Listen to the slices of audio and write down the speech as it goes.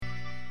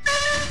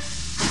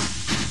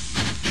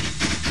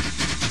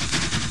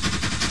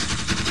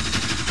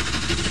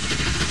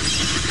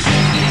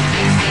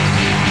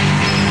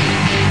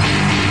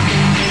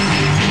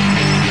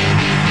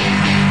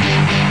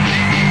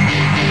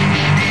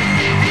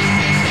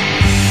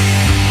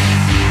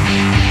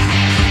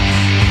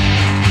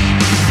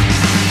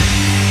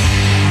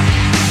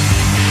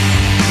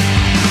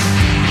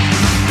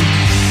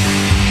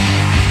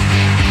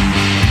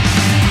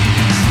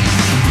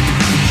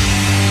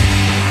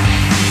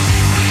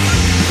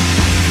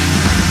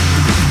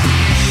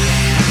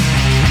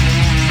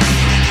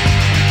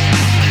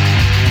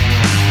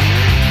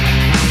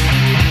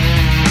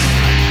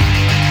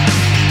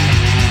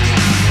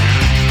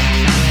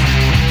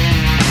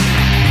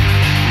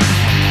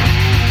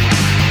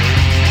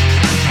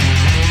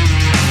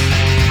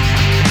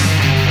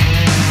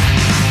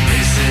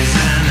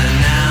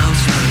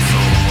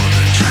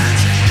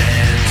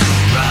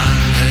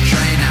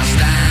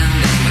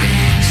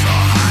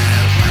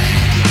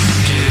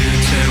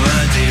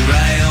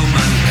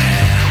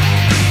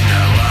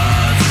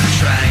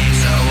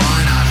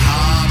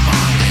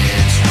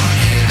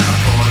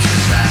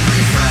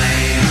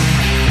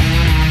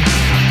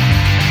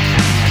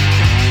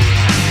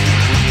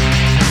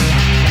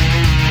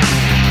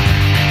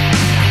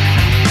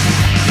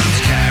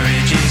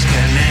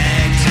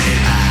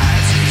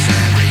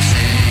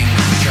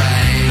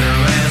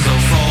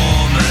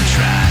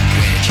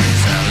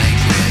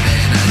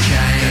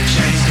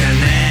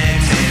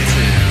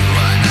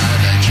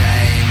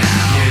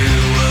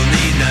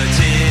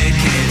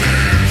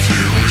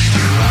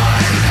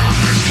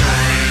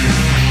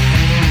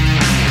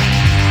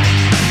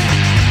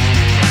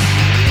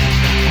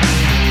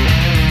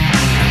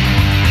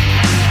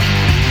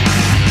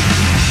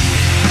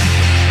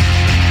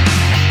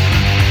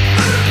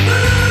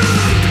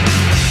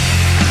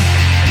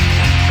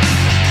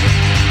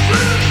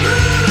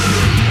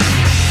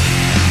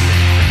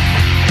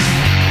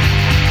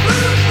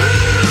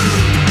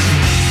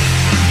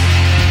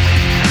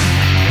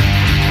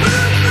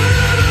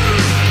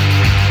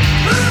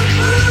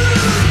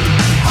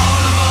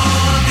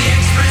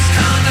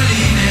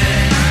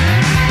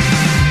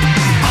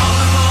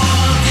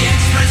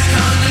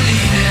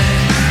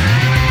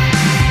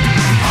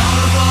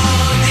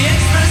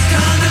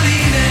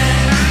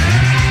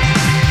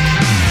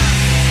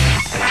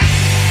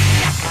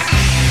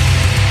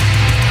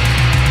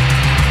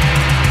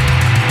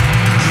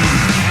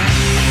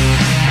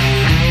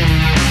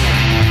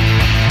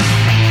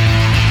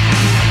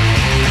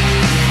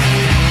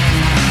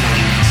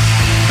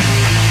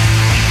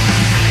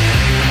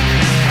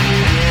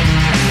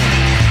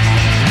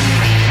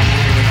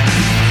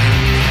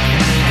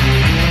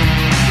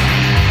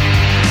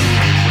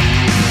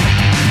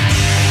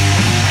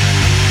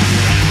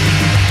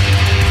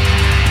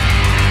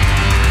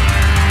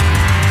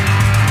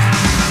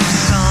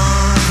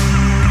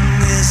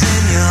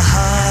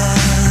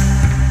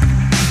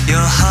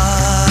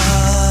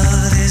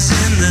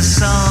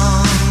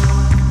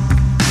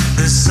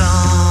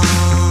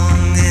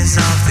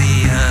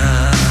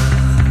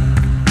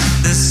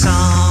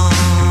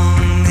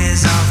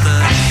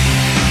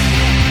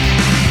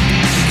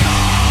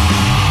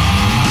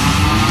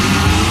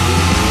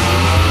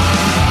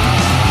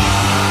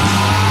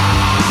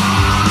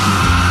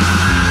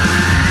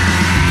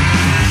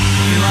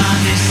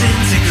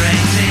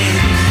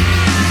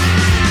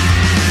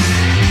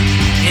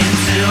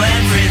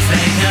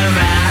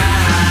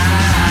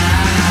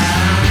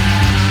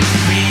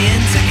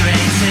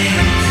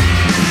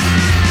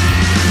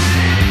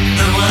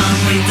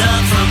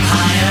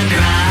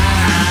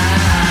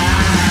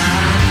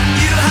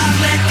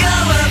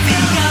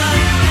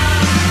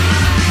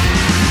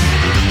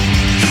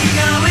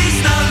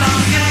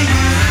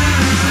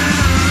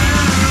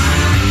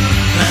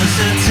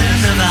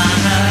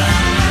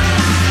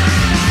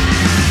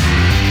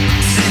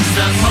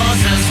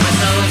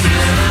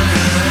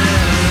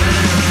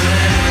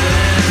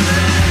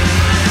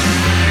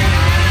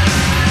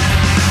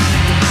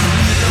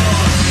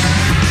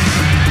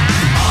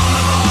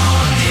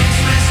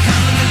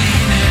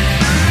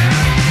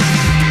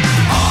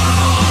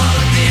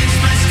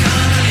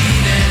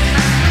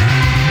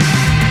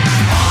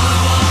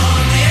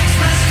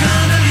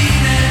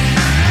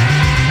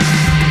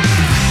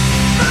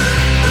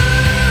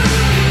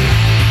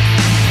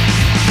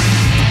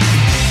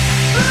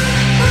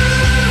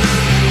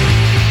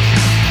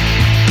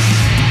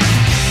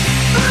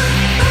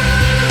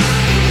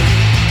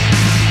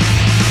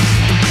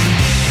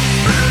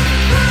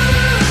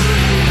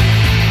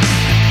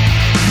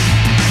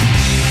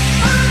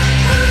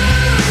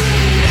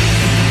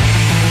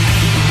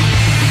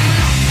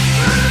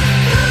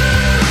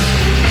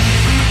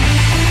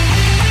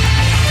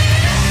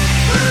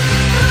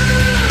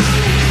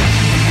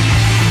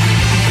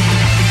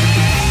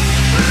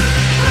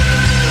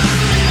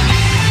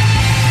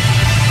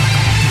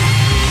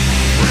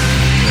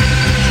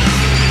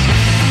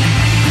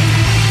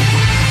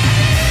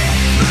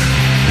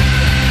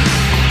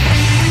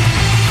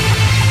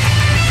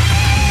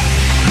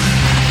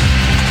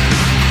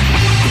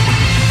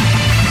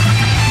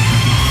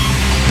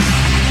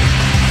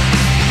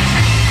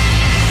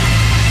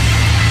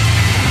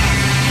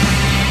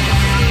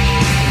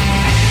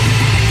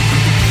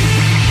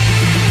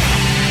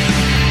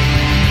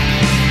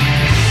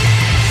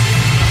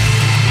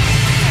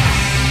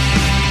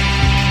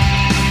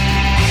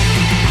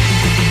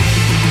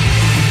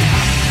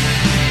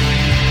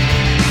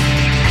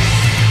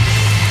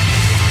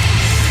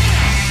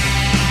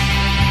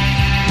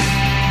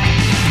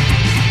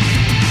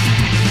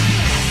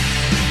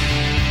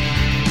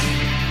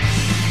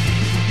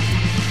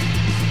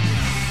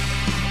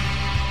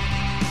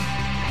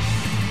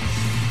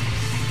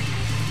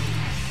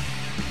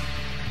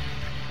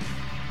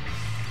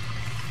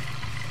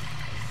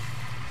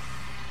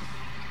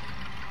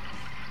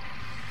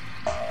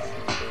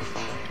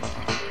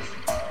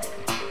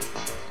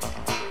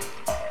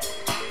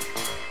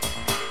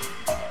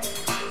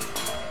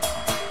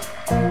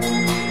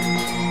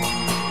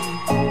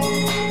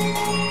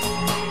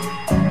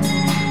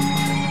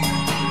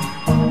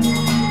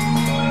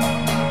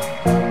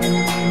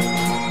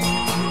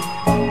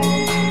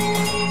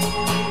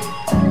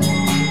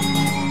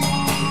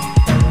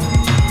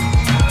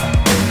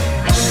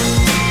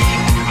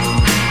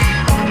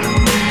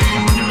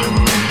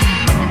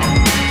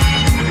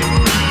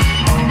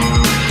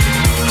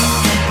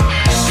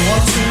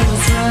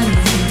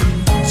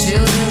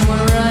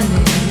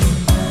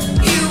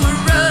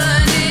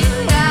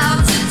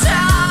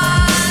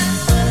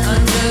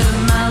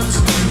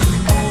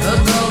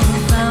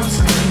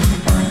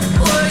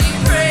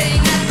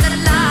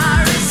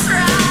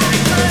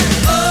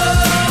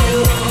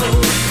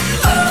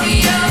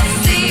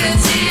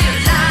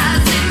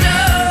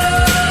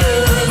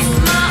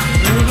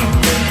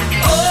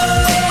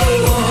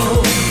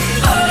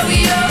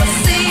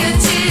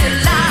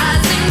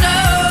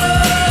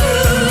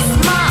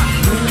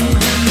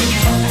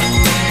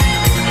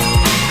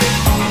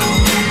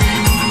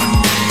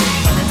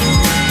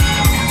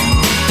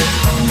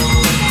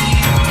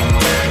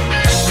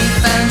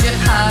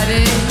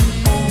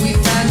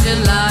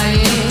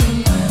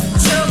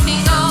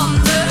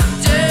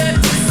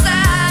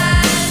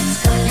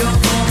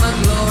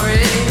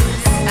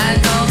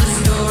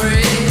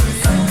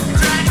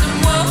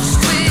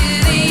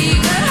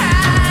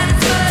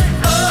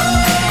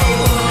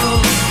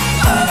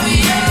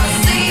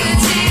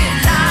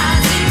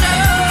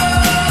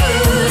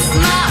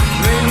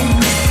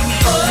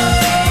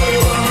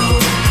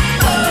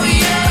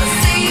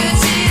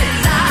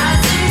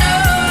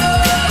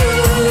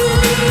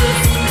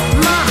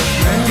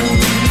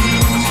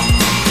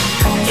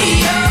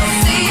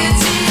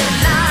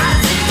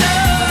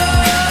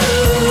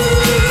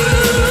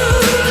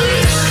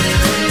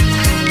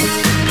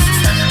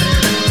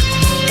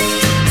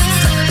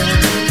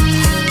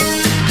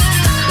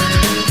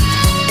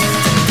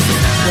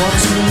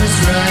Water was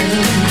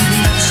running,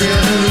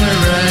 children were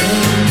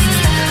running.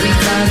 We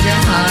found you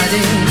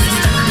hiding,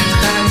 we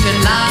found you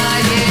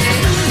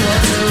lying.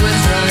 Water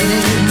was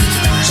running,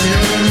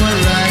 children were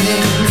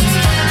running.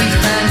 We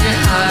found you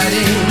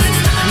hiding,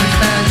 we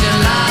found you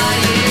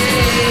lying.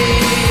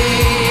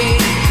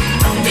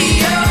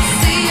 You'll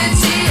see it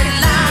till your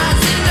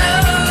lies and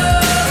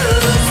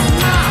knows.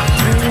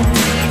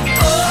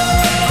 Oh,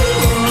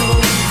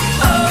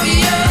 oh,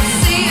 you'll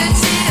see it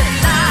till your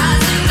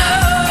lies and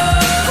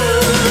knows.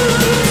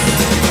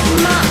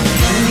 Mom.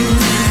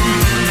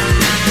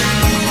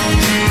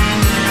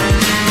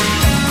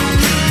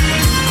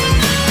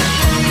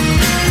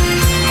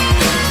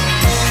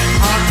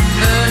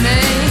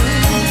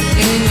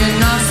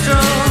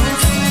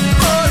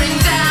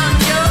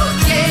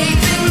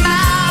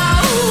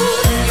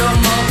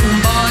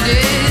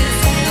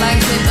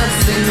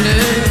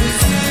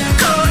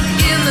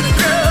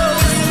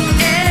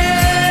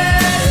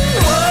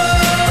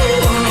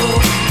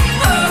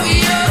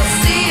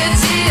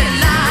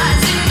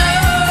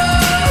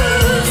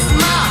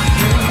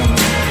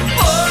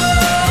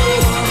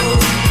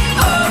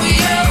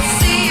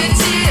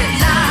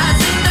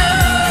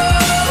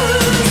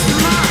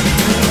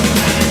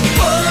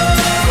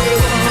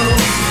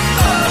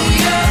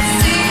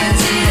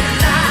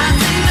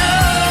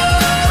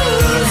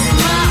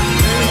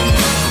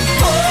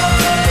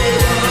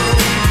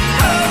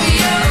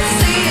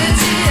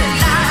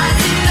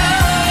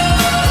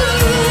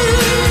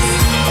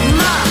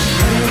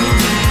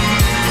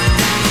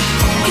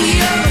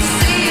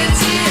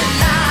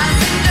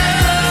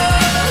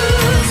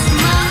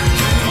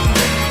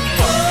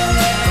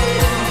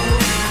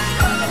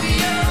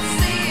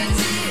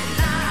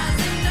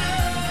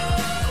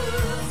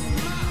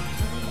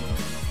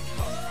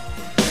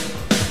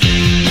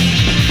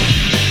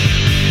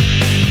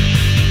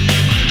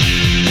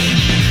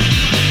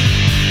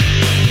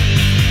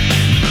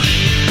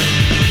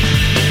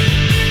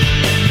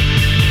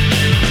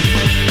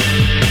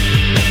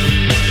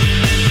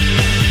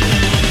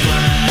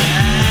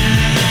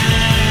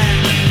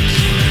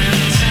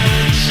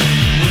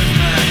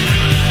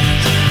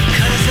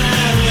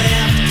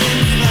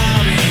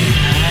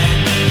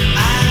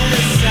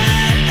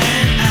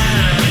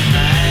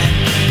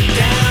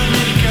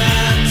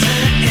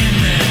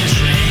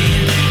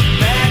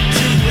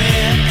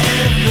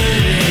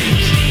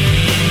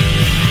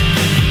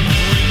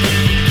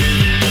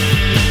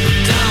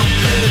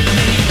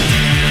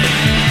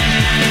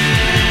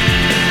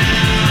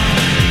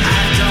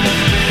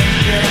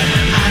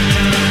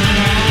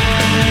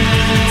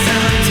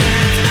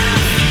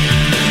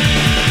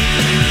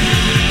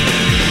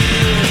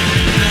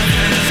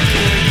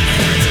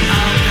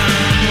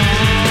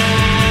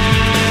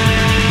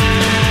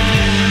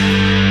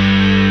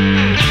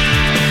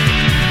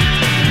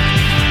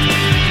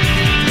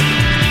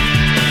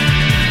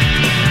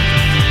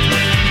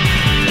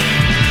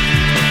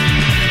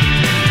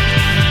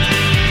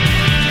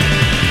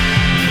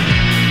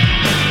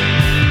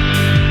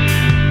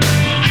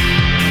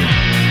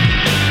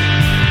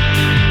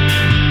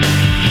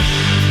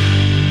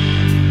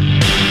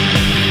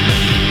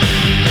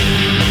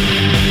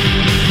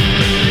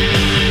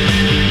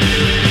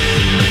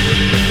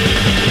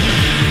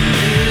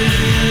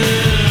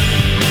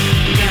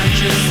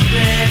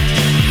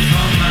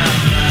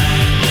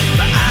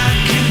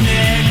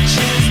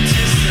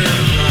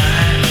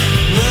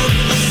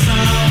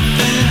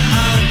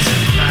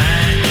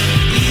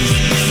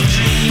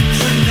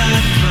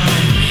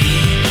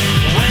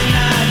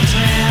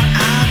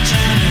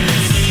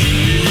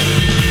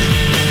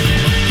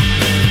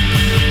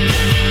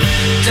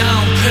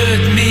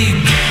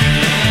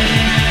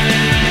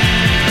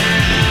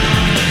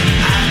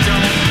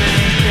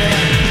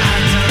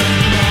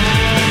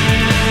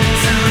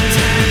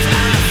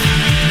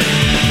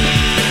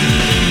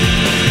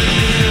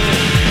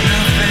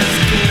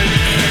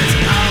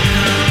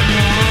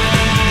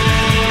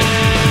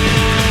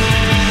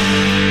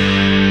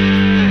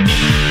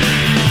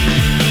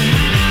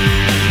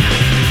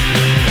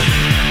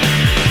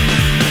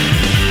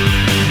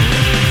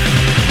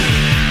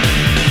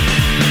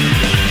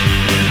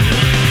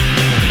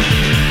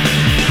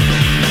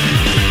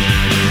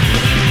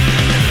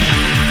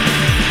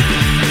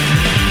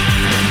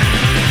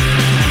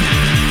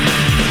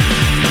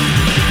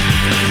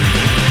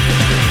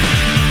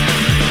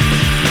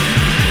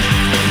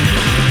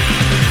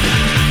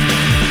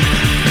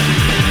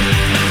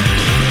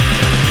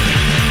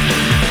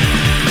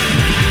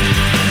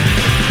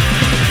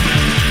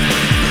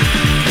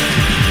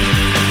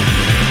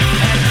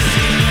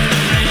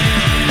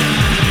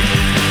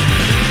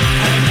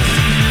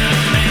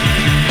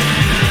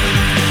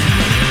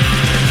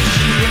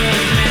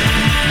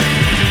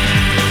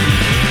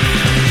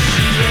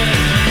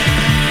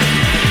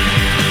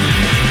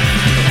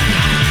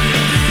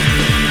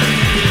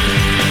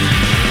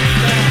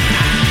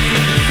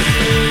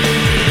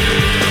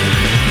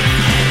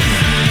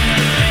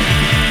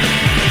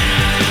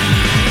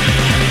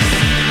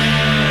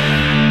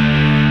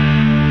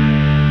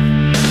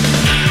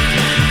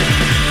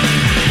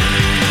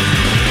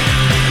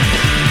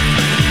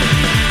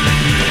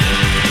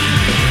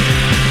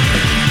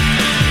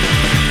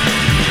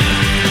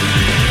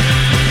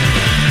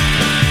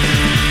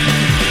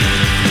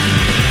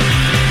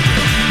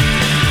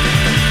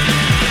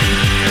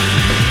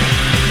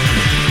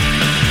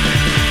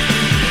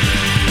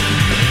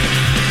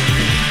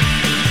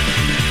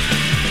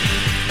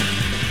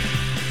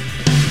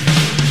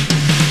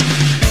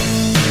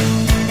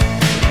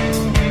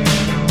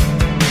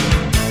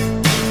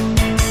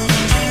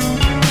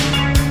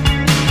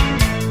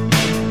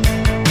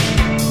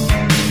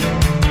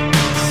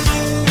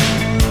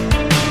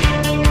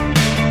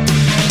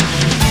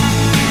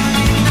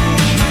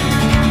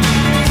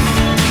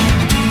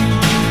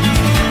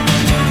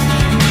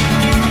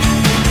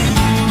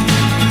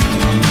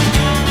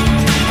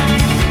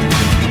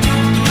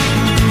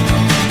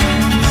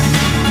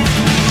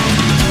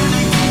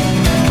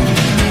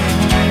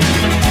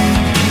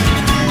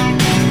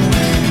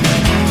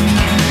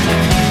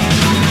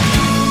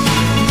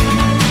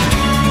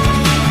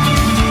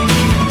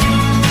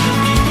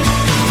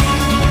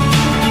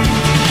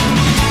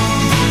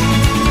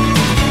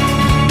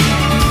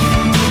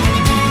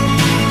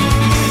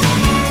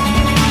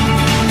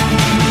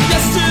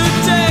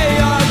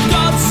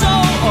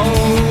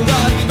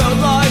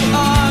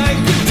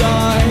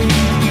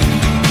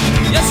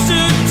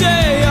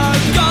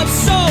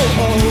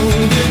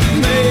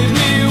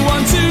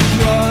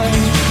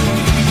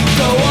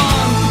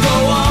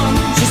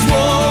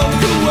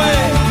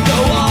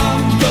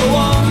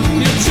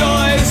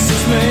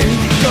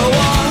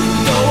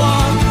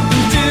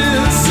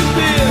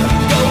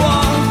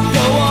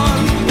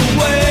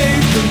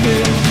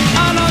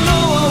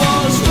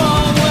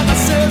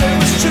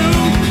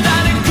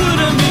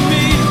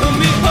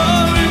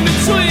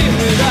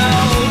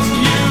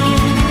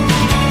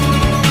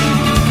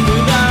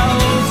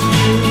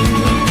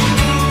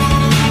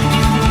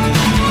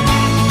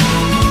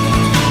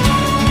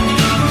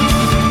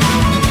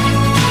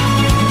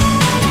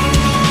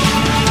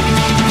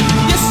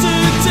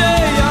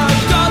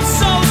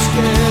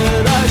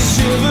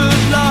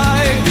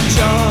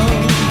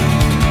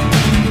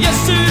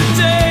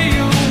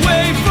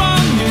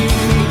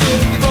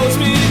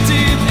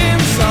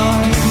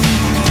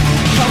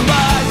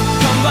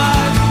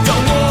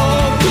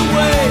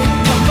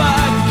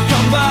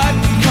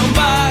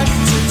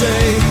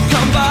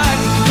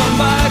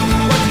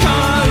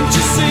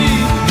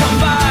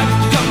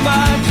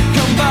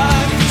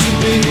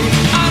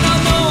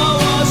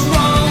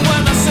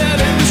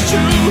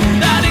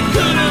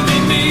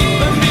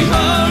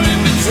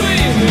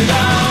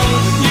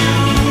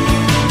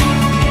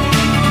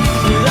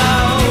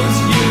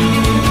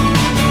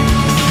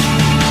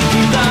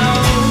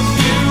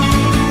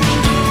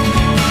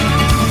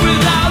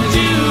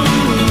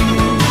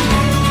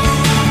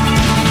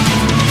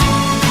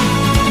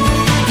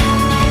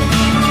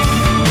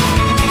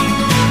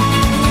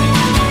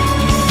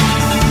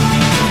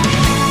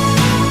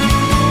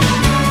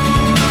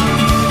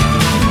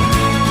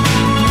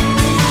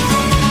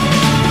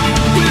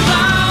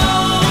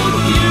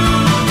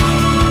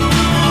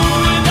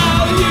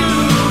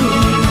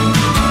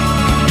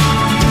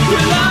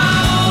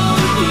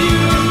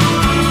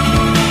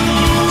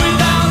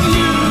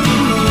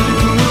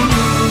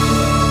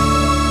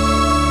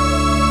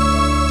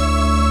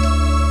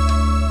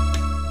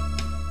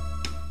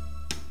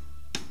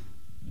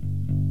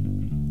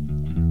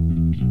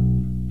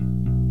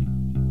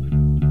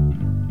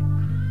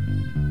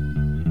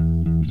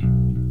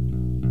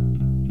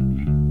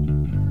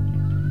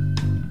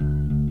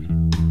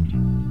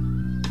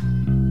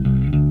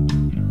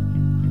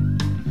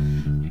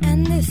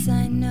 Yes,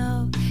 I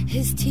know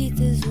his teeth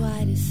as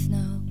white as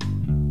snow.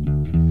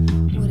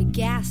 What a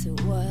gas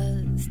it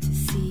was to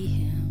see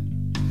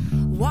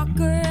him walk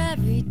her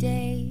every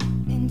day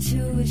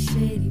into a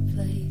shady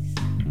place.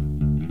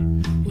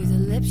 With her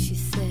lips she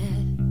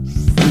said,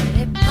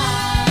 hey,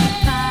 Pa,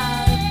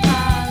 Pa,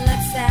 Pa,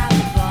 let's have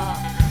a ball.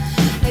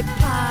 Hey,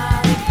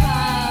 Pa, Pa,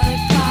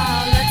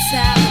 Pa, let's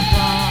have a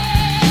ball.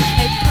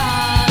 Hey, Pa,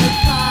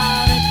 Pa,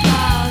 Pa,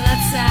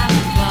 let's have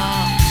a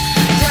ball.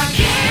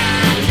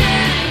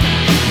 Gigantic,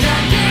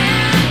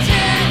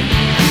 gigantic,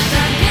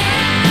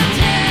 gigantic,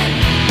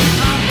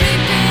 a big,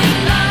 big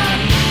love.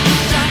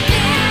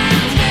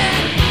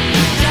 Gigantic,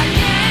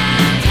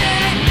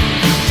 gigantic,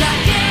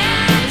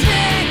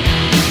 gigantic,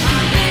 a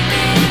big,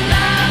 big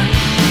love.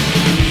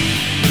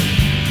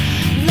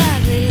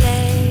 Lovely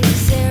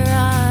lazy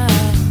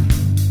run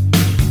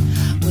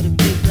with a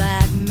big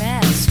black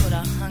mess, with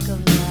a hunk of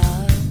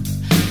love.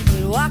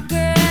 We'd walk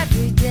her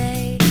every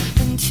day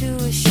into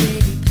a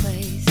shady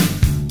place.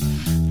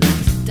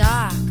 Lots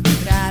dark,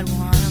 but I'd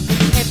want 'em.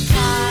 Hey,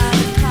 Pa,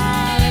 Pa,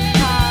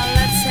 Pa,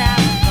 let's have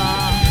a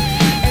ball.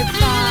 Hey,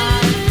 Pa,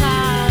 Pa,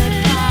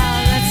 Pa,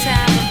 let's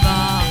have a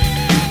ball.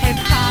 Hey,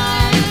 Pa,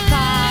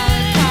 Pa,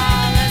 Pa,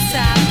 let's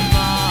have a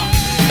ball.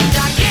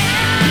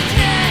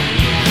 Gigantic,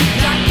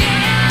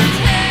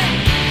 gigantic,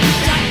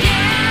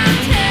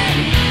 gigantic,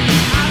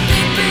 a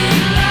big,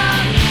 big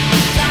love.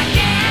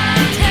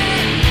 Gigantic,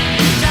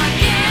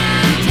 gigantic,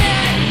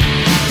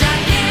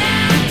 gigantic,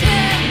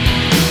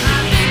 a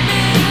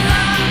big,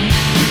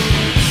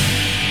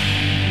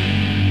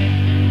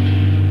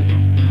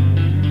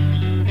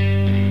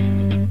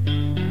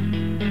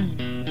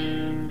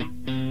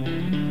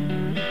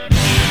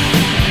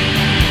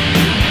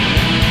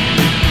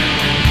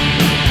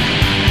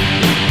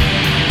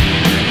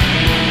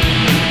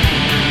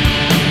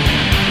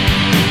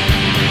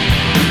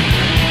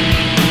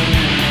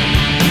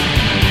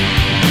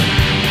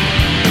 big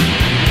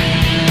love.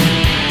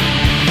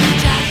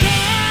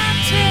 Gigantic,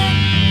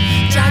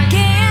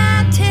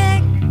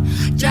 gigantic,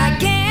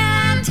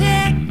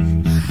 gigantic,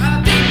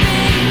 a big,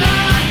 big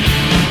love.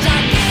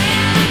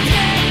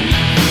 Gigantic,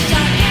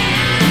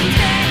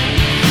 gigantic,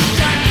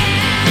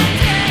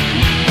 gigantic,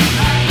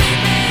 a big,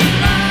 big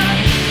love.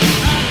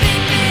 A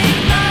big, big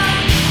love.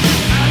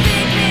 A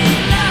big, big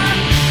love.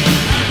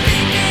 A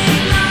big, big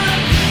love.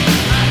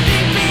 A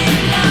big, big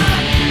love. A big, big love.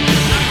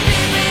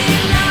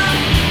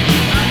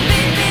 A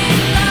big, big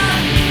love.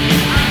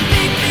 A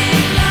big,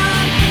 big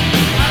love.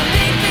 A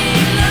big,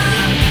 big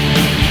love.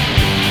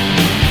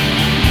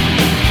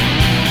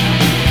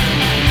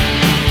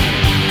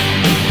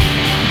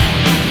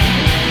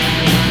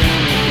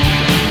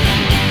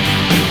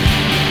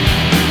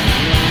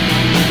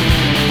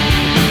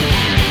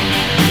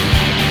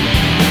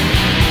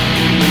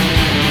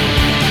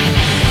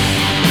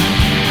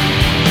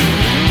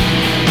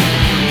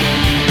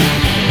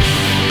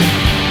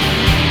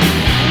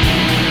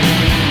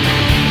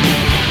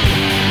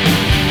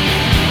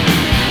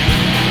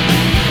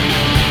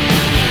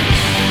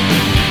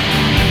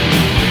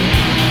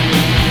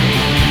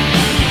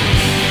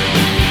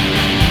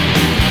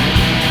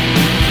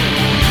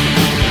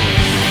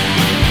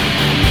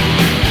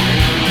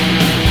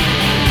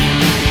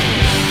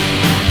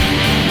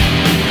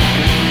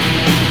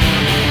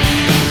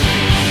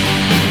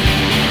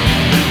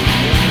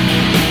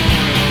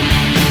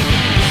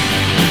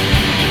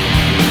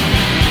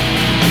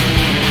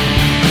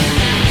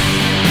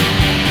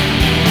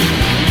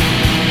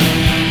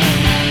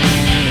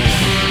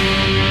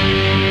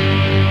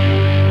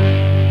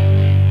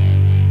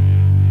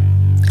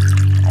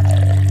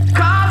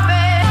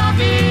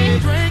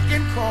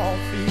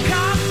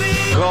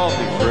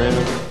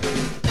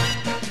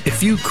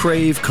 If you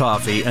crave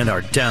coffee and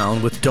are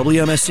down with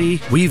WMSE,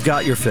 we've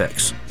got your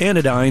fix.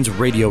 Anodyne's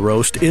Radio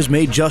Roast is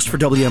made just for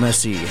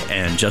WMSE,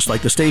 and just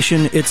like the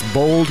station, it's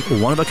bold,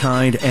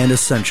 one-of-a-kind, and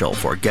essential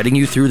for getting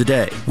you through the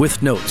day,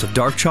 with notes of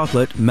dark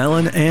chocolate,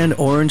 melon, and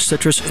orange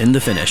citrus in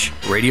the finish.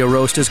 Radio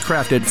Roast is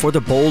crafted for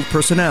the bold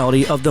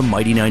personality of the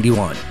Mighty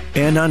 91.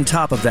 And on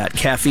top of that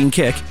caffeine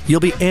kick, you'll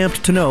be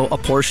amped to know a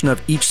portion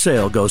of each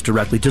sale goes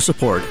directly to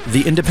support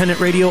the independent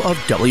radio of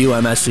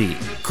WMSE.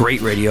 Great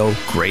radio,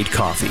 great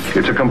coffee.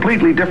 It's a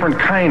completely different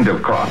kind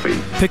of coffee.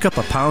 Pick up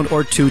a pound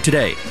or two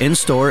today,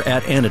 in-store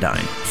at Anodyne.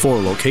 For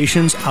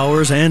locations,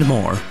 hours, and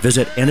more,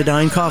 visit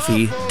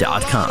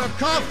anodynecoffee.com.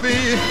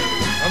 Coffee,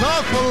 an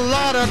awful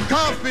lot of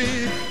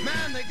coffee.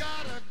 Man, they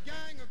got a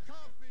gang of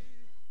coffee.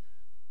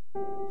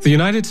 The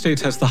United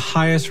States has the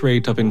highest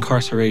rate of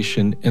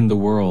incarceration in the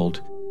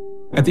world.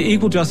 At the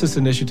Equal Justice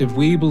Initiative,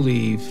 we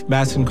believe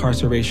mass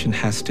incarceration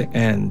has to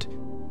end.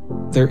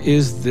 There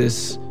is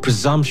this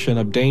presumption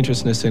of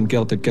dangerousness and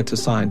guilt that gets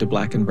assigned to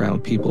Black and brown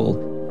people.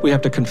 We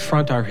have to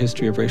confront our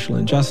history of racial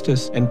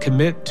injustice and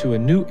commit to a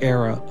new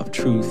era of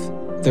truth.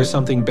 There's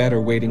something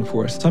better waiting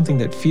for us, something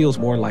that feels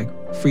more like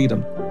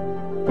freedom.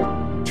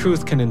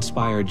 Truth can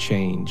inspire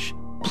change.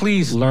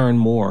 Please learn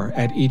more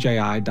at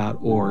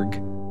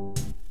eji.org.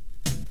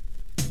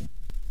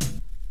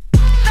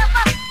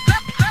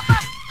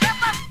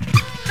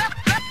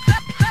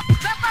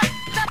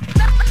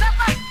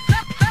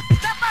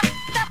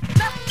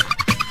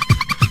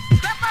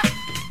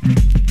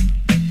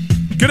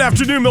 Good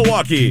afternoon,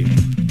 Milwaukee.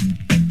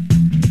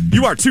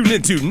 You are tuned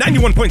into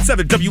 91.7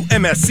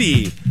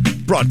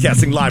 WMSE,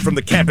 broadcasting live from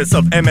the campus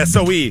of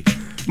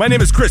MSOE. My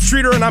name is Chris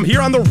Streeter, and I'm here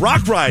on the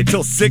Rock Ride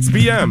till 6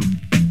 p.m.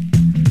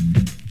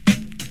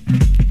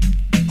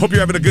 Hope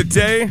you're having a good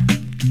day.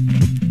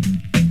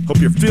 Hope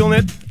you're feeling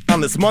it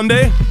on this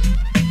Monday.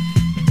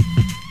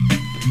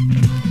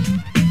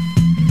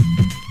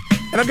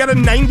 And I've got a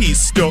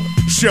 90s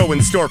show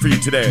in store for you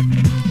today.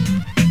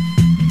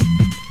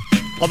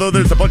 Although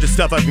there's a bunch of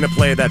stuff I'm going to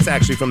play that's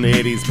actually from the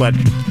 80s, but,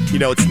 you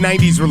know, it's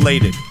 90s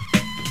related.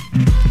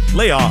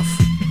 Lay off.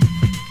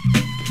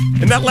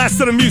 And that last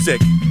set of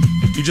music,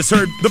 you just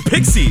heard the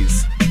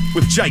Pixies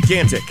with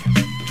Gigantic.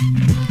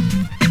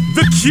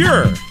 The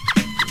Cure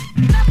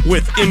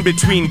with In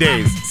Between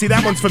Days. See,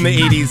 that one's from the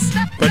 80s,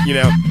 but, you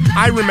know,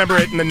 I remember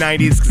it in the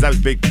 90s because I was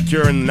a big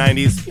Cure in the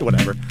 90s.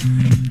 Whatever.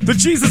 The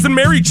Jesus and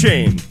Mary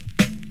Chain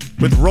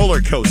with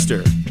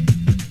Rollercoaster.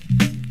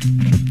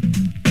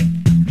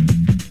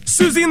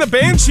 Siouxsie and the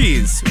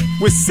Banshees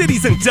with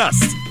Cities and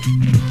Dust.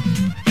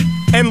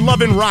 And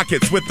Lovin'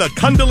 Rockets with the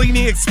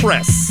Kundalini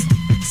Express,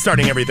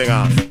 starting everything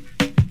off.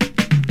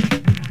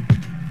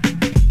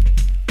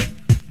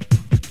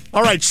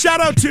 All right, shout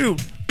out to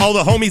all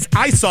the homies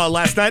I saw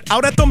last night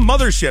out at the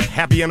Mothership.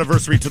 Happy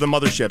anniversary to the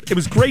Mothership. It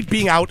was great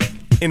being out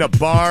in a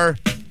bar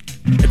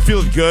and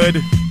feeling good.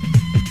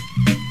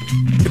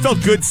 It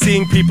felt good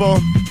seeing people.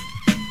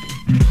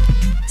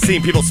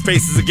 Seeing people's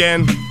faces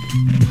again.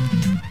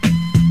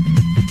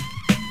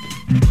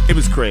 It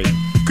was great.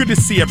 Good to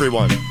see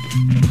everyone.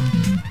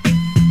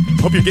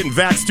 Hope you're getting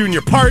vaxxed, doing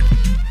your part,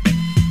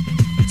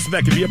 so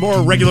that can be a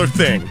more regular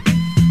thing.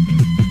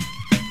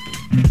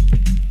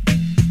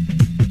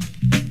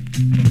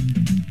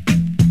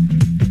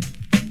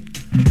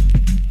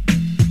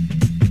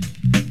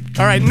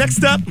 All right,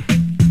 next up.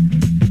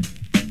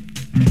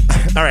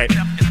 All right.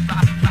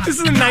 This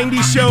is a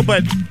 90s show,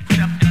 but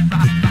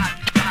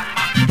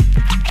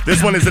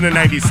this one isn't a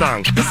 90s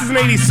song. This is an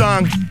 80s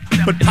song,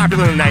 but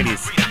popular in the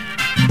 90s.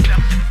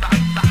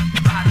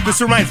 This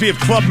reminds me of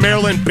Club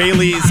Maryland,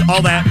 Bailey's,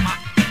 all that.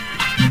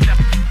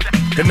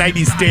 The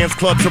 90s dance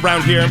clubs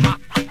around here.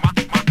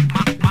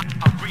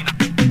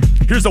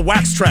 Here's a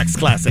Wax Trax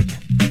classic.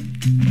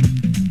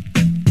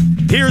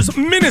 Here's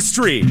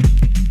Ministry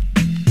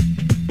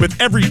with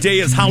Every Day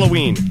is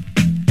Halloween.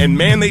 And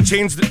man, they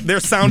changed their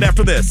sound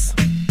after this.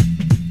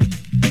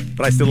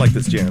 But I still like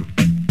this jam.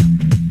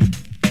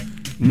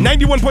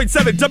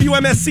 91.7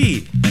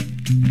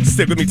 WMSE.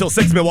 Stick with me till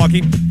 6,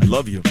 Milwaukee. I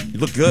love you. You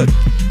look good.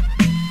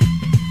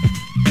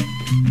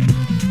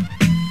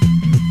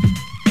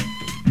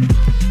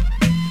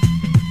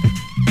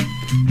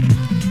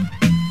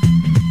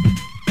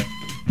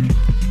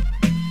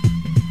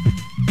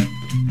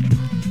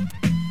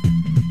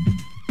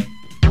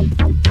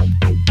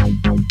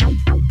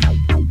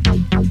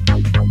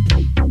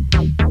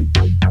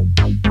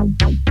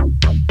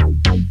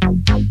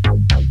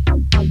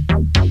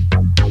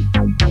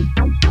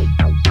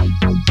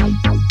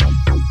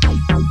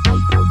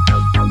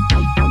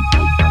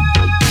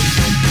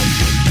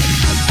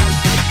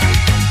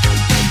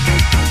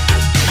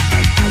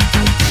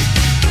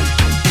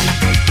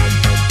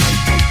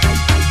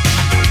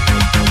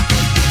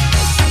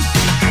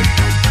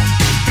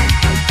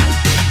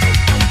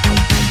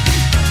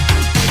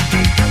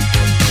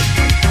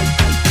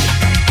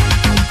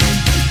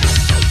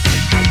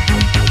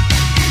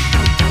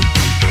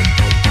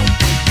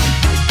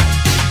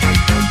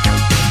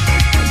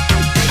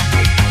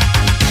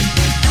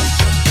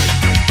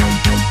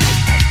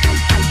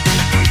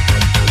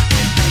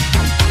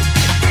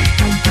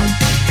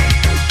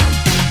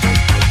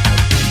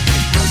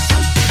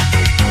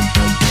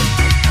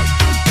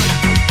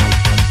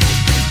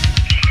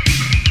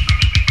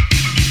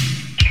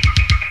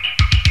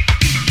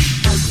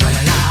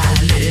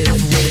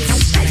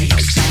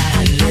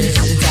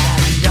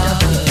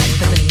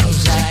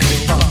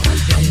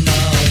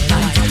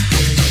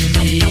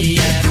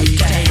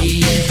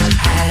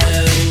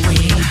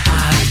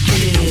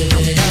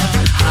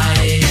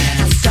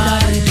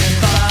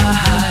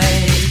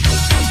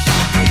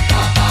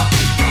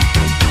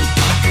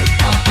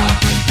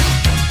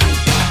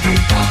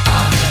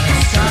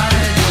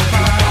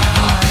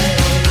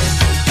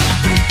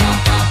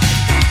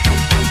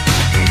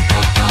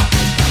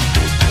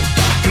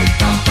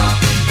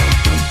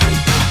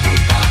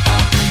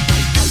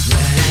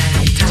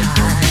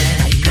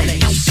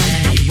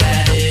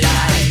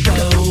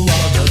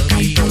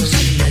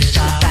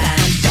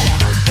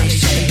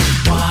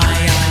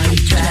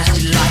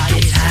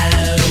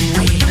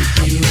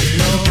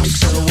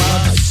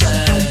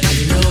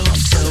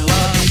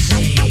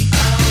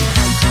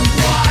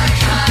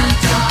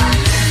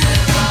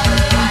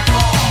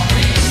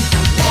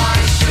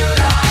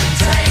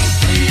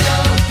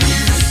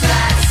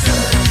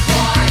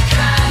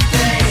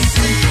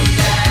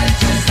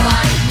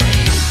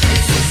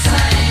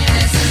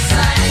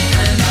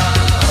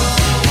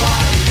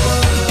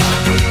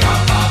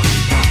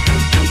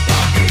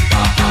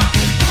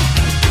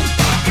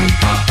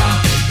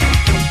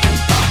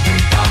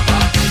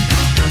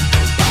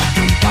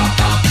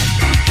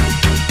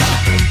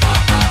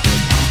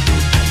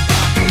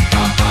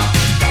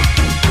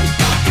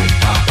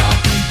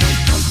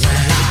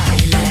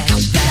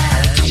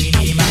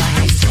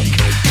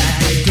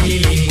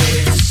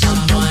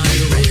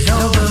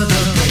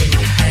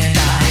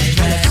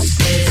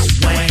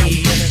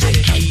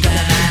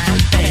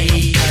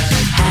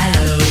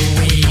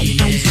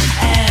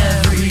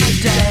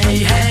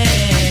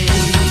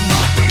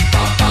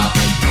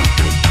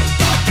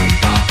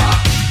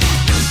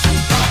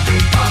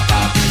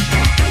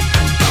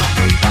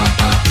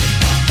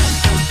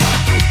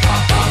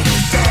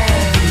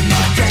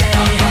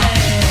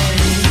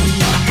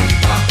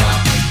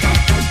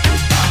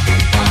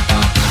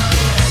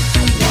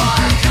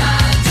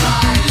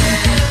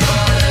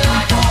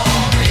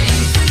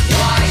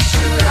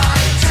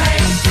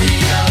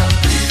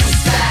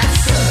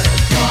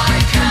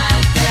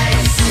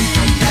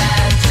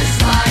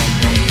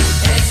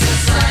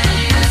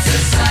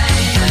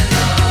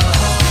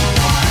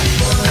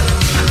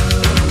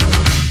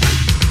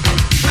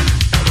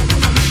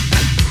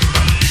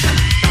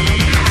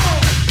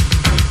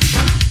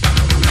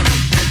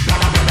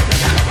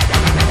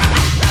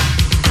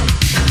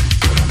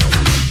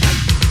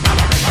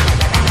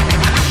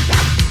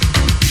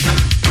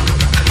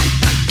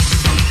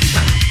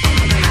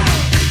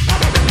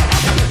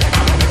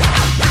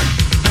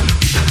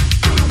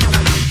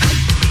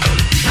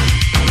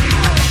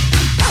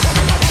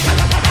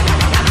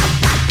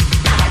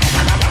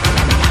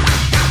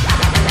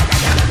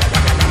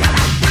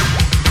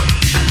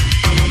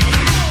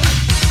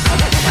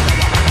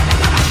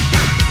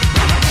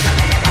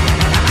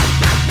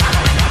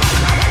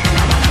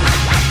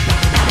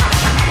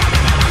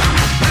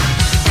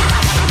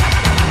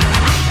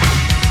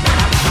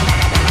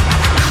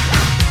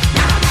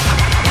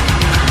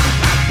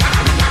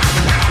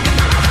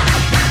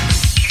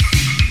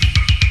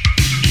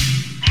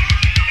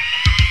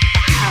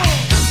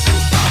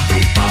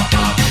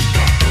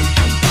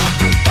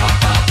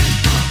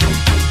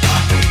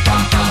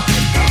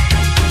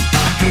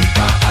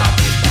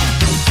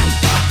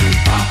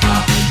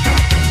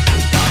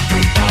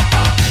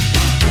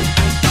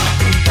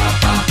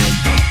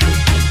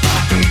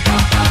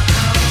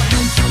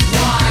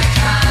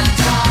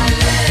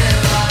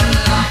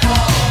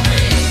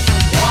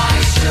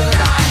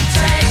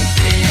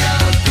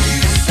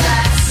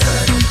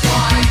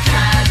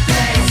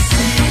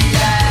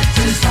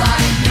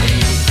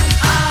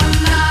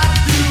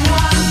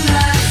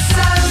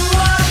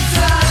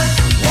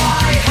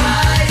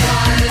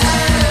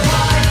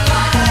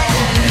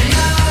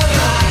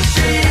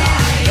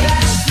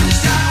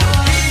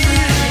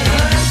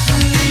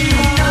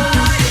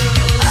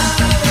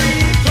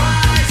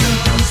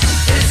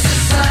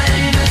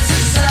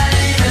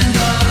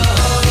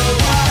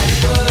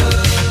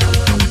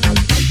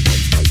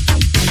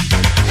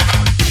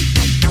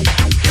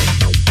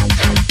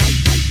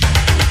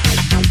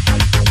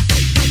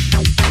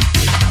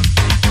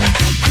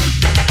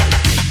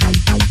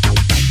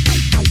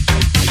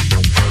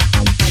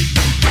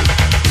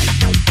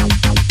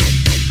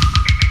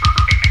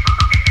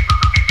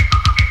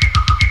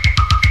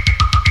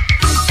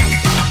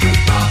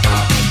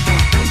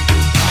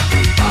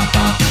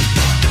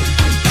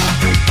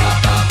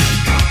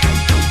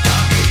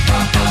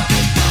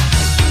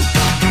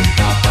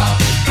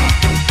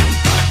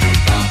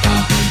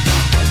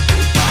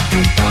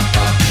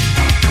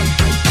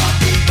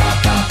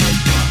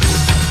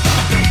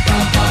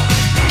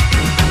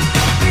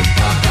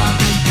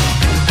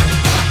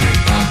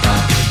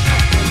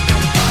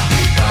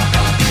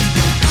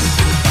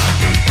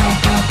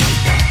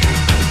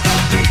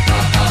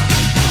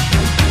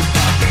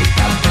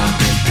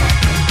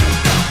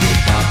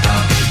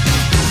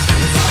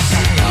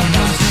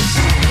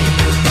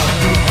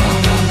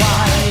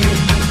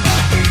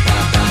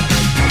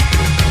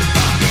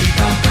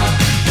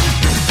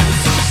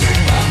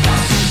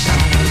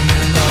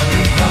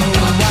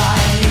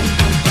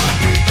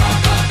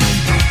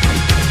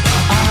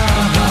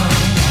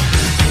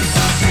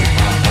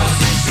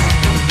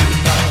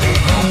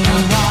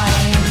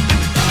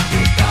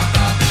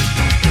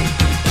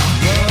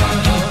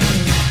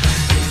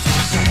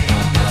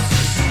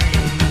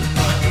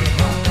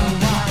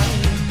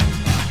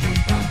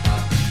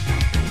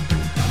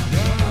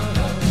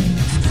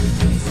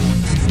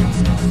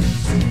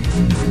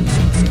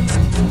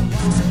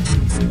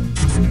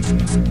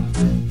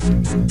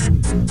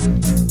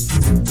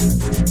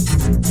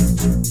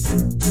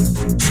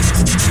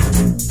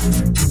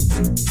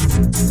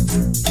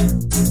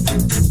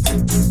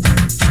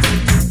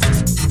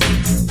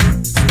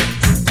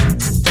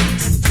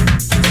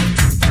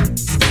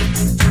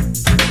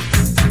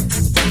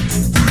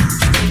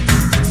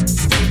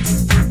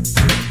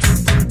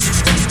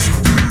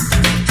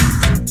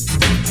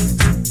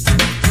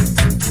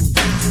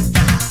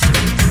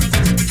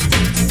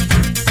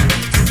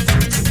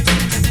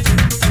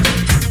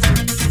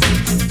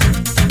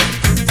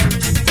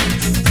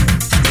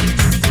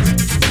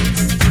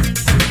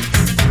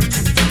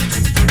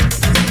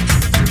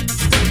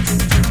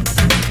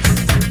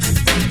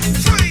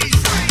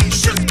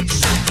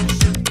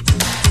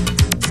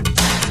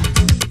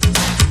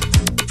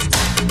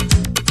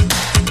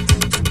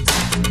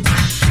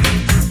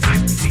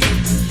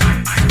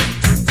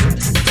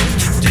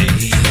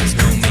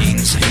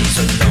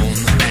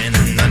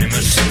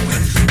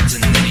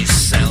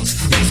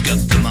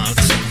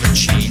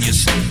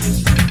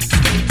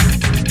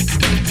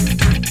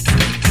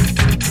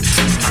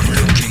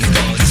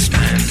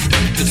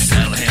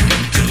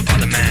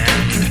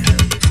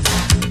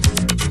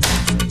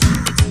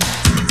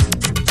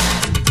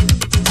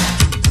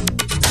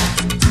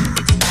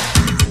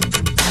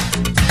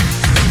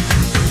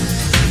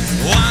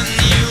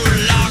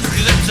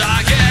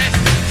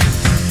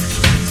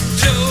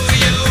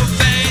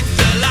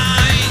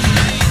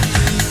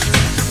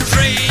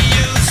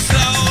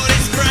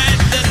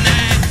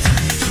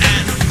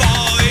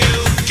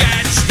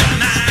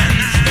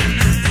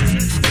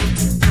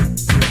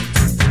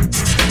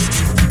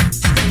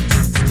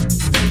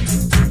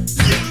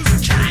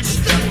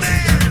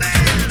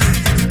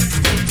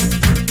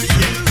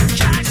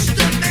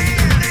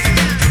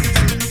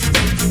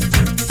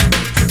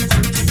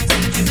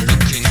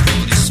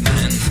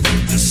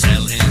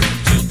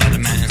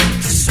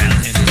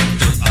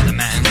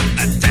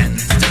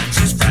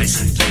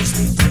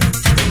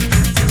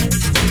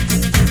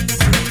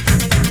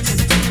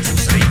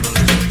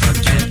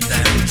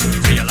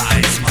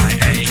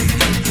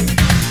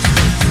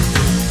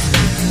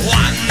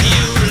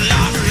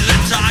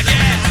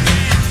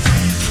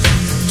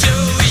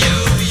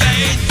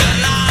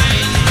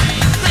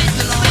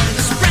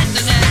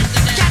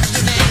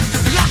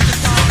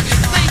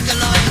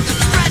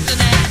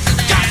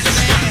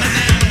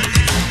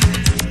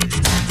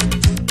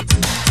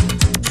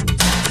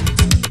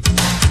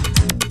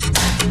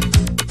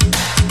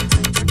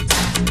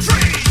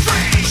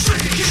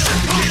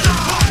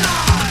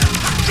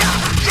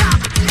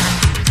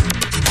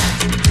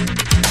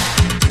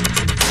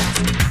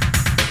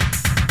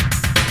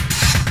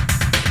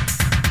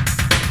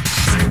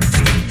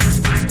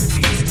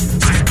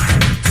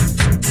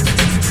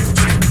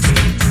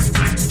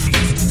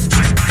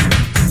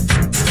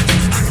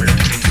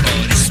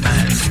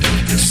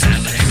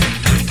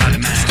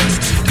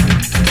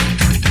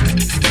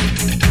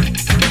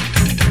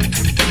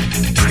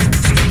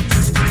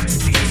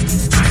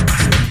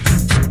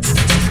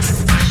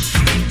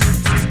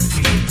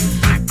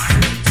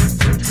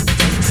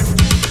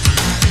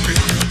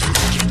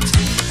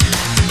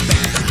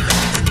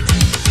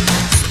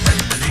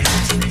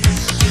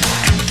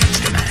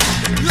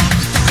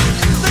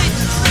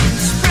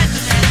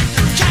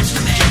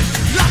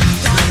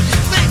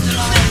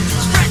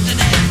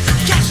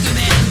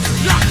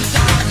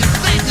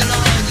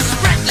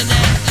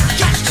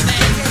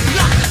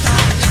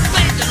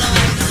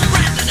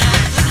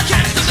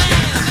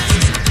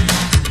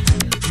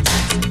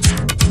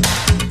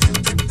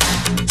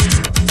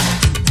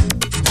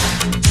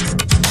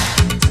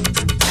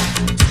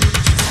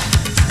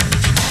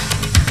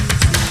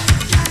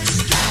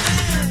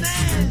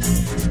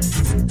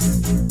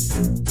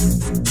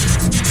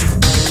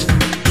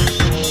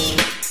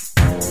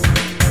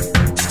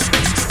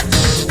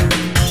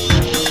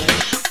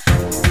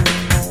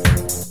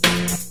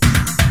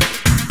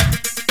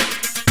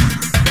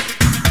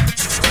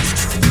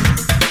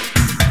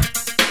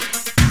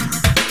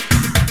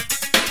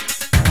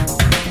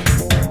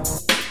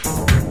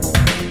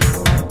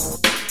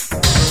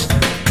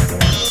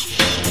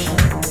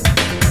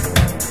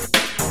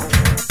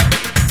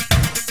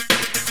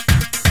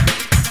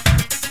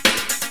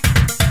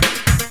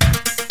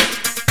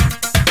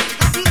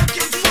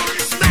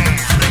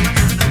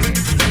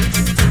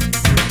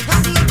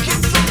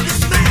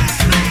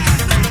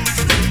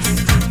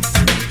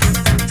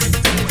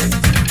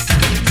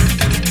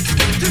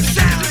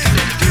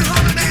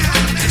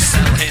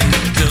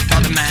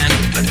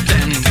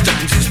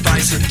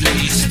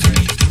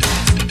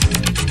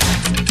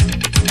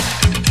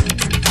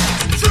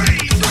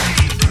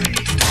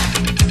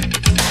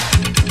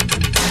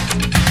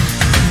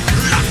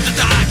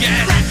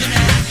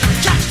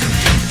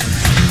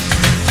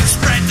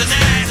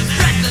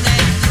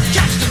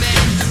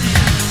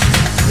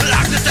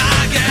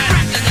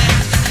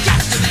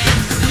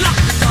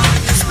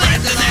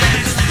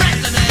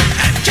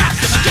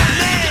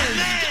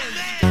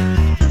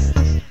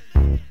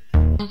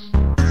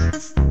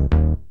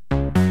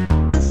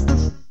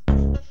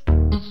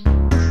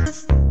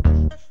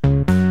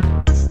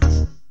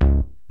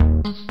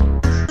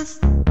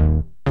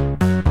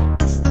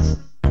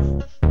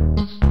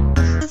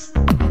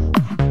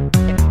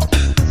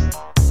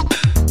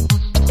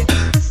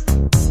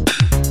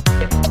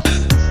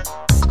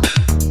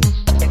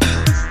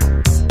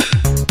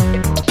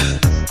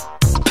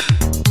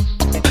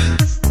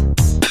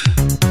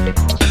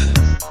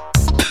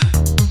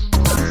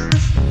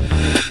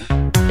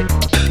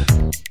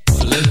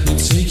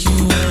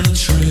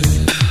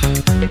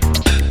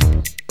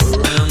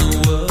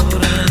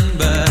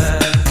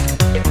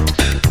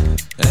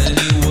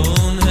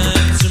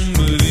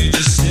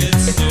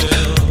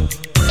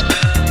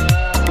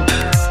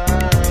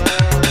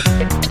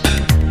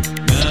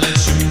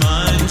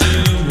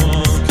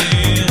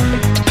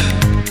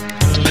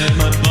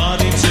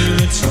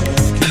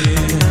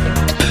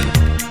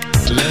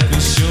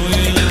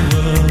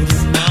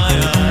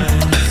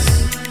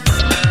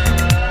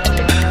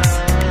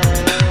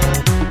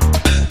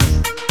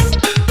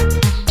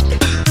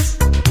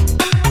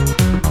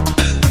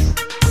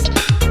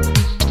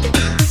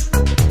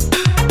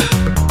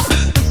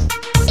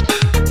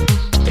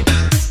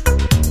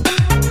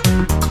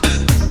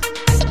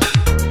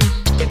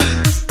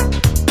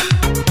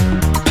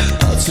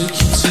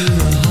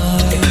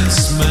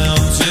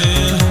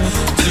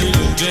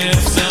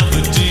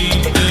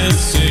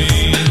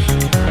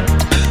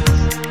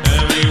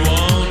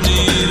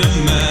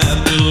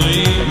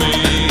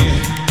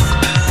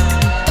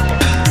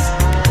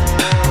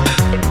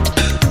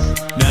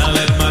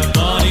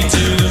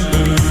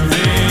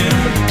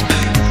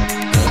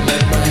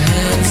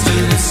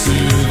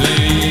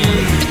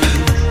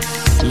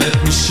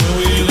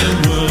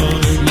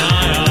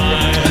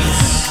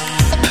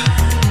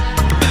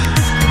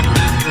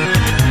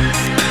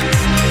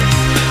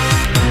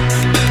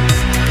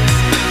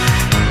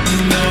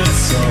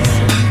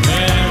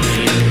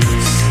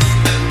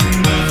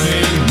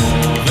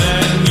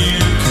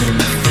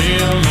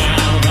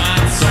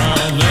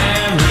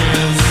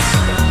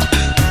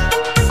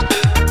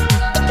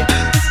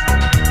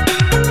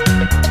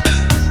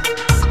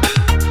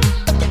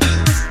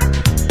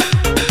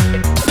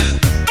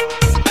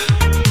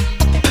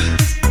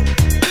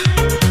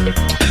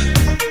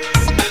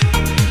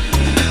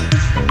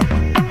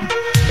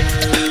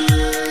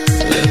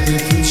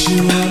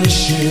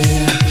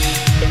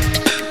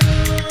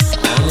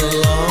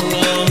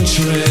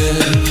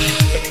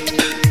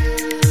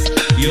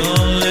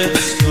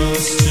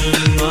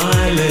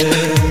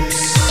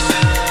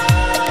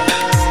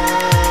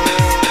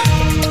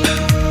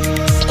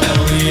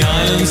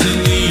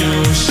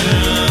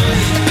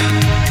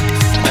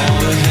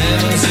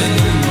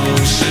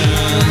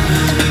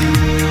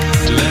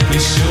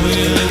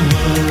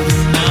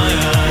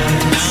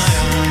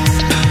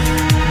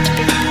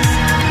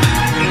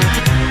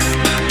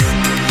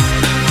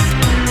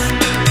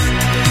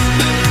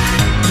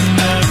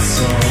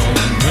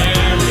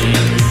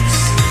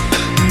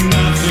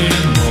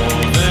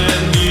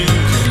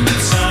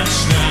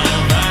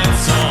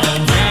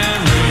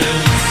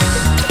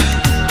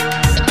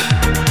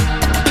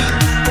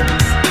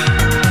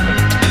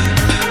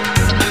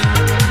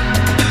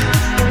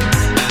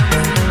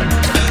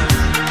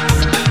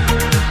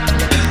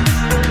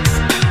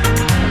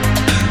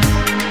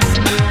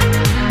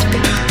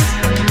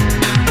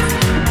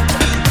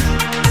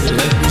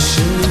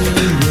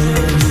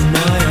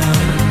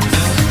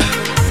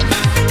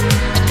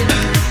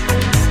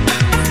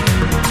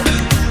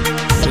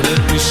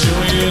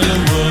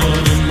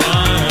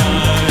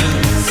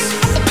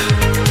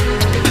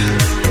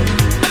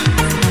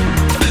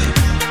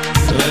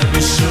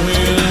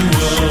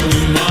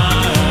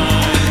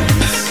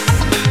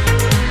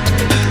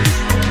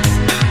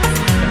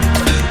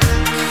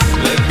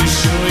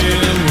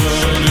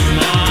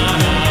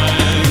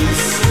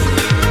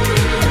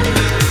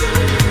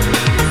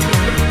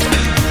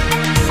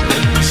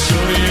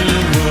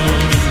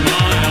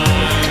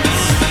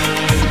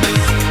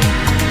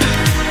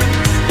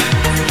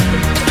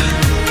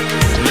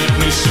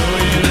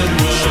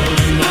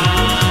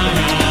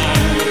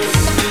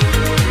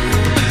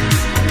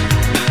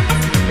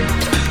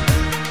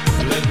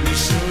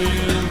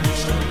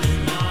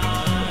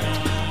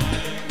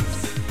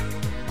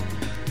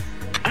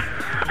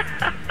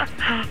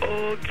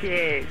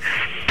 Okay.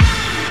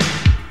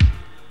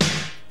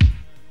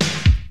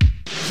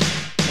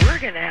 We're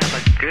gonna have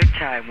a good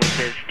time with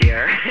this,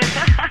 dear.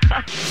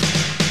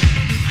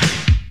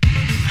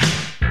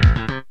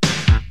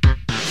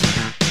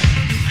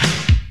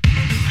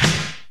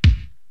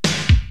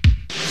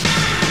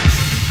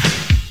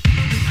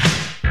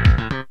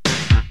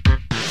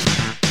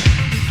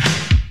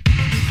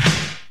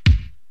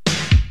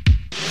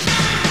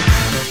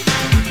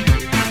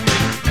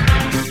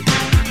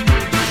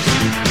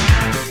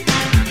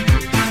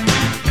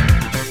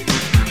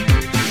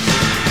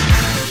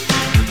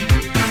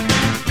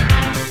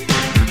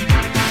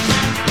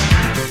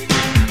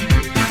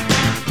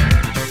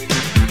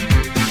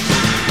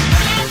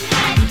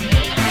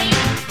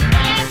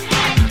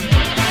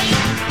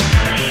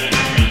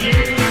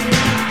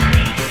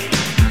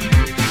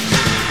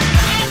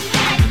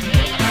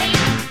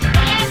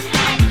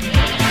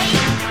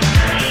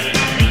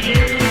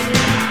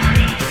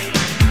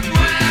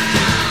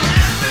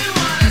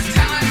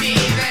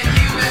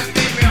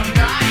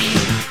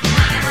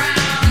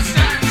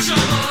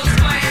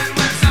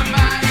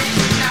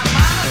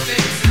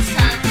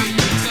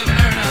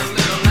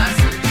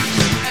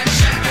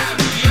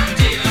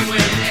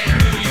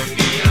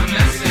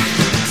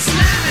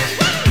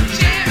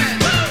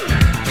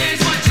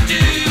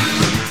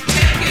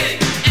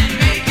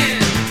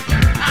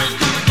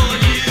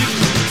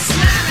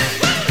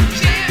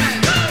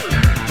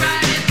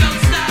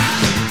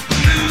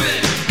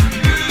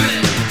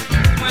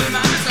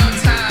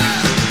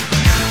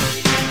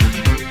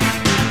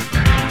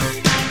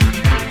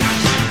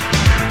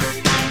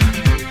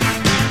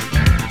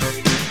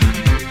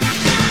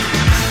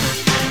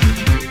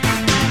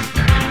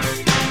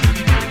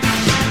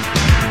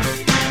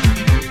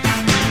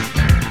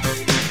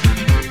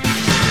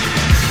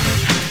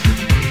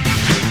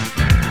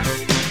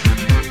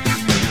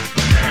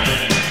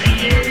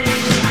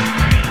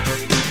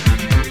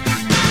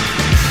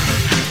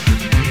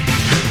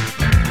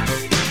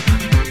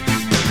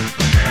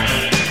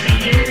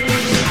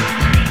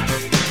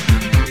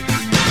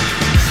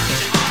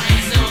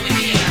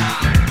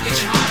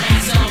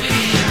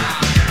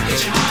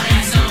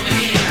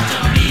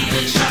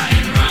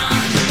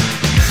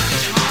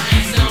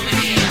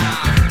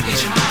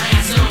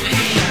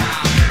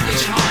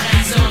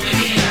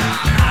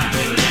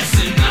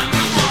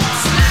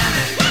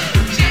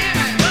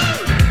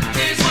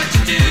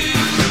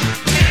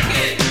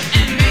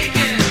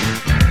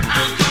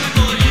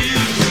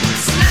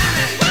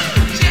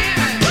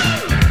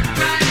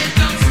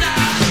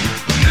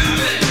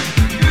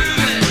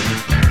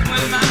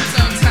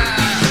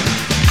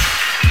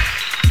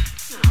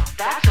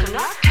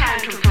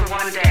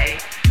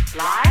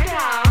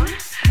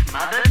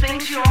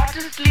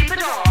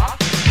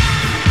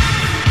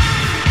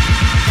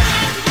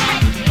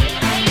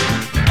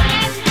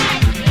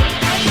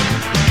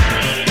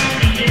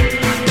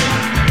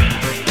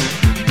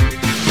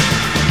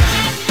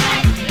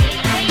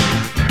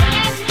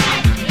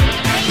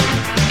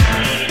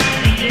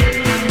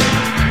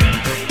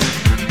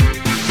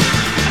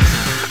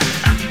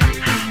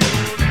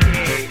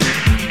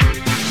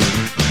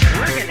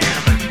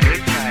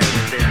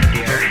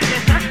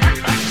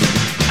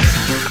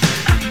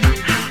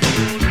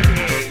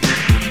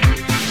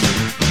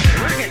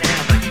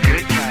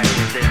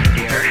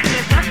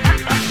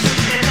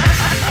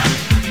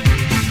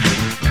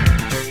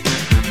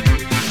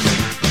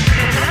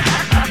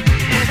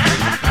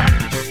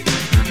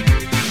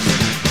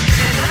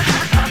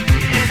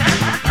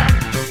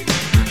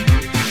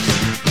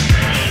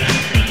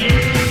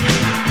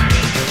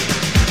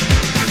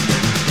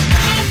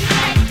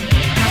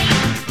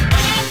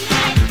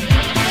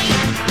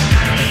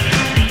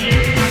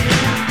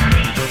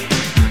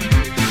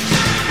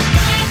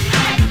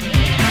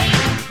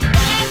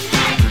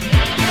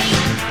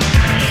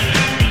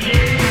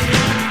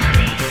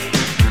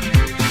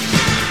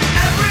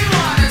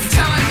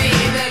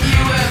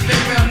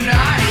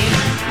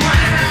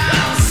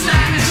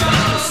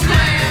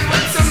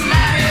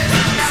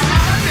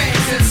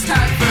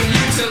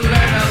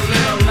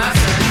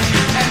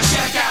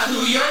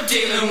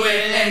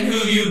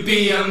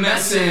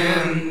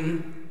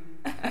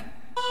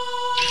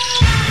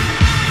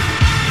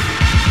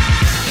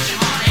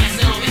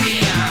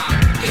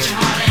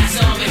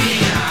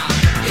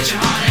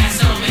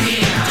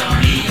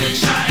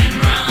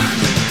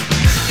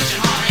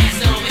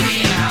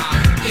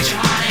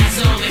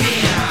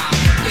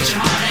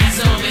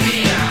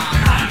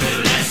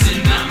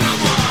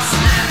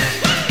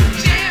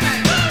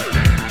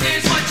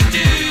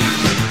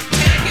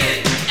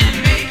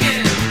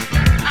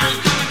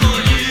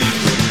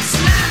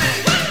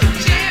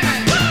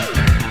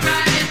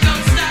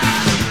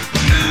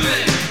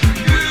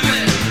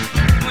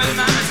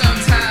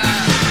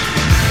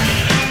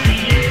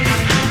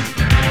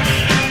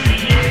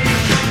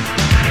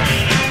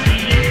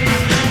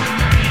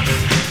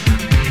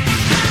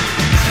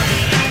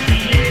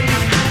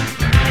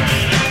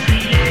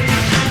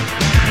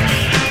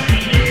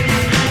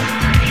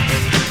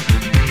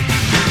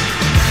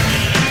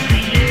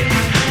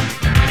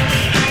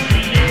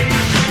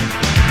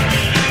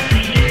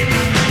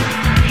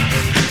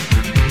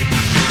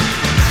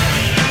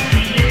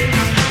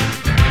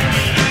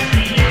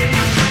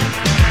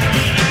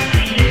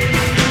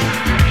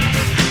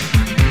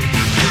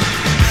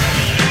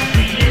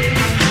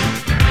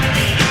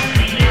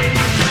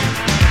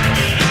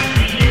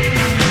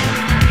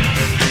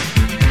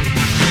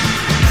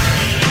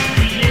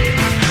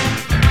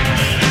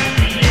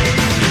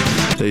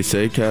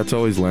 say cats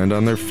always land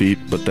on their feet,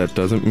 but that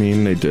doesn't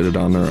mean they did it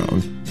on their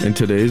own. In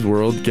today's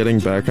world, getting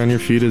back on your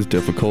feet is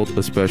difficult,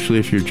 especially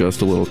if you're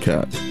just a little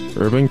cat.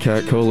 Urban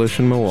Cat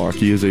Coalition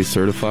Milwaukee is a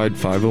certified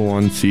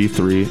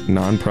 501c3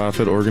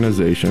 nonprofit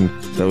organization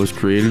that was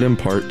created in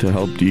part to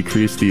help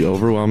decrease the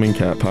overwhelming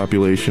cat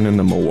population in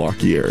the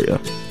Milwaukee area.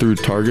 Through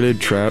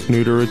targeted trap,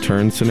 neuter,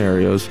 return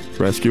scenarios,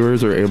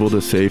 rescuers are able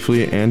to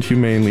safely and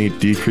humanely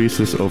decrease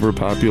this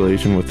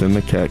overpopulation within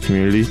the cat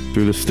community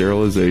through the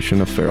sterilization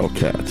of feral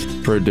cats.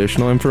 For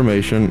additional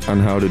information on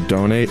how to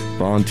donate,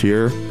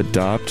 volunteer,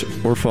 adopt,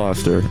 or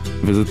foster,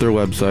 visit their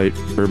website,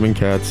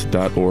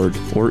 urbancats.org,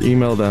 or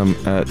email them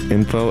at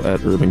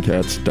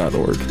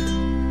info@urbancats.org.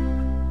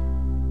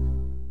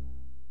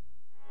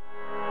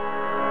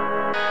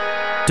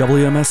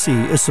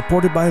 WMSE is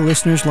supported by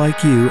listeners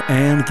like you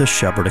and the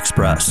Shepherd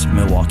Express,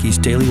 Milwaukee's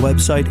daily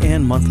website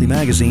and monthly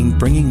magazine,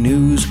 bringing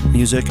news,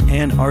 music,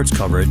 and arts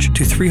coverage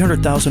to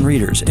 300,000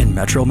 readers in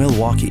Metro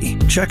Milwaukee.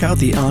 Check out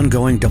the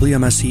ongoing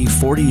WMSE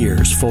 40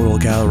 Years photo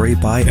gallery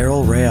by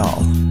Errol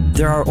Real.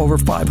 There are over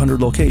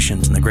 500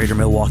 locations in the greater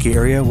Milwaukee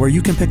area where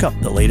you can pick up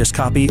the latest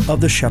copy of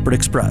the Shepherd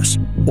Express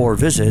or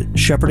visit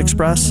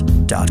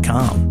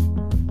shepherdexpress.com.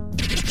 1,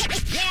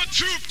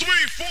 2,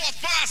 3, 4,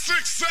 5,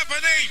 6,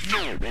 7,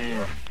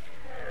 8.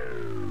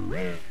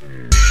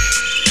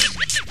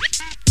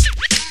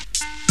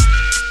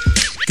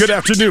 Good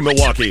afternoon,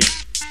 Milwaukee.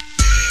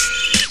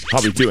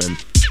 How we doing?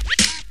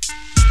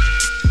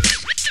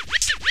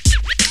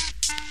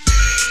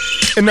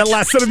 In that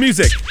last set of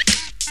music,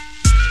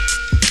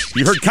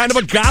 you heard kind of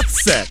a goth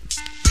set.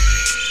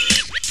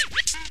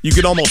 You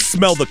could almost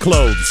smell the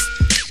clothes.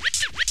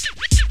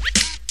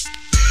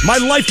 My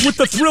Life with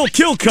the Thrill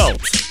Kill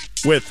Cult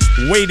with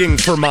Waiting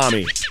for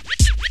Mommie.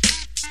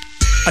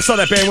 I saw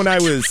that band when I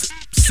was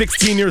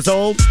 16 years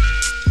old,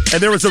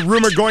 and there was a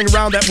rumor going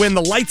around that when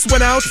the lights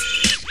went out,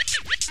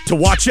 to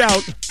watch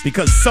out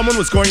because someone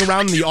was going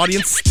around in the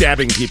audience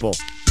stabbing people.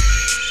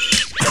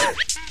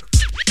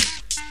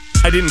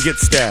 I didn't get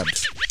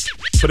stabbed,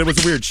 but it was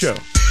a weird show.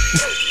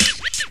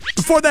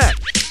 Before that,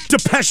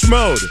 Depeche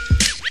Mode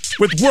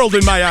with World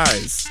in My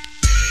Eyes.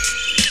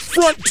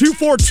 Front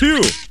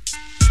 242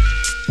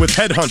 with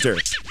Headhunter.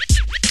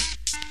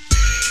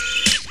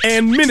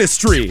 And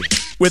Ministry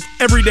with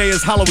Every Day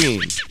is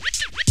Halloween.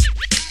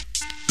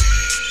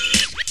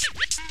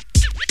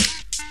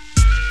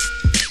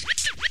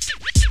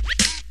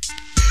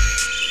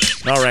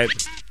 All right,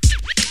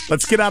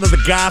 let's get out of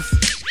the goth,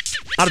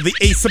 out of the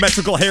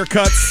asymmetrical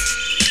haircuts,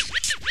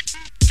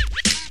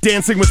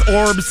 dancing with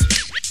orbs,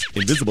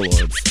 invisible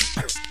orbs.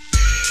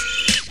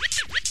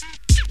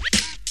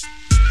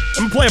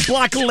 I'm gonna play a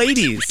block of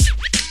ladies,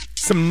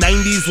 some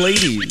 90s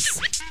ladies,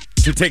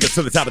 to take us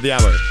to the top of the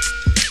hour.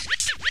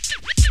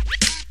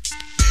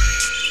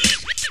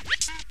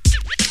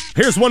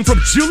 Here's one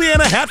from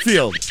Juliana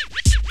Hatfield.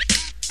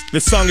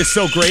 This song is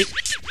so great,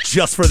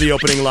 just for the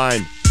opening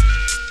line.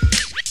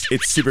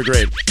 It's super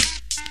great.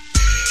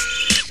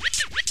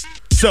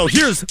 So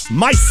here's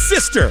My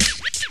Sister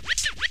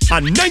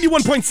on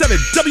 91.7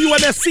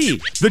 WMSE,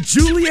 the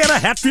Juliana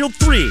Hatfield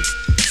 3.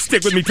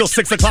 Stick with me till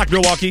 6 o'clock,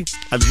 Milwaukee.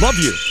 I love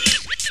you.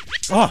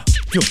 Oh,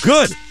 feel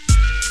good.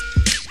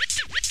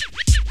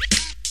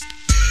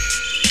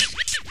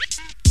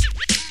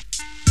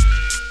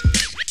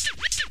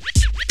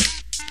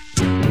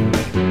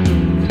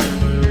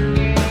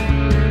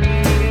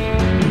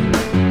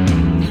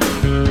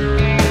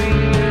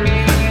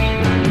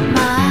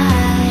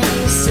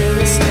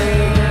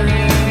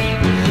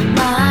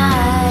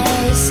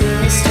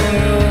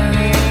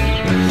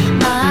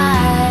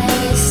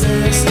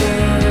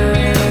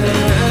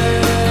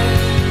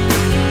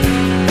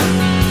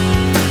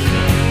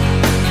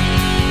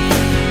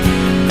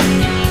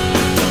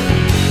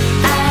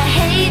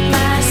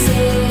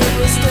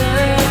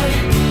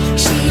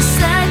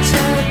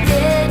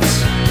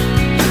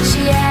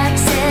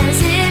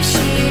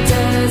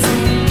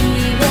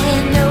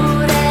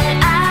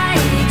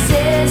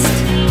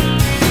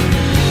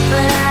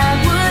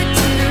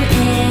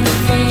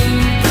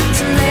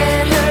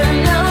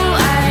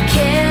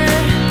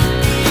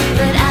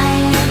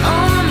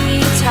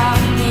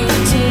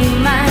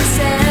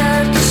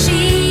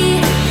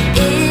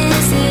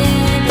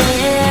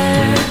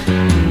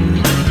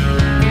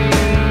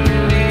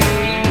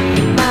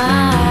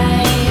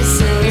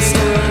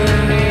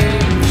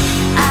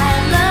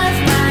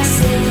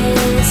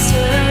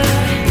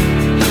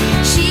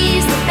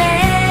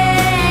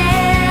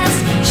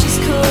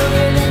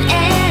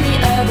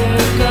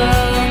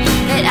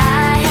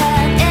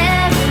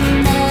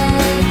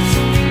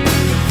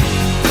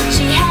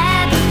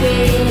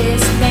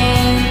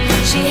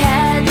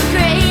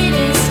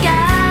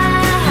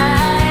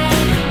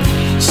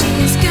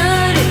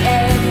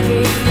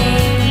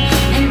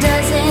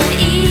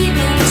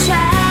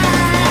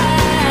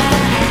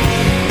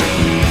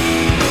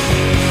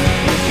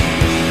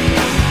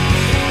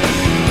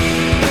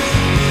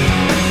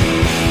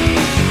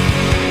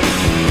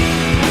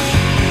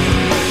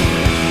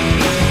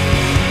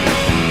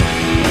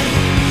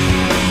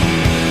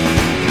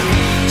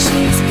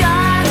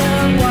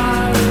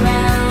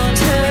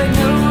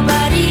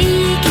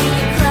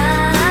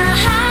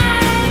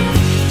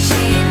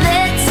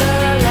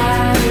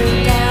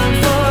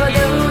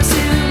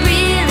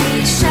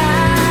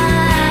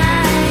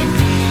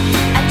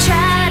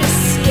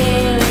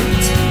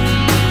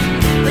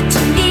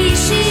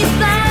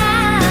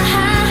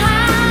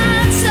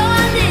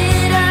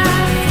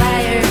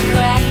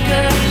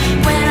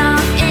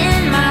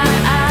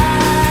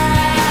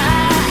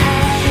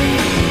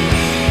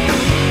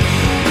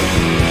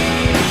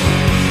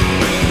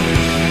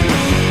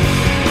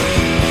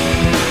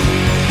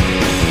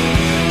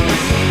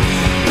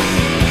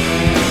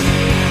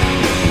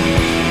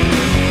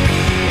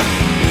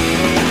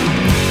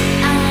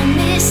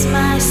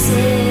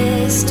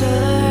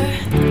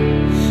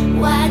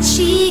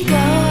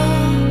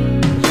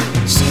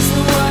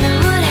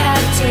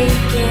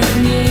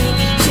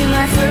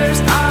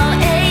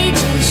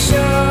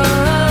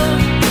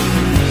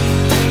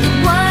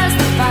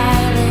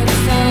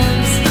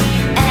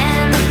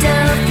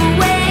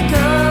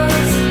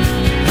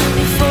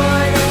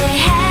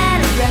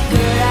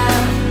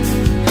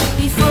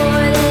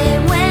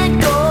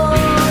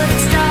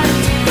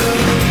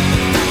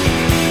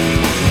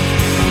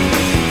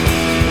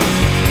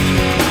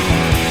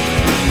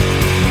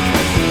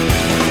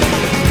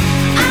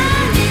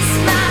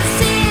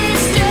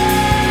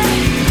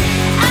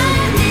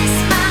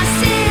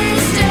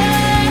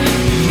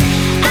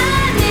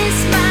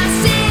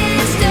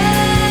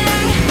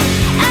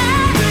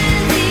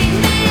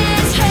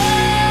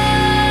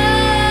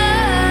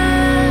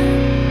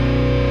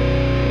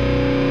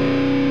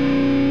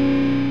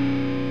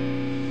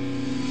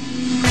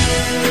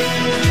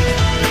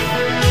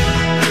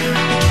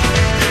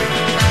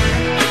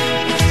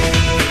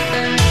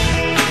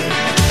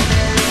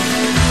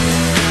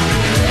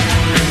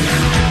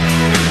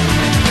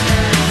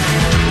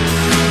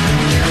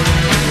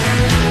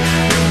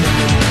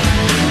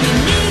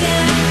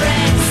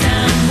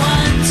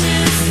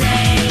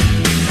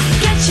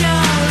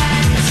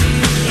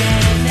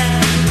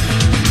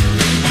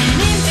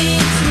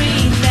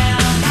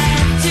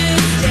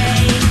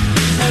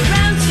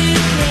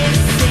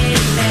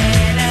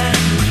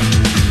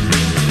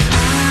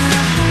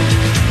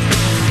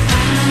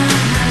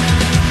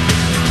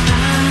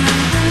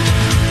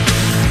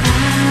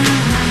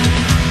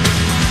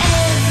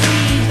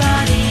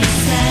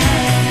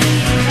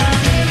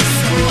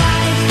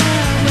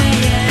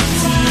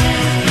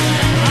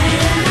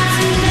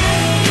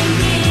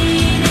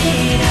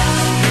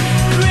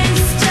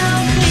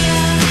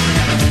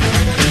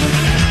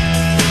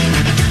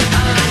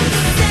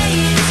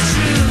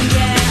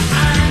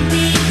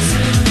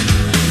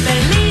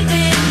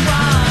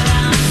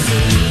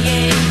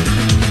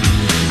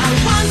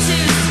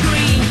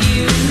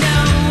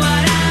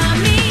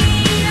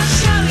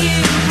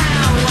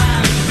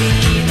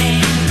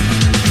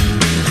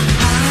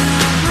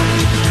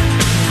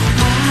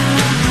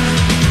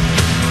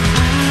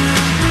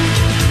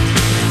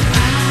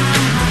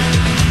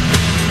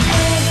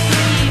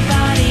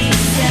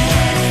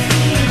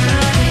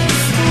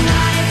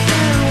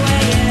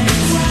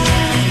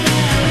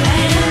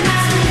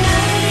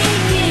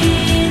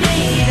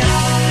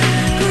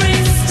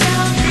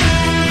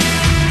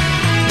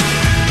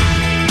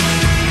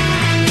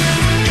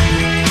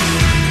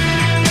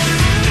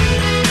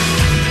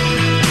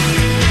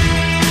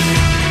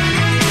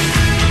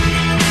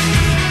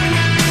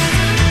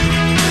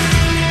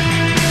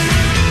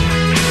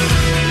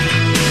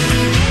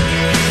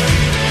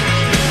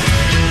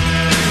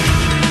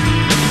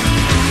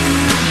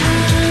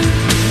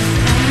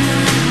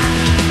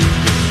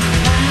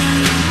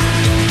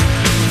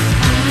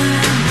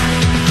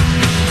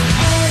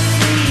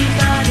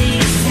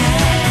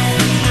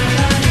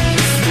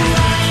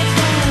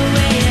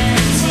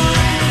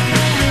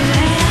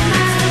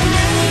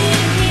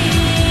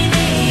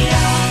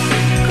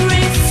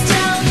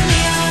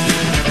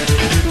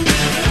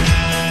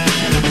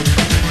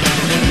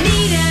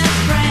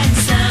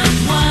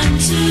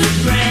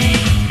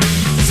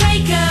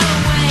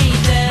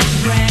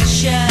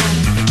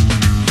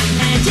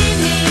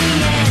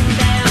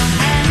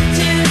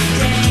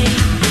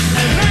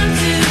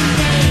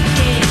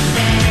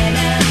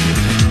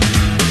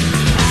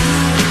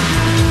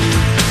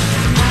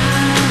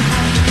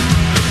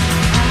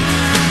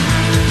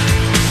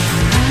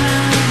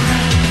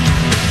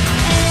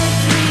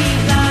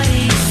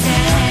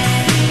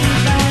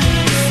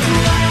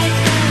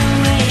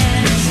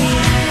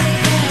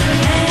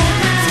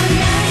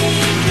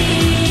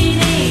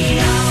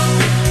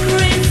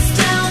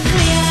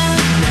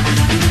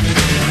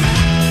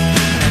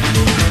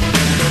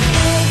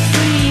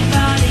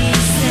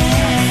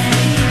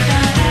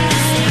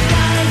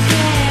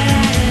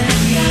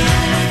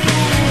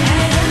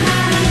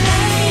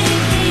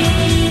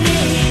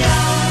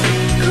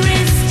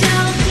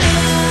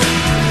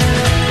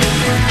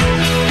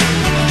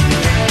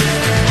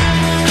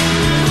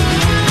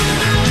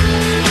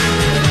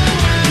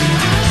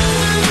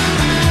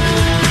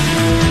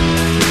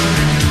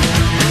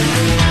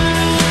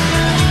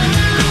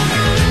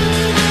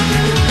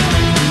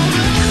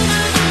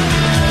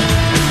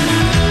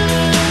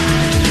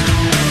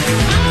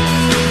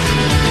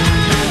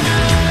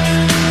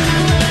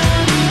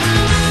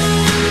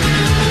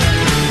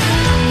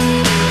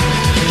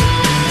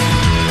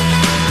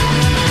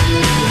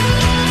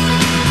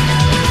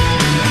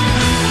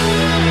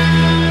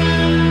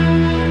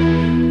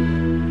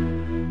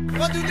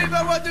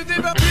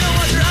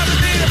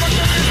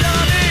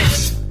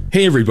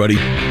 Hey everybody,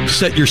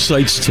 set your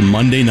sights to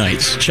Monday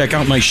nights. Check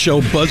out my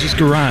show Buzz's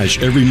Garage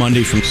every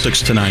Monday from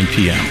 6 to 9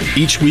 p.m.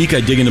 Each week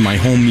I dig into my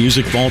home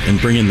music vault and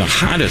bring in the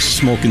hottest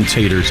smoking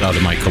taters out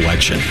of my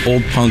collection.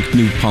 Old punk,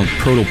 new punk,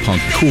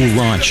 proto-punk, cool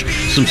raunch,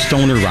 some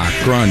stoner rock,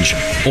 grunge,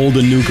 old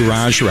and new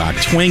garage rock,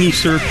 twangy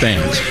surf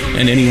bands,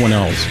 and anyone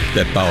else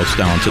that bows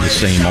down to the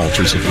same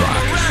altars of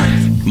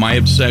rock. My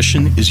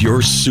obsession is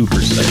your super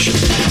session.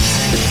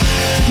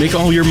 Make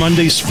all your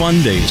Mondays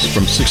fun days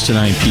from 6 to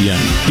 9 p.m.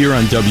 here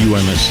on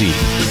WMSE.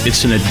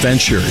 It's an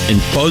adventure in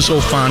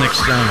buzzophonic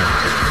sound.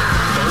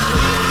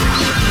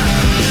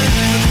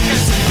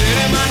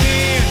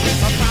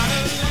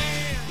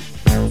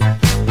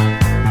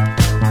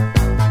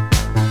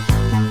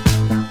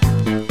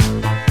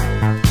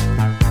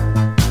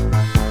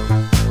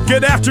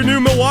 Good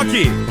afternoon,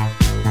 Milwaukee.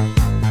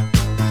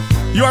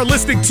 You are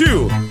listening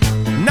to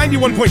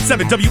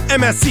 91.7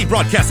 WMSE,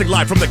 broadcasting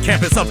live from the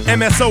campus of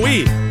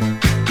MSOE.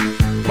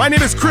 My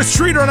name is Chris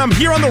Schroeder, and I'm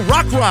here on the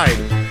Rock Ride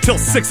till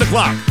 6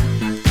 o'clock.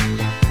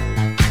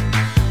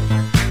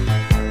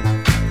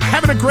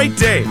 Having a great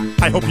day.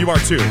 I hope you are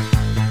too.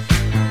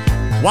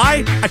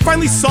 Why? I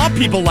finally saw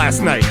people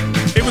last night.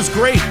 It was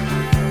great.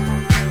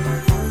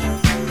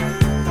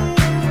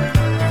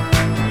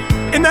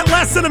 In that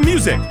last set of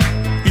music,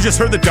 you just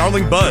heard the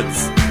Darling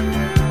Buds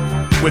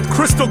with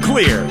Crystal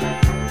Clear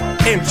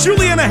and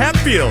Juliana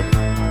Hatfield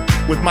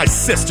with My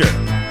Sister.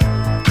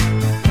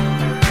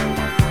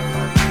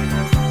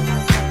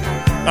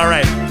 All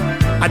right,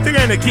 I think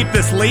I'm going to keep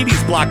this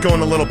ladies block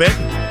going a little bit.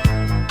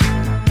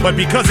 But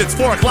because it's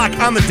 4 o'clock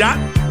on the dot,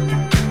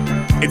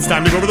 it's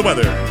time to go over the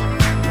weather.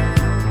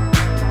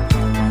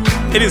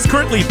 It is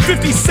currently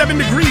 57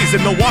 degrees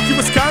in Milwaukee,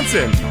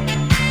 Wisconsin.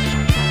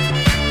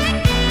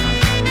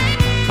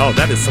 Oh,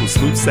 that is some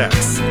smooth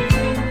sax.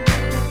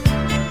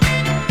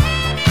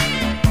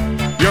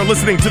 You're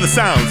listening to the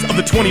sounds of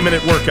the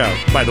 20-minute workout,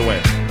 by the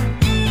way.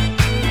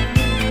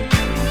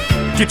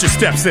 Get your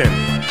steps in.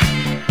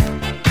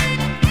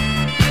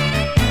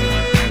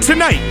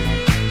 Tonight,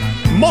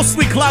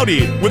 mostly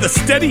cloudy with a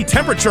steady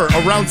temperature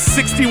around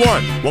 61.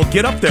 Well,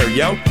 get up there,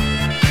 yo.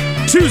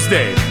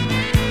 Tuesday,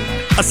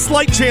 a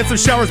slight chance of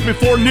showers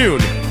before noon,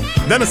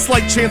 then a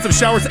slight chance of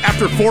showers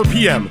after 4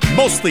 p.m.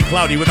 Mostly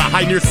cloudy with a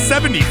high near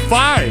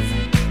 75.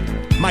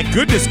 My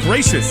goodness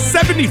gracious,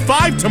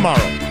 75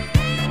 tomorrow.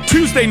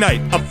 Tuesday night,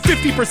 a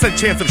 50%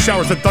 chance of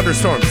showers and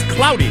thunderstorms,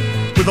 cloudy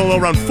with a low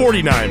around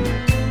 49.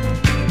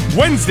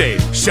 Wednesday,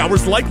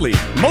 showers likely,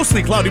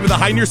 mostly cloudy with a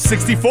high near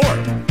 64.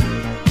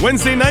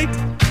 Wednesday night,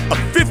 a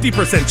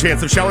 50%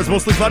 chance of showers,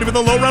 mostly cloudy with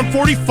a low around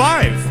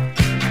 45.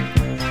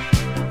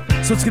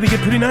 So it's going to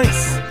get pretty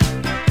nice.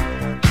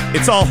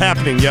 It's all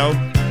happening, yo.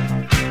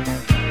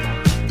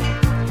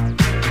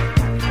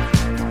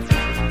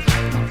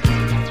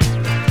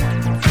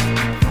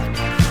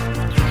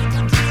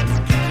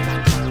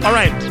 All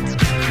right.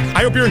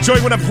 I hope you're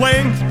enjoying what I'm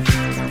playing.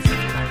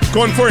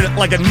 Going for it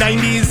like a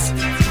 90s,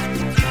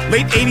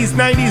 late 80s,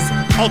 90s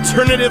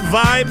alternative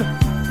vibe.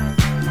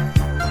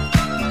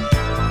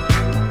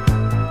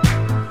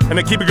 And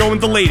I keep it going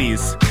with the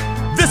ladies.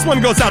 This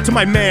one goes out to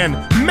my man,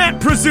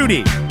 Matt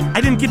Prezzuti. I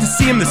didn't get to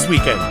see him this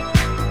weekend,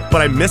 but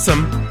I miss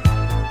him,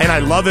 and I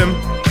love him.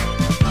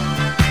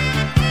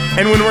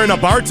 And when we're in a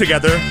bar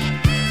together,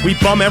 we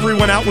bum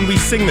everyone out when we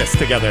sing this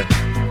together.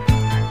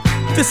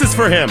 This is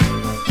for him,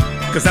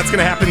 because that's going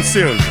to happen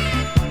soon.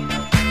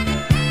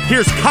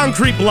 Here's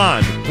Concrete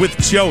Blonde with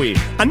Joey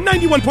on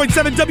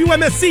 91.7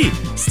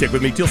 WMSE. Stick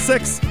with me till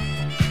 6.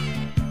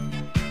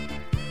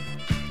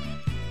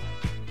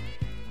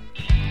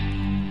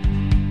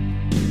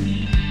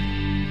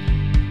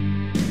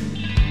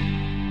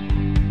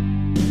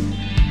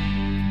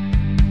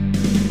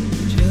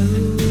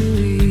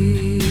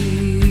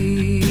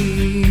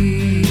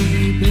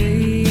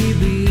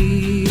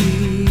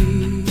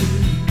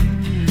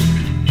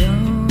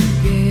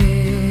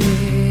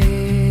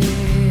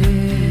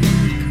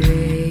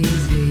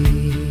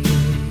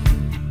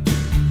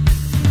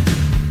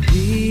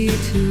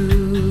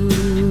 To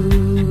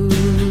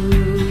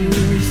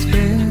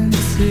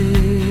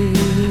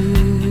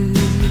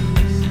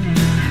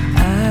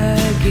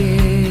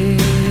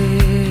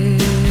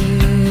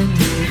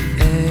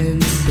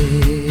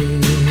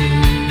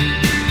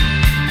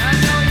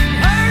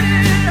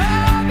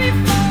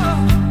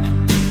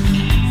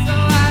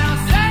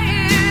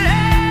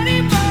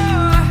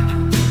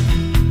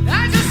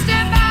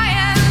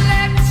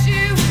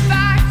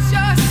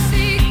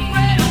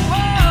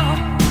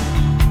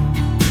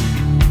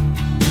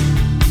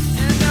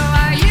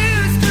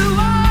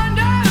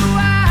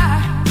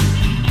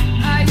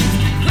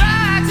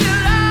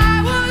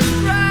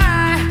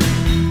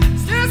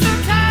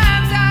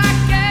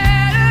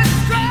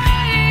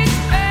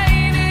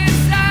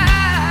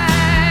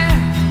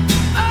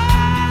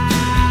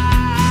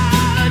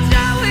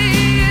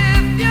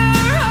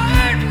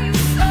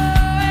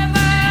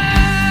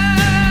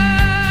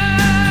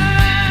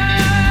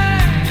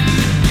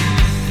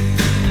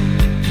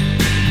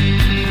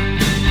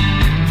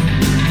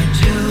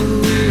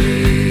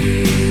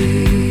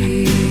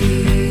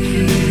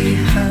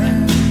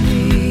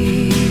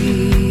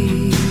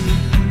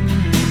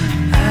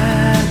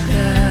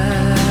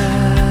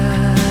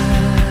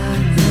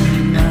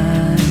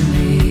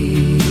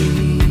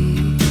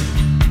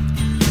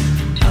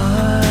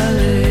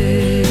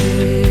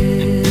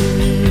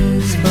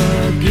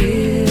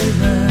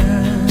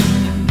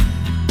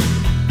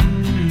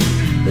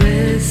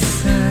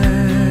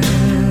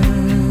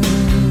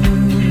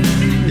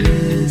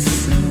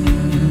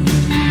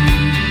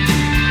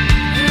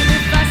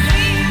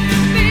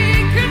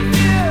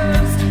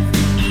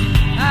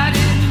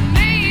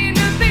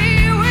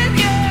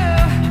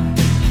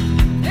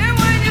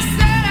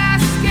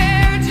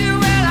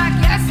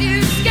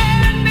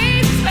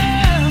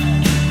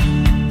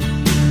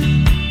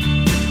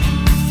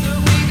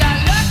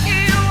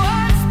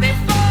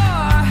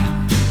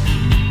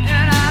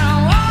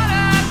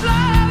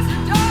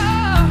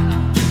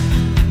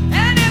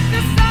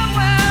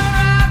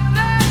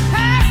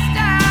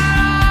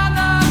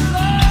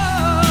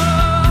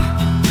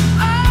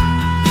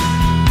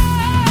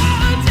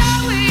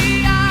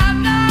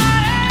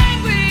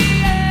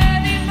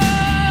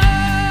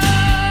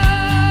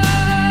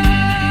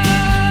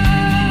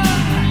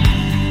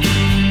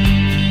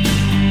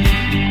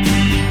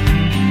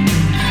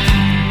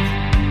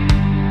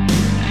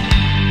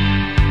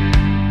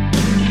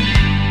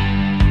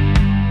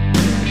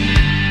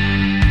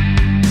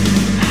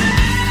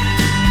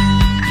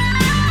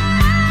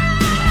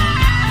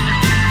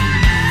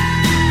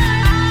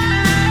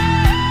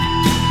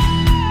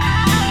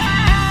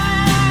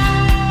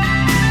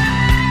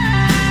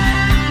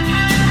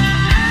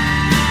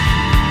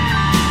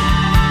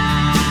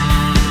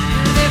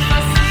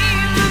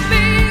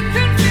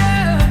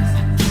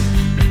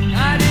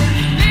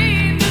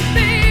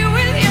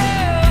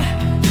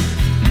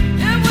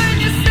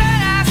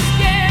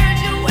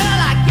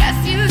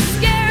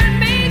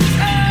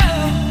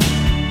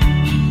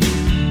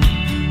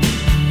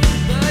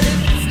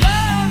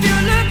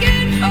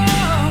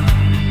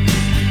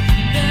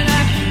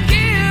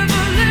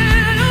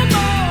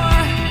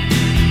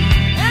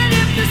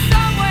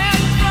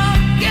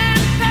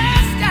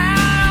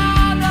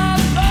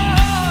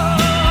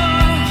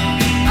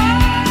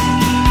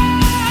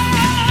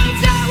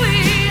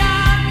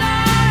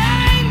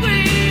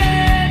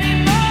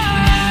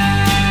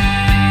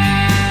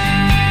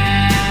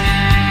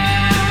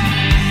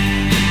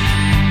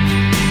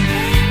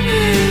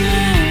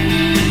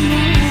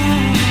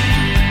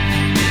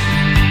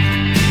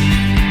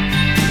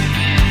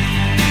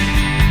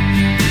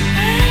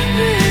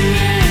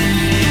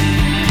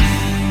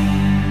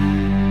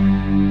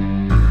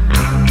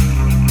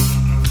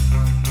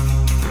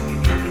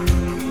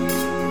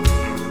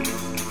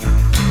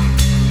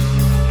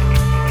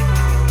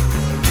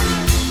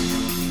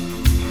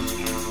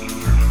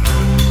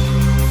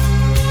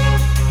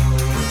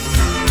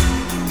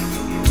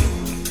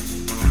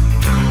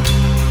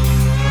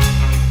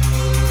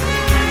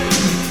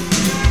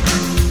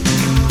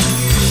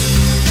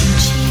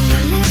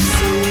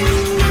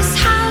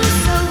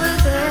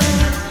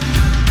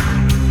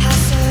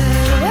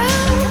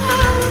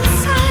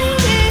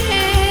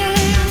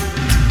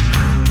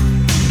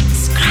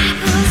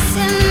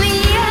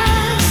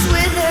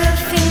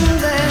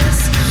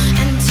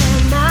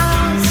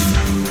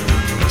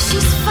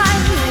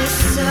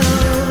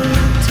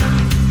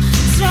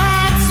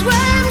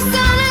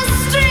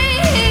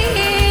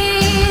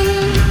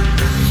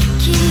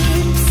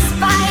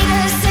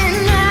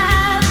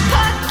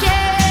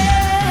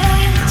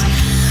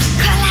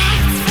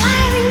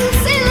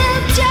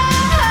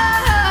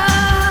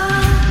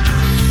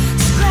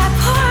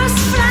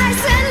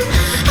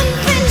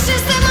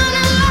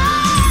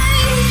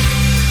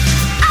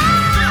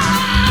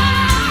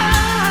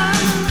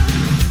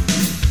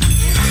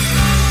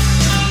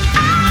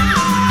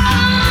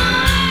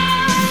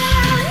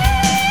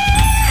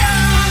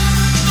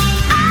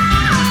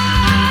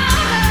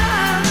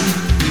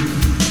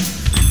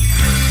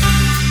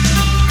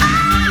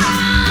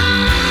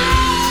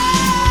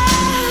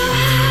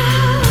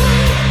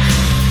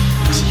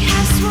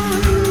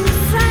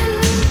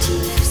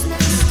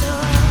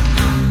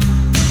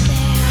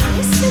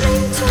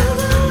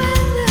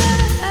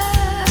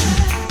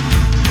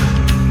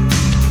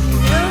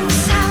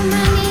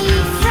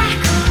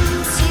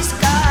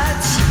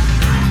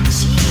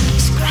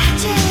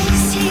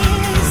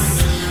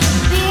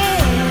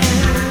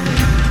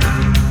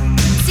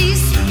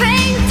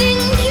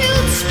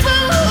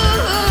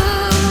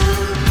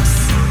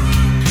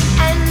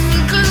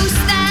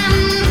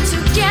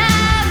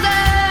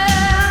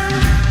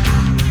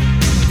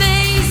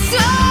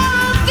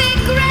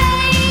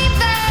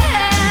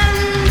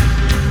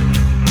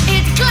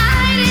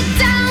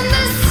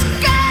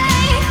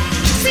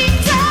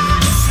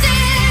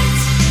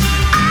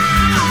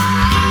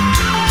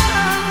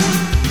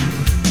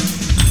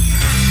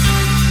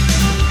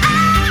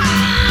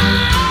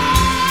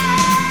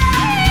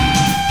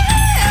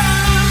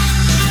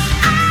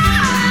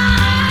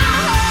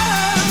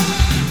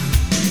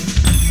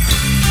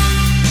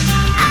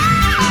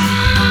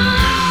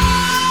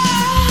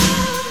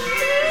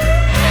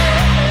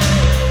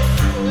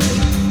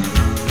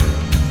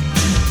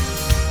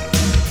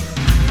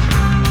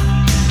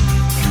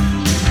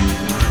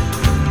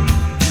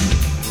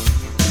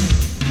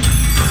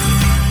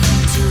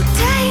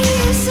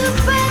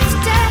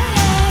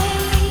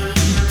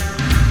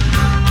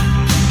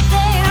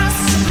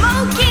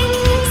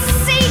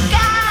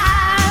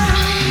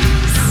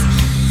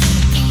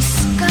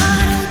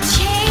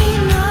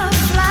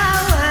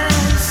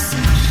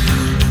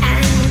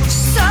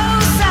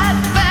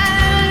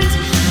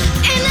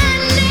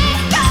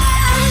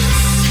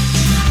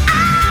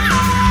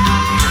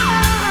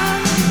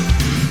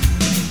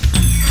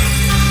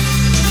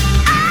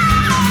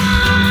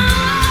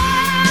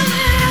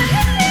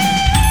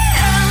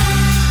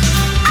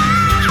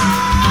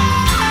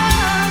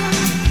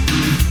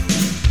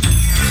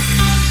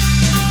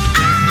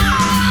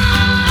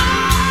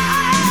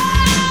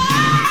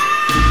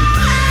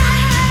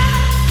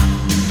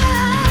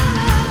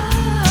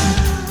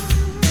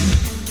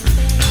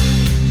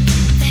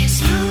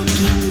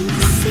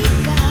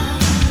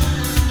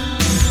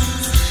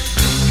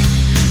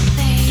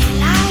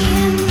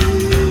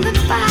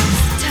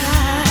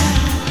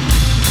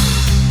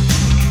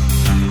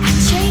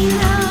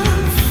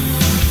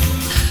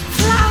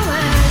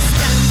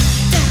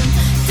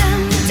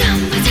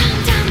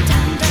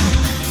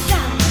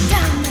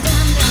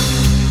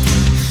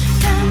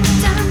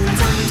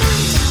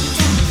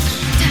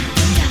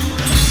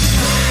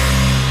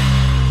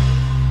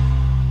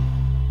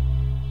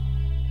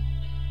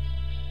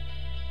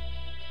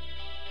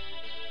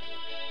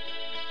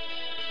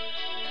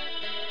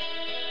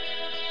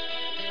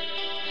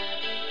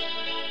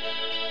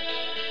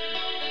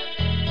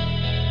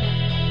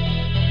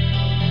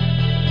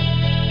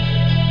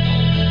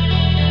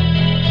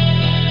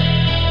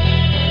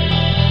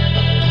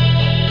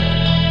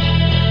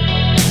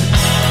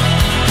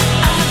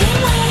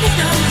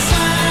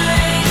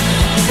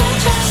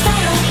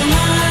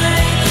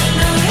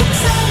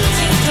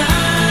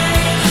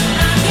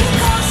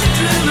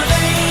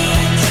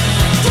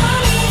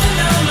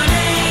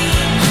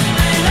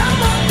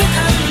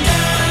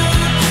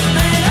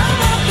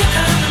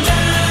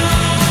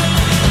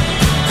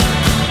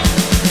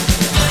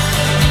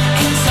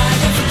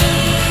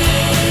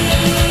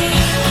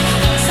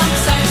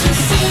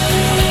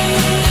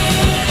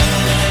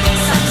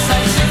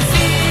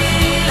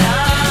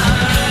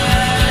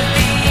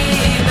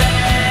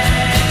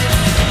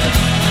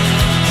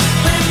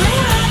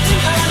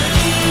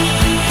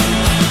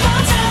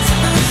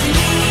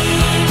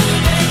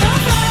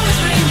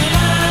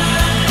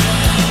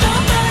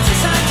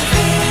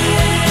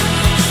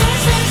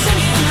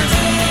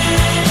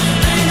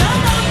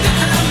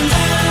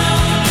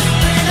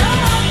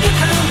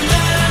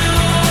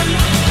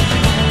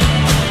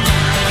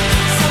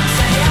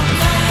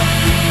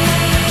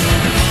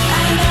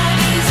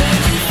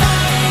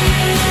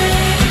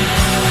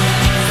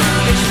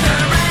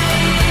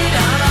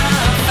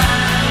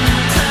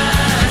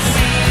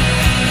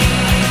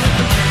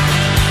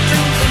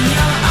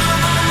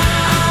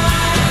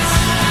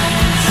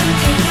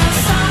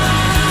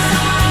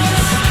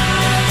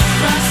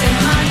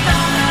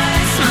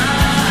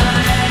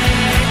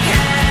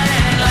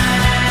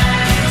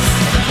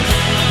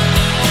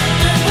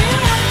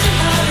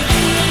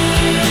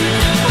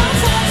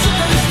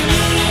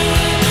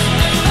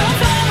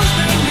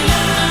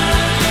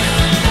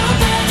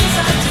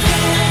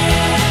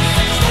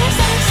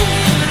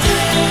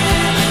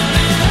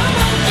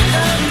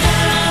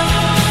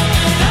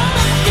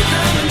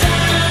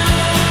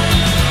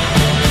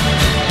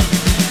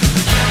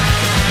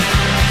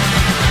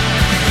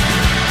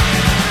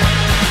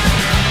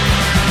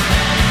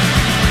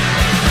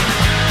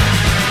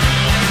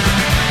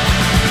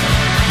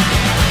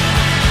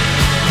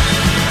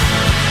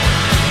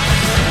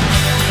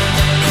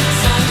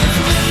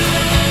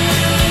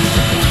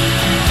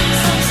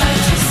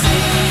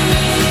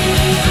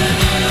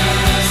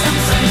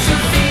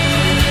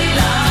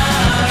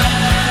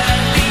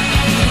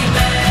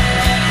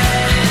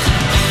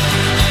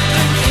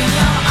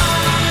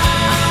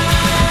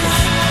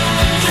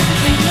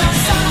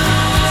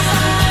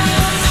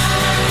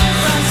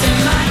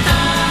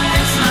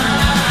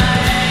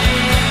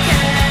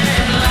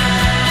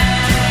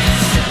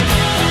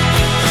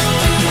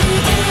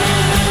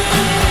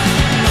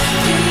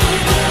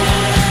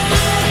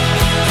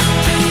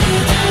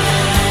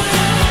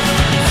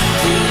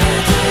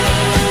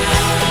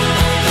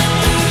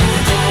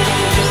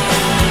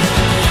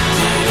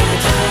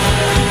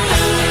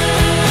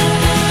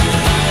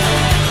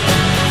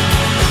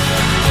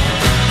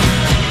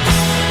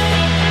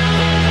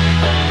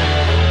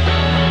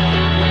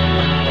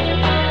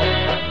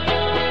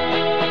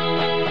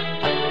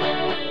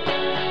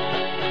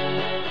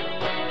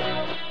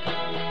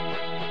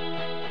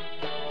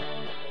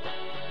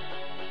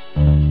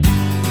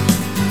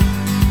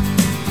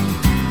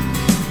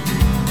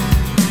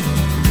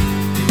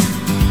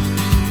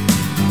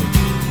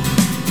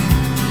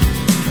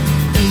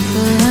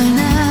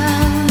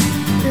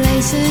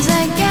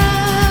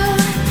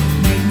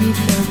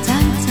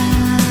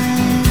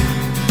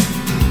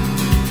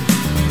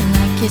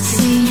you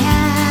see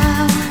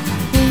how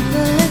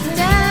people look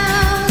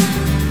down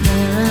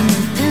there on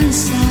the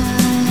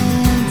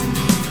inside.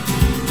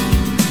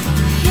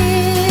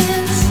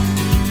 Here's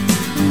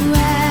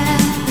where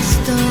the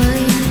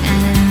story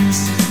ends.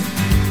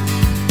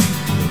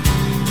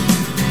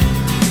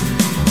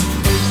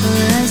 People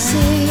I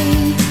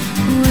see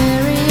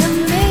weary of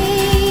me,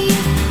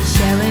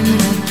 sharing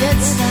my good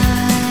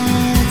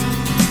side.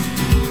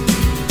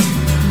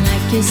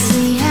 Like you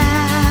see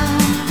how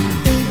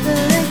people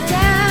look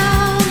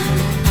down,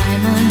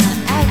 I'm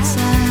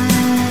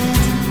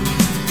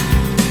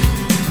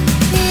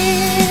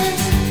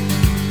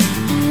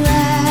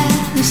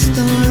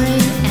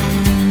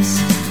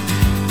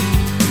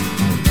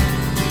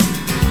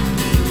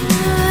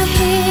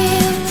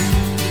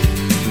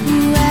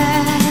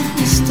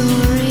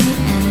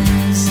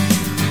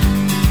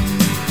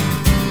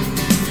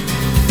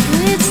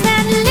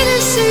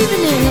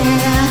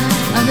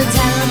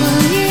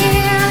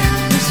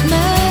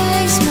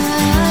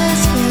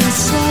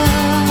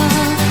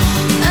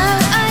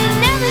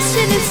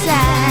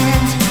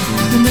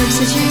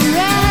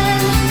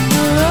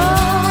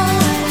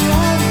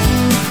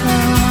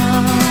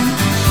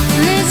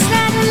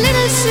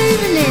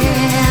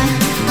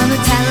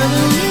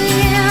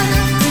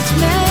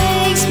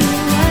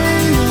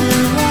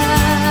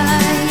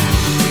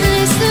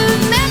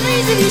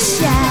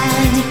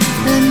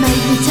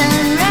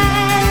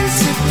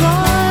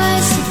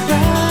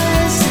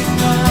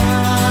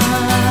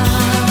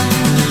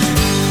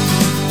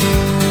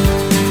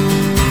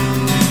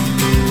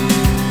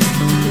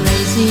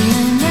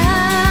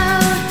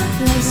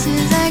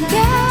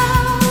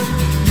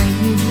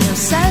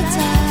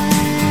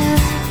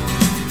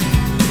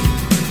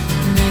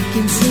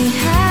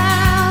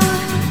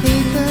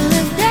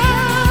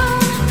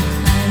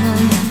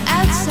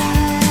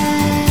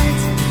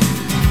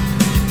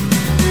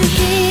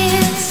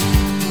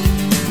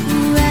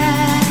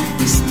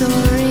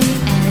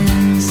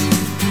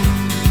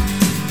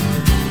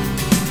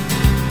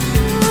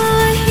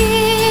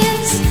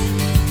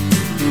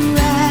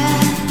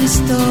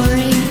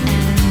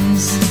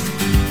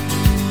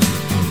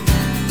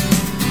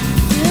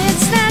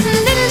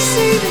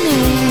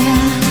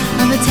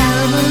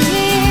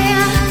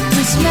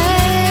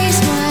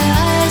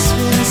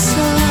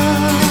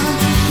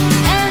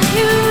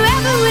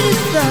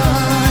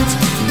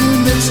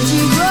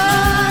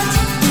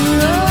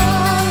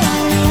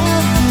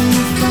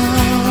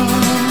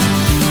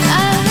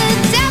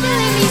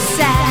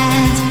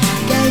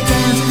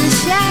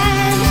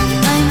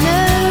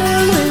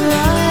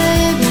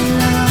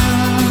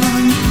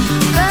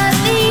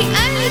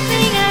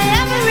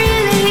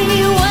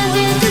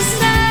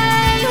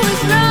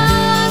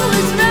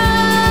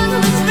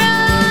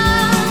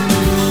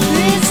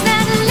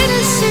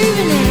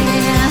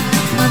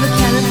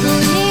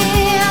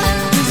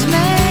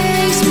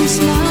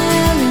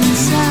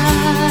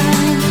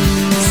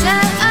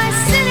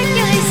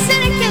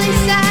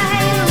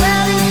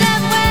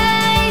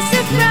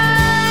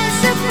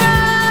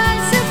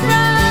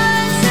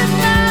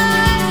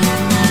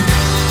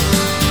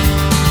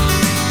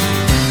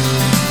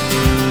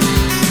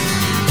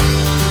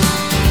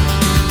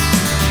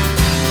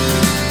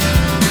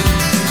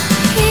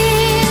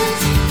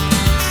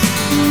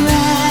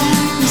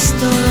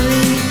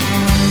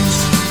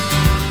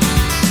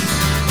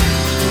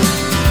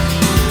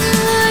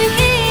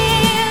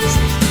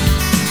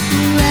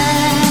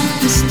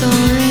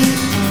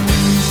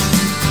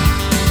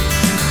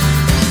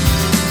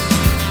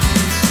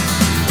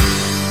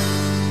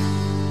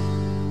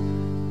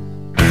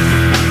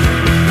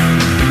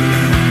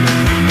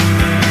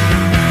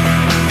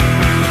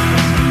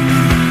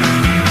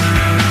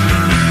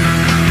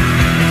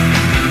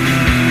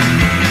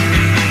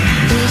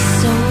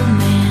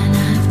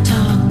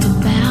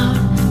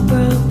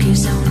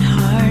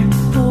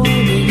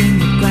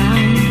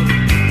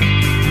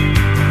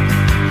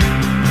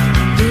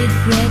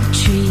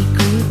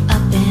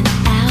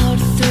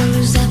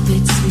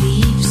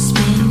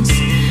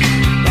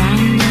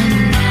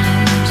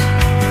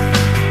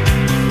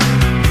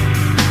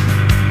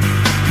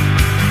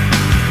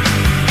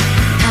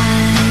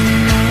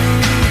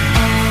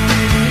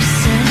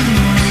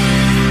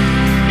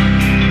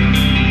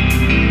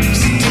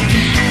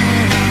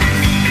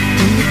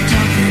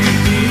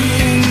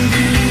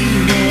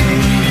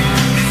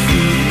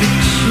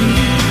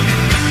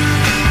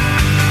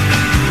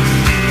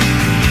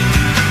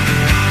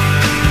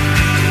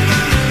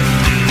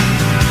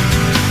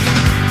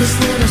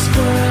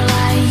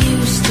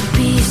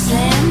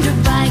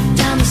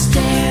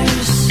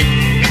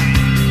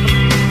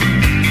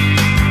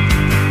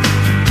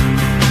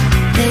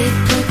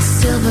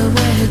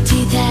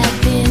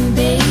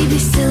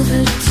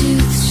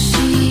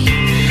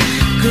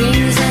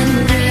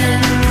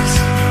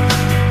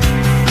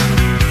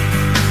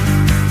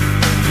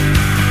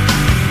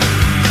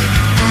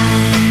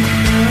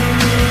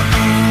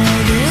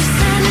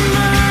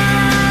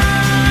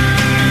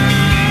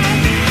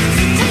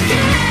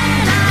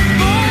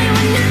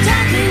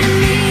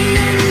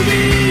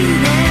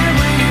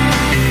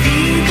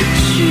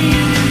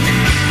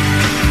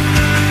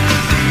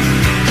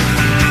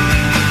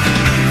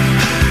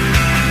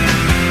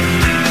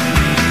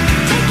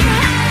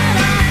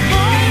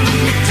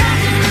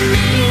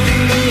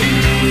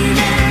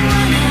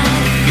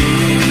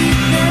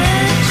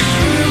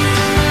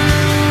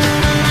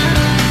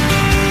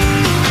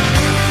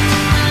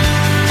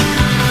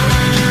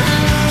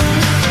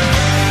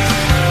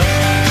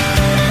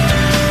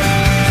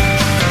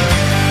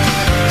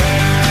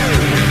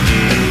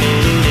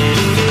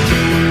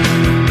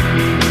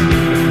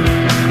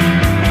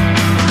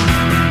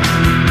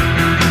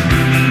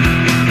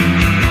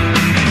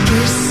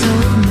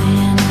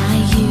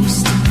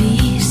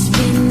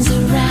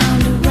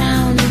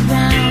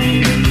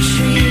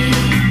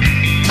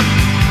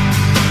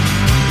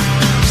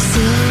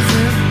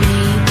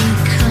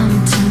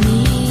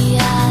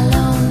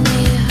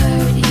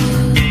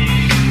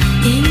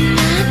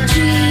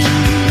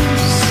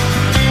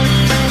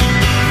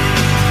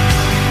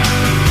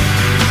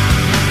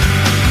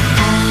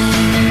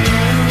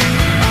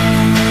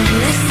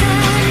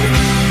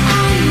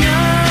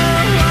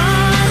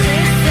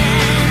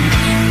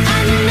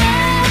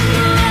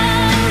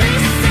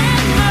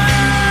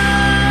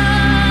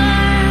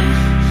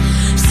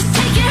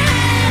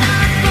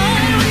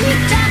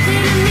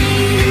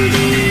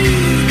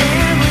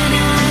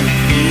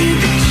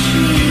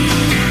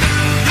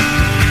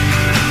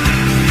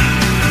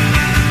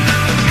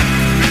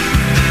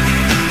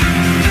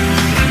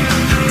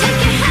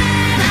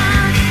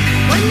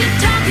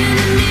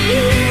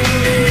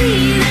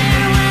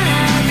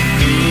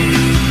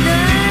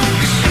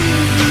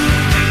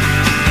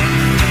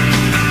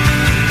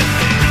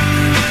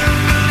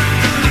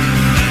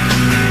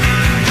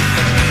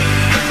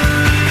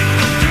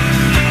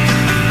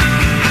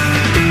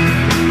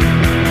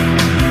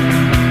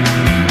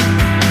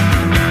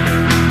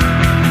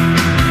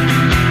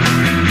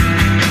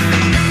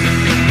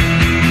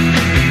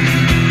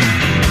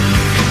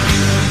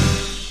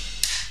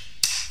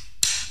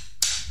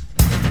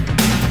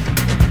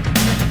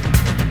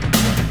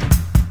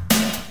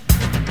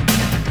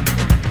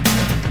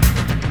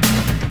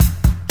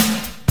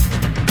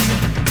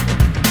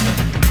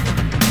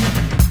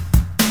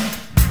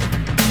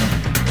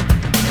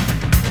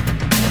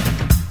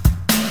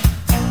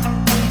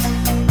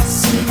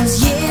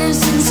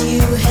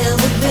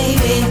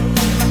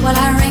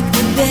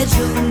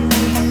schedule.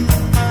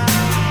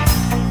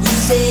 You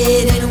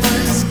said it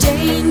was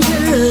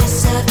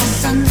dangerous after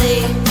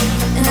Sunday,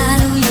 and I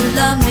know you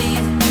love me.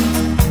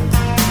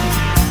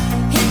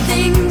 Hit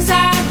things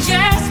I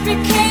just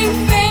became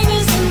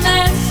famous, and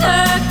that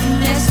certainly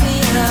messed me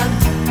up.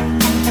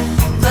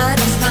 But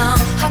it's wrong.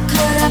 How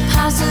could I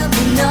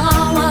possibly know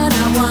what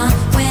I want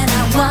when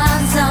I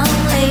was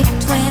only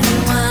 21?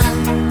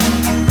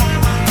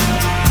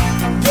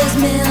 There's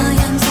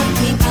millions of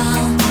people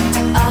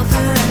to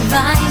offer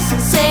advice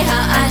and say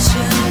how I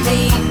should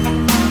be,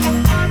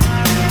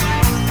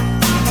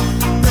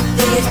 but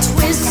they're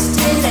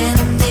twisted and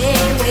they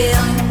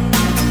will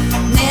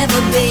never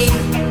be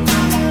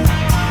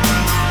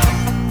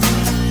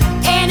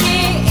any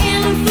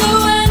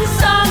influence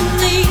on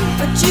me,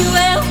 but you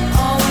will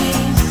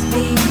always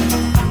be.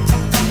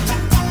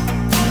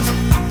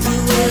 You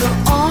will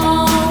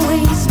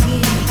always be.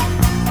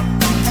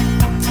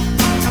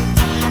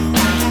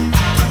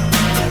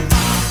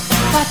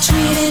 If I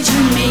treated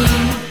you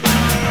mean,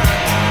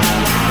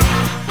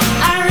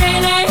 I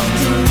really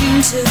didn't mean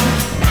to.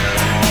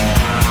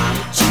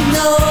 But you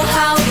know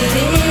how it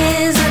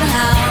is and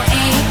how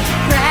a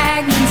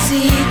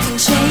pregnancy can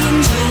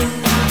change you.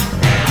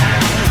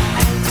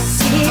 I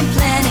see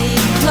plenty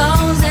of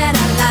clothes that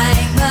I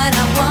like, but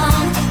I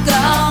won't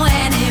go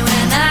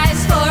anywhere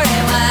nice for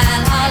a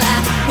while. All I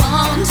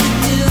want to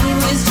do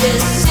is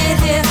just sit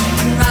here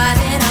and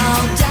write it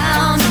all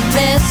down and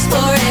rest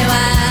for a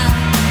while.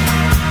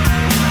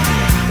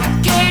 I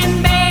can't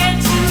bear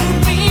to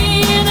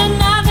be in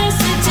another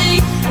city,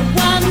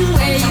 one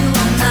where you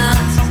are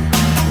not.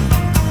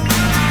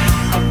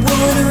 I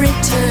would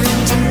return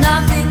to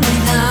nothing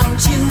without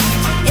you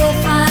if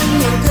I'm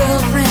your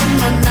girlfriend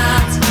or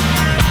not.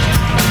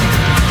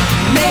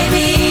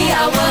 Maybe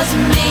I was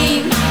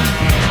mean,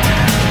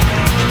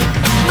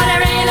 but I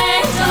really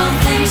don't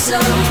think so.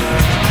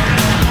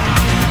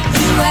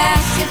 You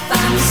asked if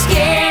I'm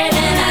scared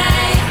and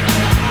I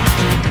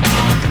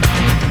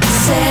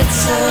said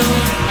so.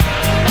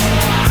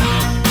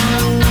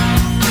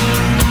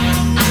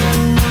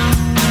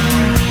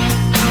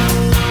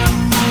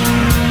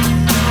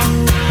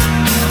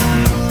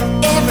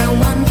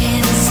 Everyone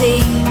can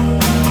see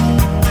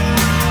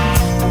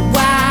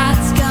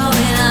what's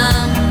going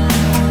on.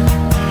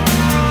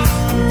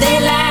 They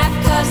laugh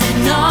cause they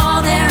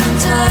know they're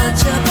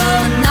untouchable,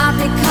 not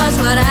because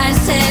what I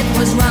said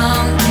was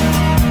wrong.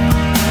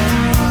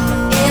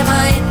 If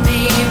it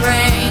may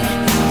rain,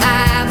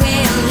 I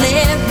will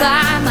live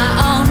by my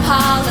own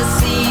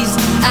policies.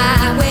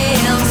 I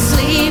will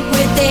sleep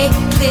with a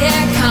clear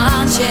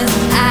conscience.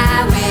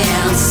 I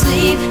will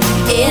sleep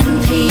in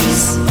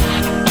peace.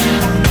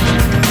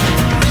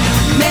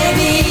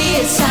 Maybe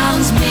it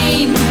sounds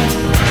mean,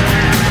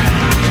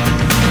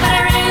 but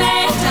I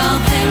really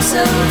don't think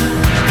so.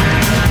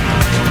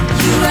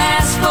 You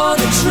asked for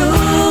the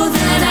truth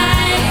and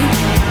I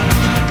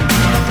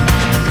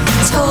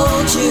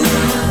told you.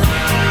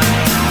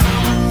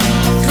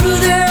 Through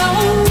their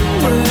own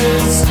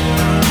words,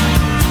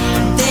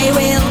 they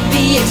will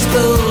be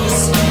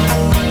exposed.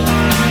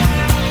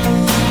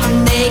 And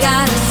they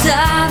got a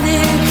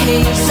southern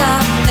case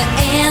of the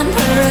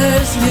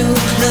emperor's new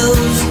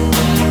clothes.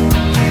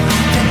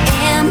 The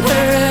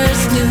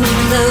emperor's new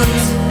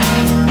clothes.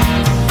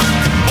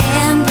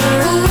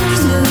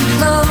 Emperor's new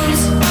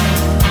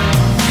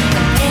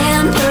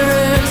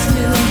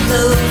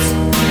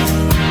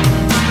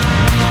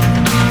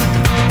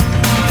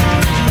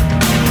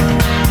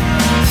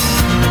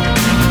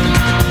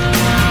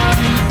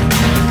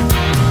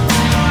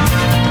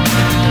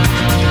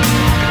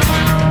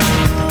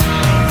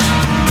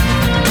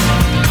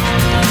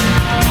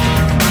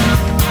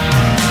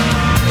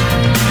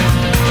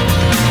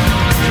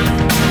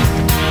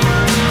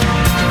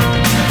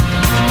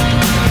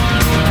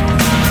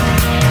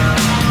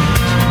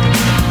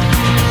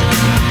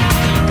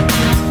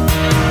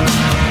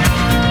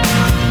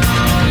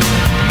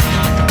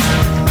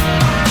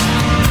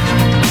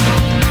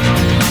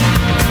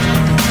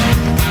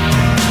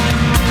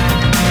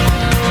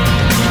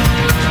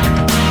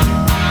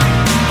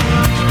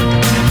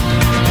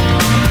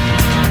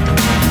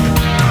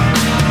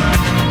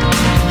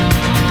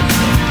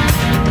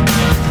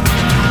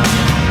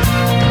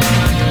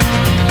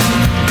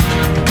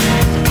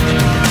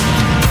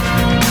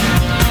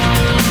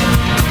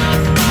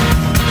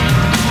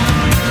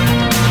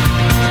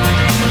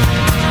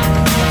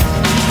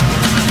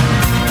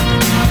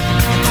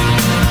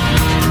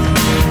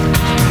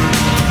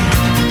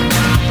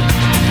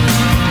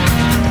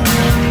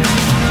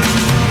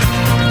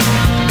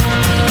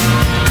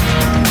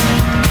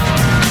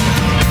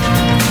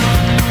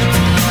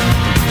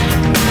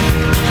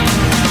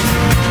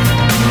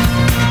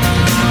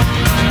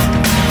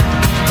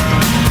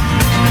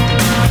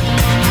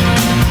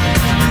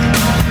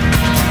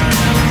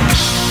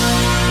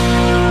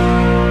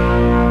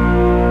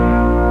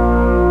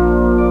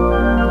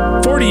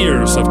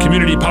of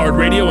community-powered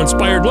radio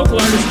inspired local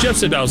artist Jeff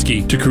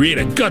Sadowski to create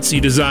a gutsy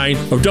design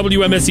of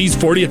WMSE's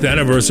 40th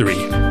anniversary.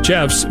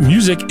 Jeff's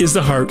Music is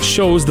the Heart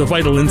shows the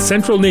vital and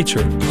central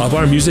nature of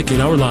our music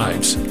in our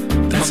lives.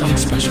 That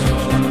sounds special.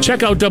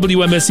 Check out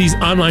WMSE's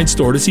online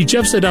store to see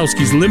Jeff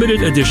Sadowski's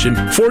limited edition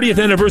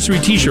 40th anniversary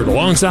t-shirt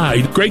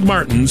alongside Greg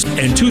Martin's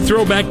and 2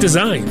 throwback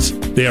designs.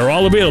 They are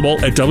all available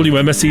at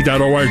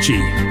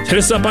WMSE.org. Hit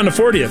us up on the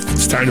 40th.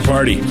 It's time to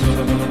party.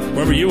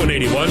 Where were you in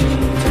 81? Were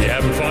you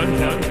having fun?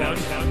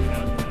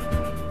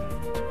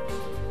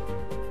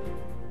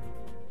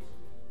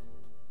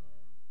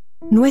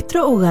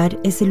 Nuestro hogar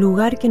es el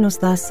lugar que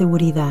nos da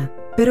seguridad,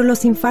 pero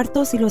los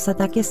infartos y los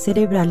ataques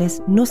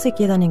cerebrales no se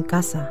quedan en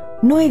casa.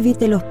 No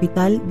evite el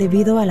hospital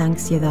debido a la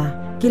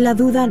ansiedad. Que la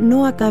duda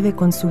no acabe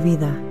con su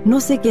vida.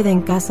 No se quede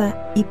en casa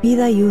y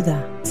pida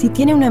ayuda. Si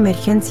tiene una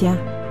emergencia,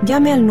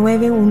 llame al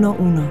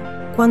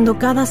 911. Cuando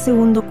cada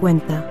segundo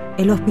cuenta,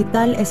 el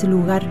hospital es el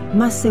lugar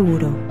más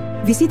seguro.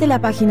 Visite la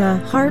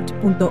página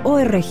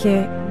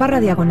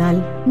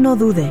heart.org/no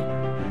dude.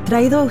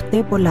 Traído a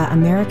usted por la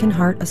American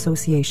Heart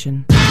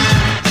Association.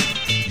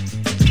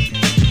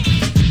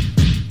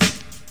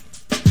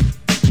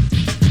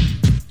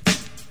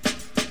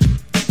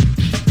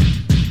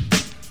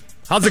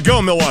 How's it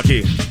going,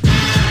 Milwaukee?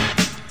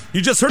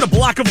 You just heard a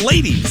block of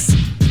ladies.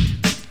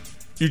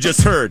 You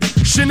just heard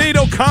Sinead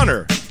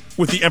O'Connor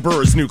with The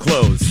Emperor's New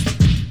Clothes.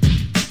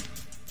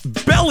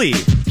 Belly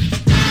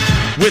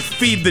with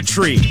Feed the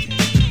Tree.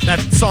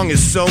 That song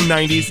is so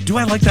 90s. Do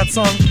I like that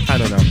song? I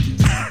don't know.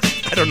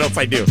 I don't know if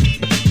I do.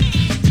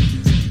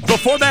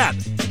 Before that,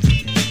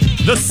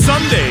 The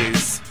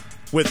Sundays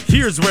with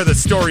Here's Where the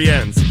Story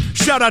Ends.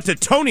 Shout out to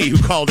Tony who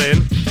called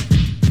in.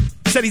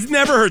 Said he's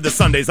never heard the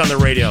Sundays on the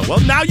radio.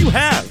 Well, now you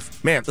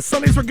have. Man, the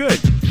Sundays were good.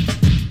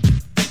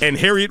 And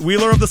Harriet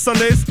Wheeler of the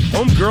Sundays,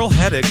 homegirl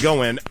had it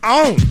going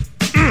on.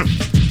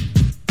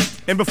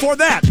 And before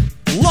that,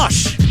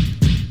 Lush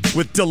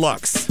with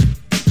De-Luxe.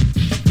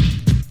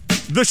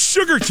 The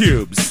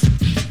Sugarcubes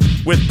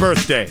with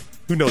Birthday.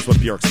 Who knows what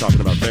Bjork's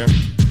talking about there?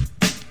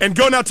 And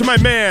going out to my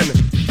man,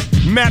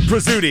 Matt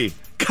Prezzuti,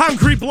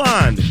 Concrete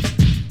Blonde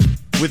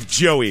with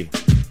Joey.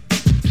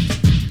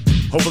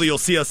 Hopefully you'll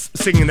see us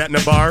singing that in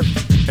a bar,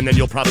 and then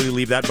you'll probably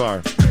leave that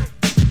bar.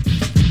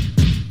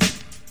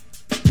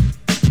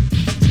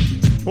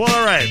 Well,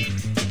 all right.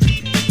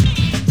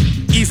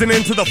 Easing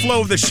into the flow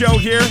of the show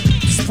here.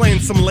 Just playing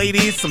some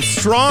ladies, some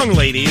strong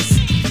ladies.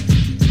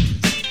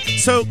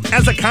 So,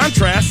 as a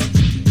contrast,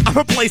 I'm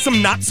going to play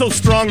some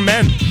not-so-strong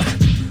men.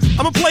 I'm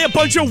going to play a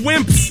bunch of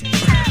wimps.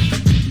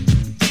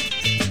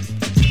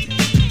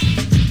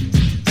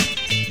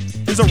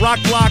 There's a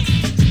rock block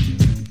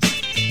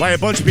by a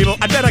bunch of people.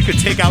 I bet I could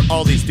take out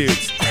all these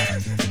dudes.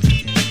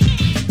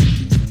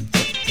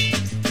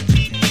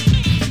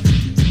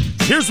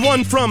 Here's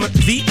one from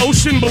The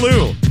Ocean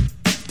Blue.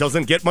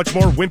 Doesn't get much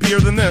more wimpier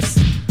than this.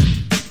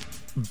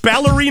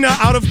 Ballerina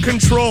Out of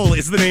Control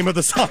is the name of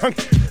the song.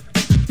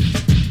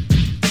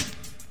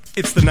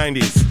 It's the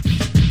 90s.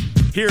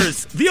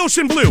 Here's The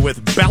Ocean Blue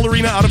with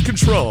Ballerina Out of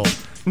Control.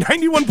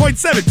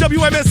 91.7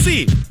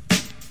 WMSE.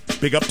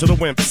 Big up to the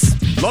wimps.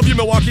 Love you,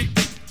 Milwaukee.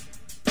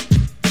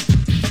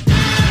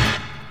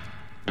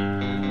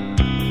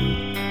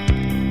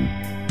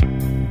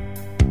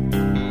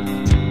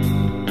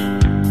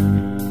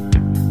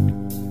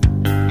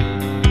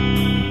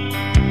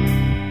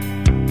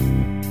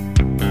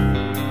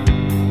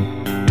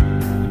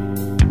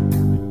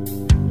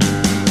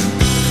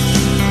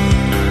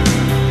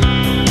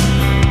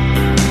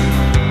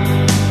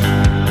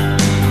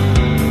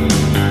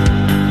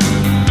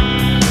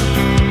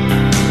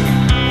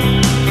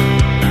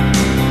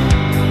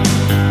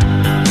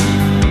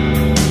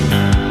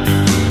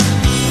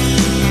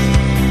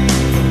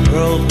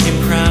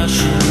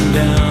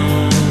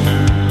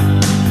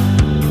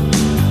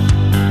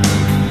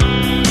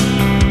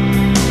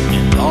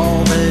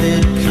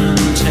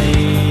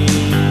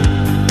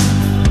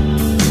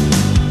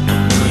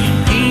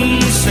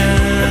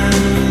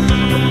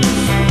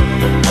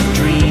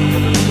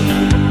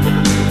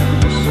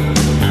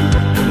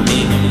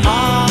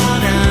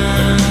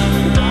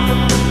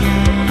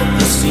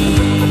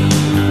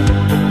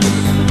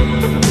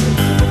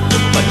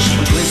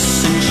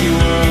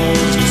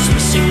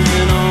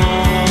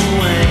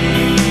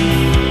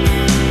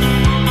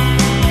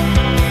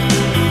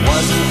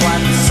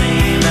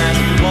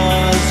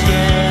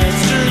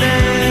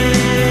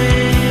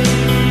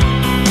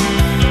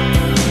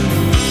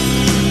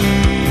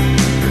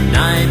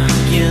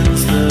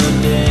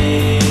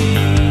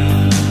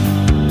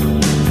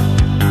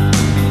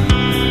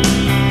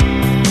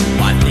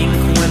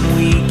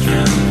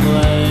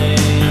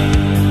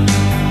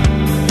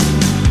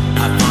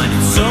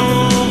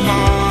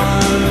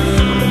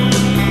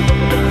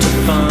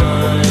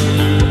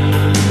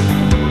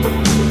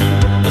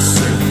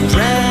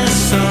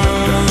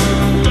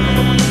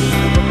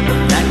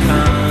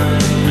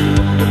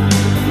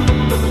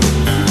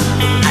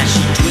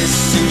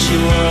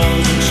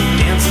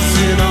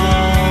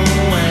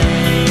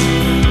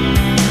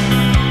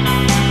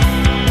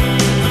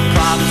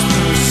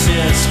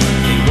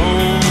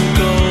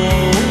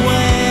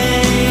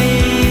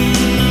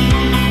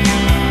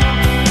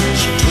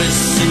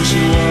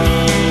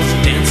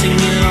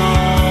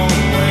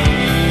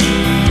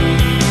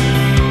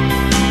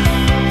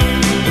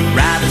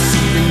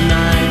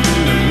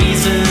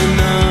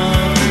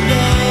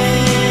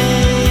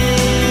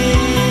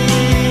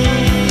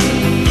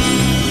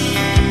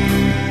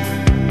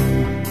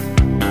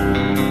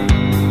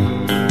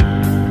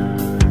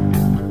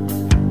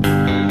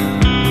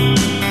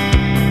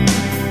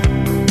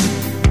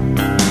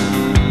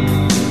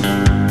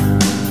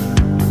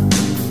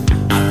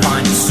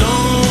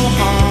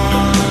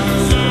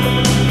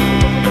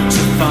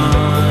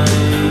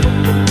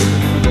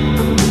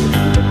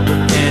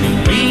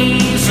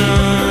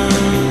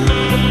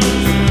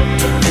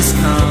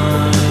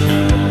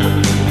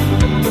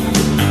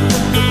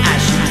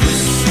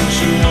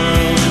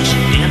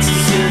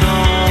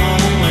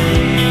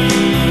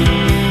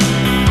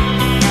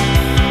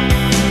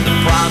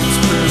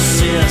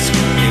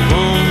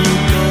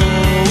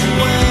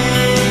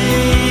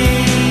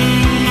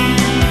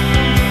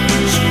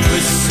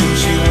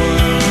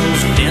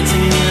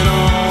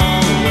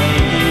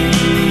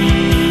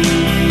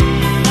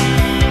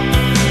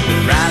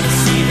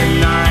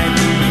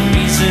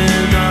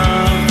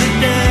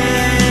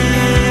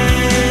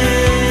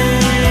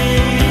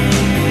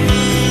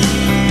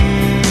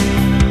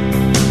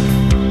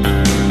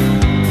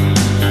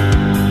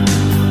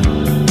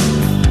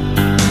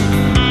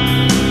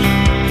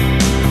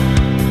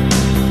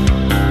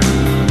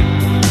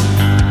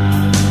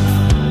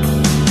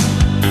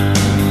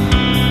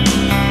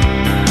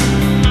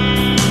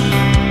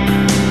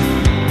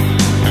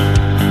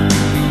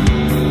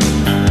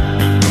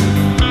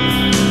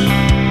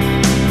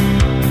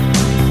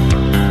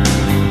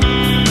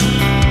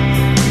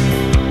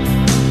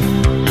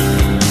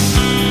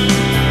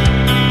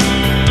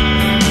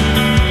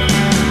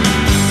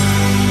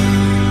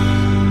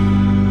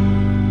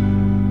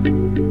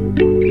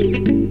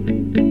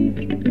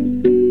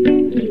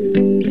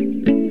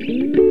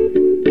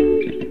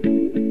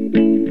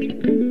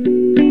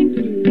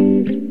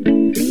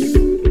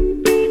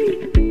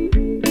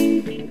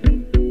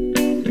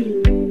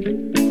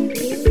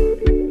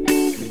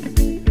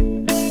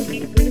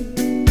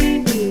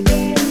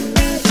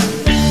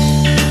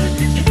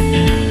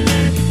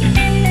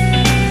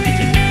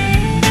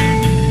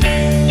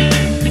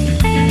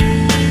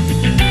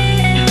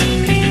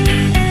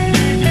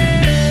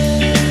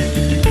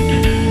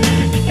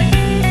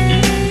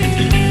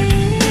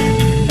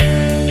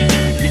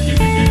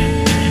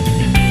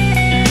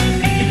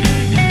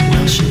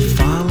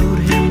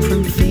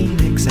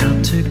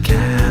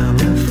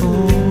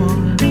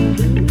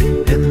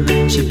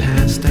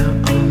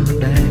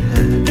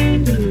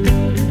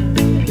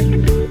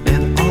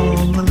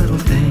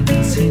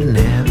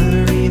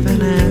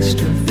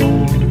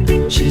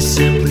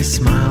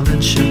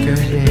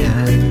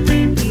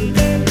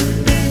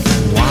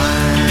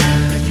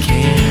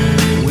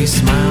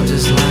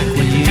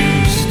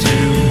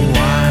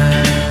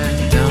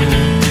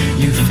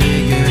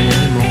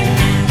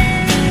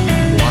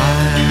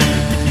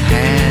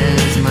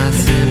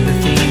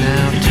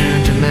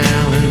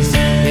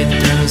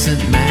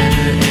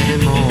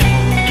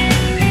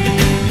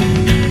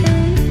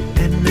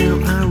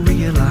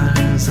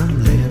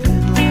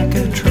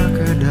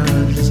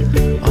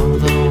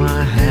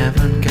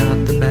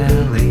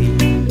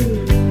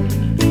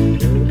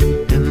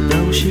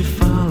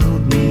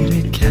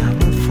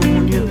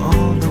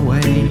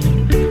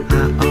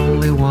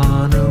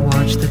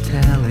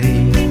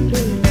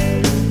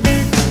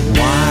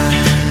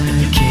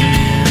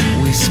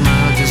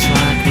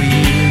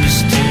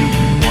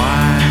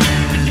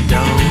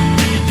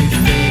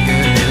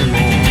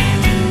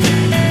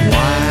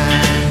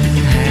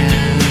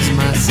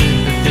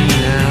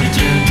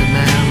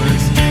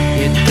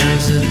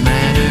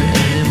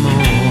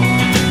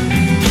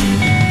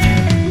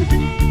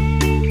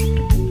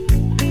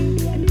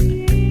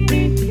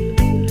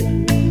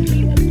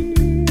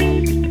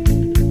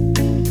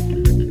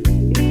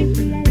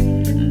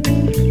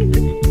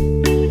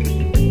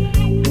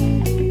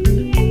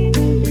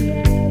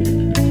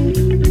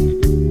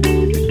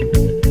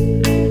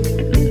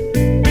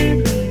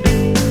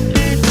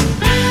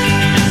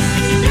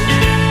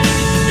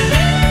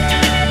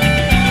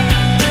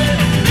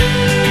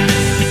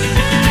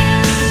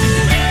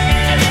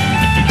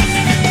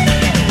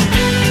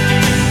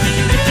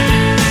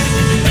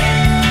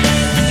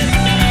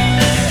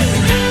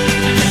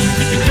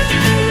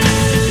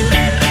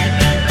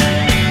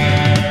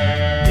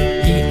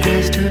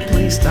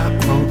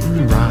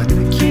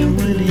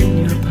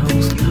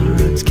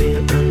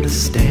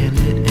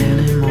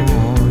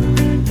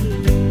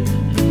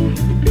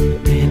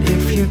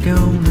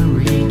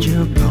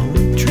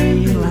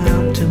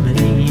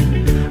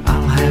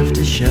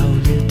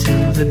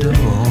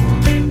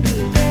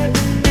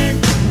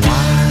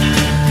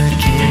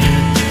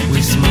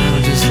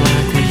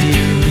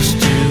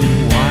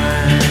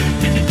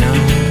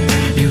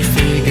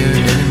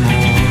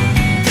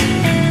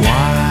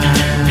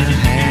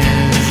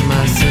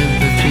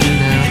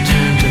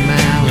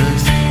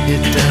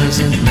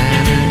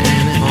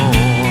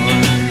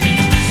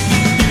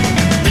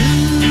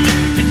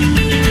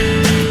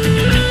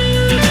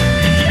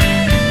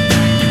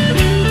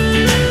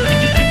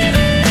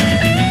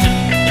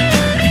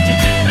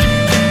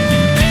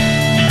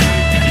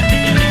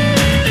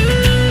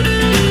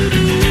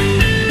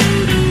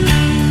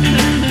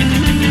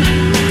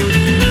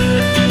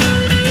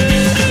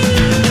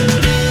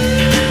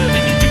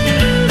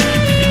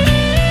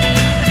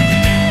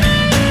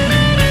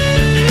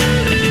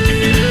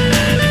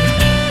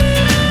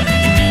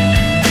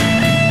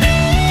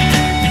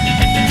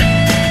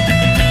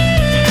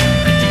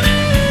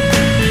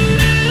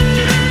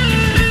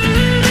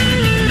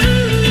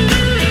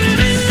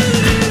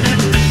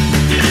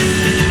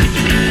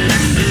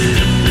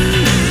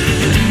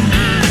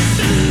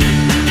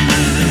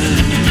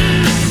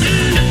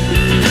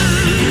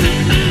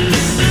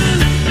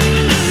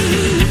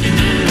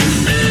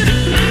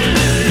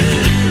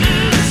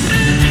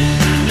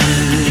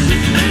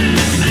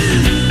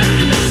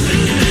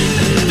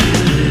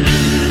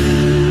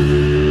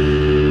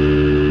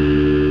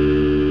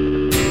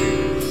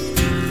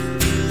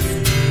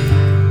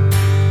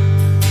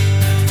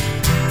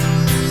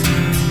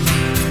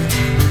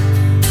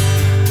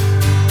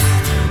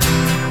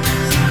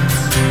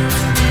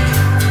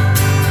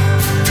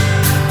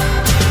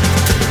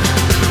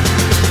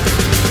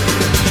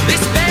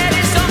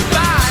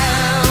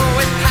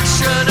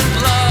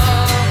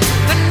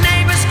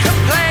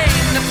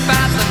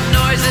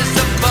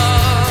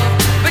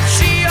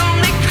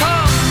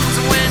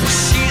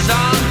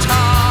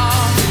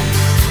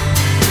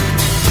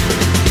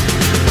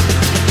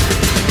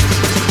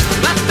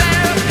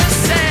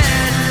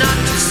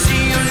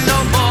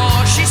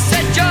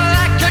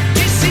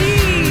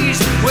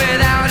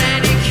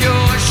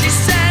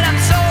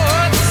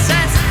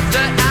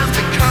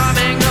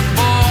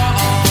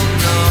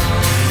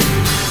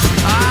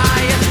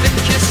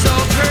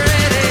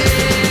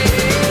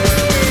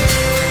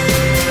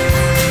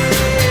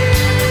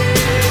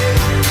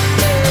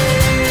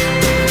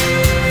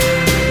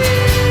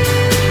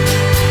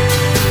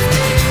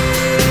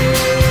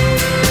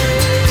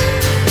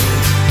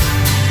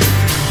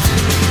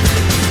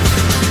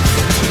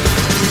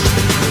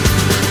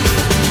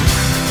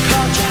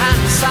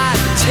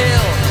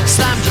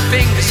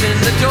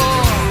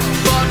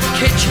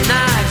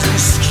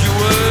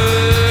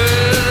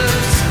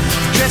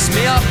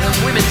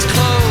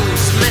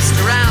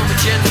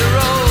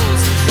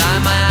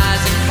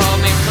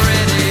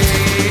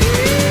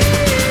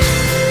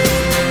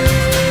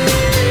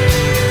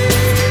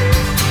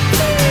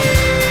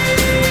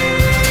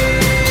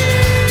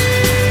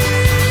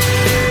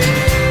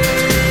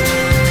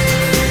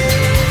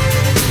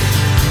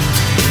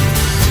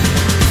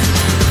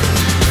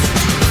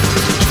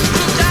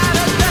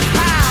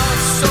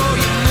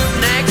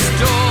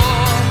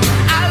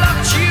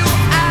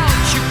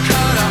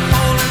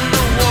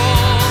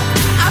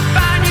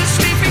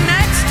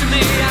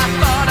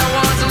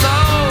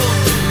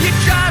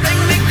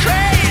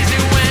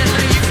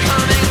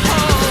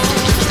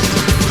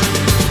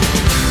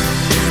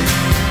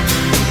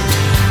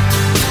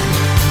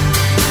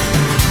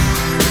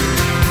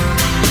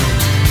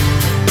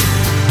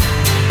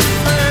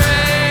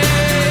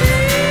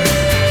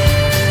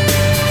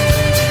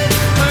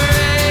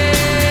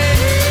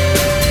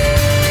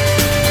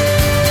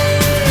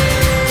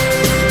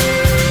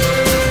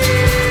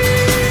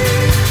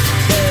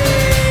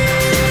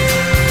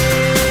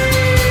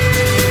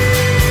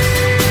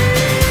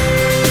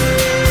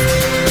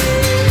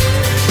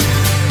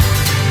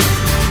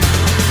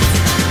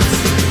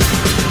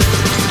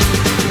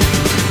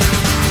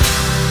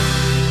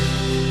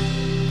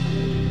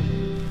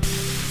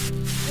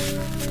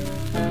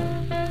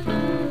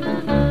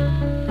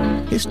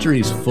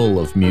 History's full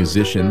of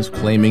musicians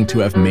claiming to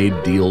have made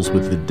deals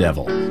with the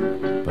devil,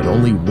 but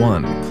only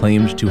one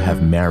claimed to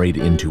have married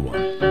into one.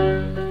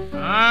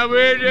 I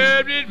wake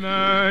up this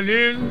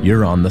morning,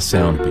 You're on the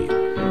Soundbeat.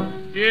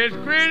 just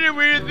crazy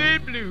with the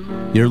blues.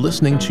 You're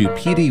listening to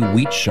P.D.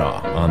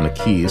 Wheatshaw on the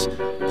keys,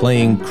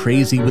 playing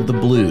Crazy with the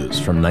Blues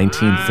from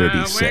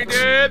 1936. I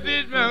wake up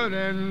this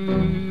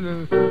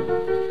morning,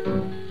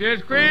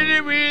 just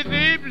crazy with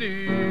the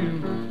blues.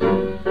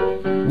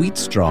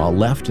 Wheatstraw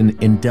left an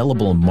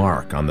indelible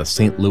mark on the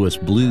St. Louis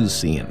blues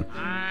scene.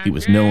 He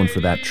was known for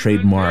that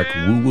trademark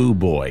woo-woo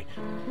boy.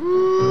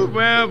 Ooh,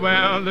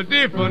 well, the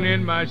difference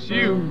in my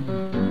shoes.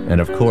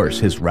 And of course,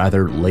 his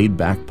rather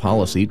laid-back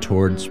policy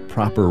towards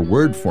proper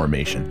word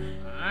formation.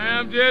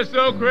 I'm just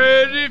so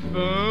crazy,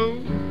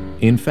 folks.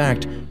 In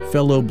fact,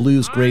 fellow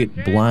blues great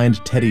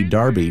blind Teddy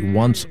Darby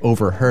once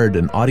overheard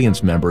an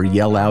audience member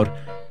yell out,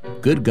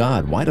 "Good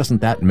God, why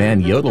doesn't that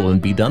man yodel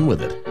and be done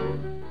with it?"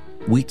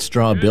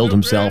 Wheatstraw billed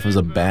himself as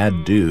a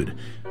bad dude,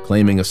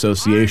 claiming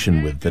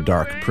association with the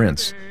Dark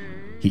Prince.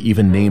 He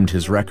even named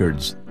his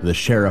records The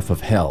Sheriff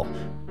of Hell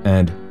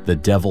and The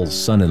Devil's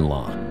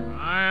Son-in-Law.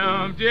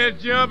 I'm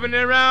just jumping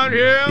around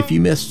here. If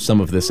you missed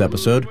some of this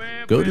episode,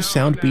 go to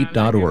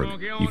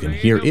soundbeat.org. You can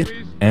hear it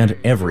and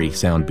every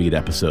Soundbeat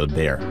episode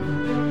there.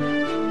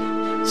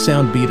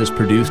 Soundbeat is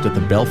produced at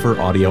the Belfer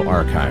Audio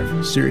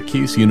Archive,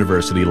 Syracuse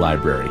University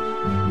Library.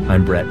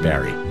 I'm Brett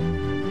Barry.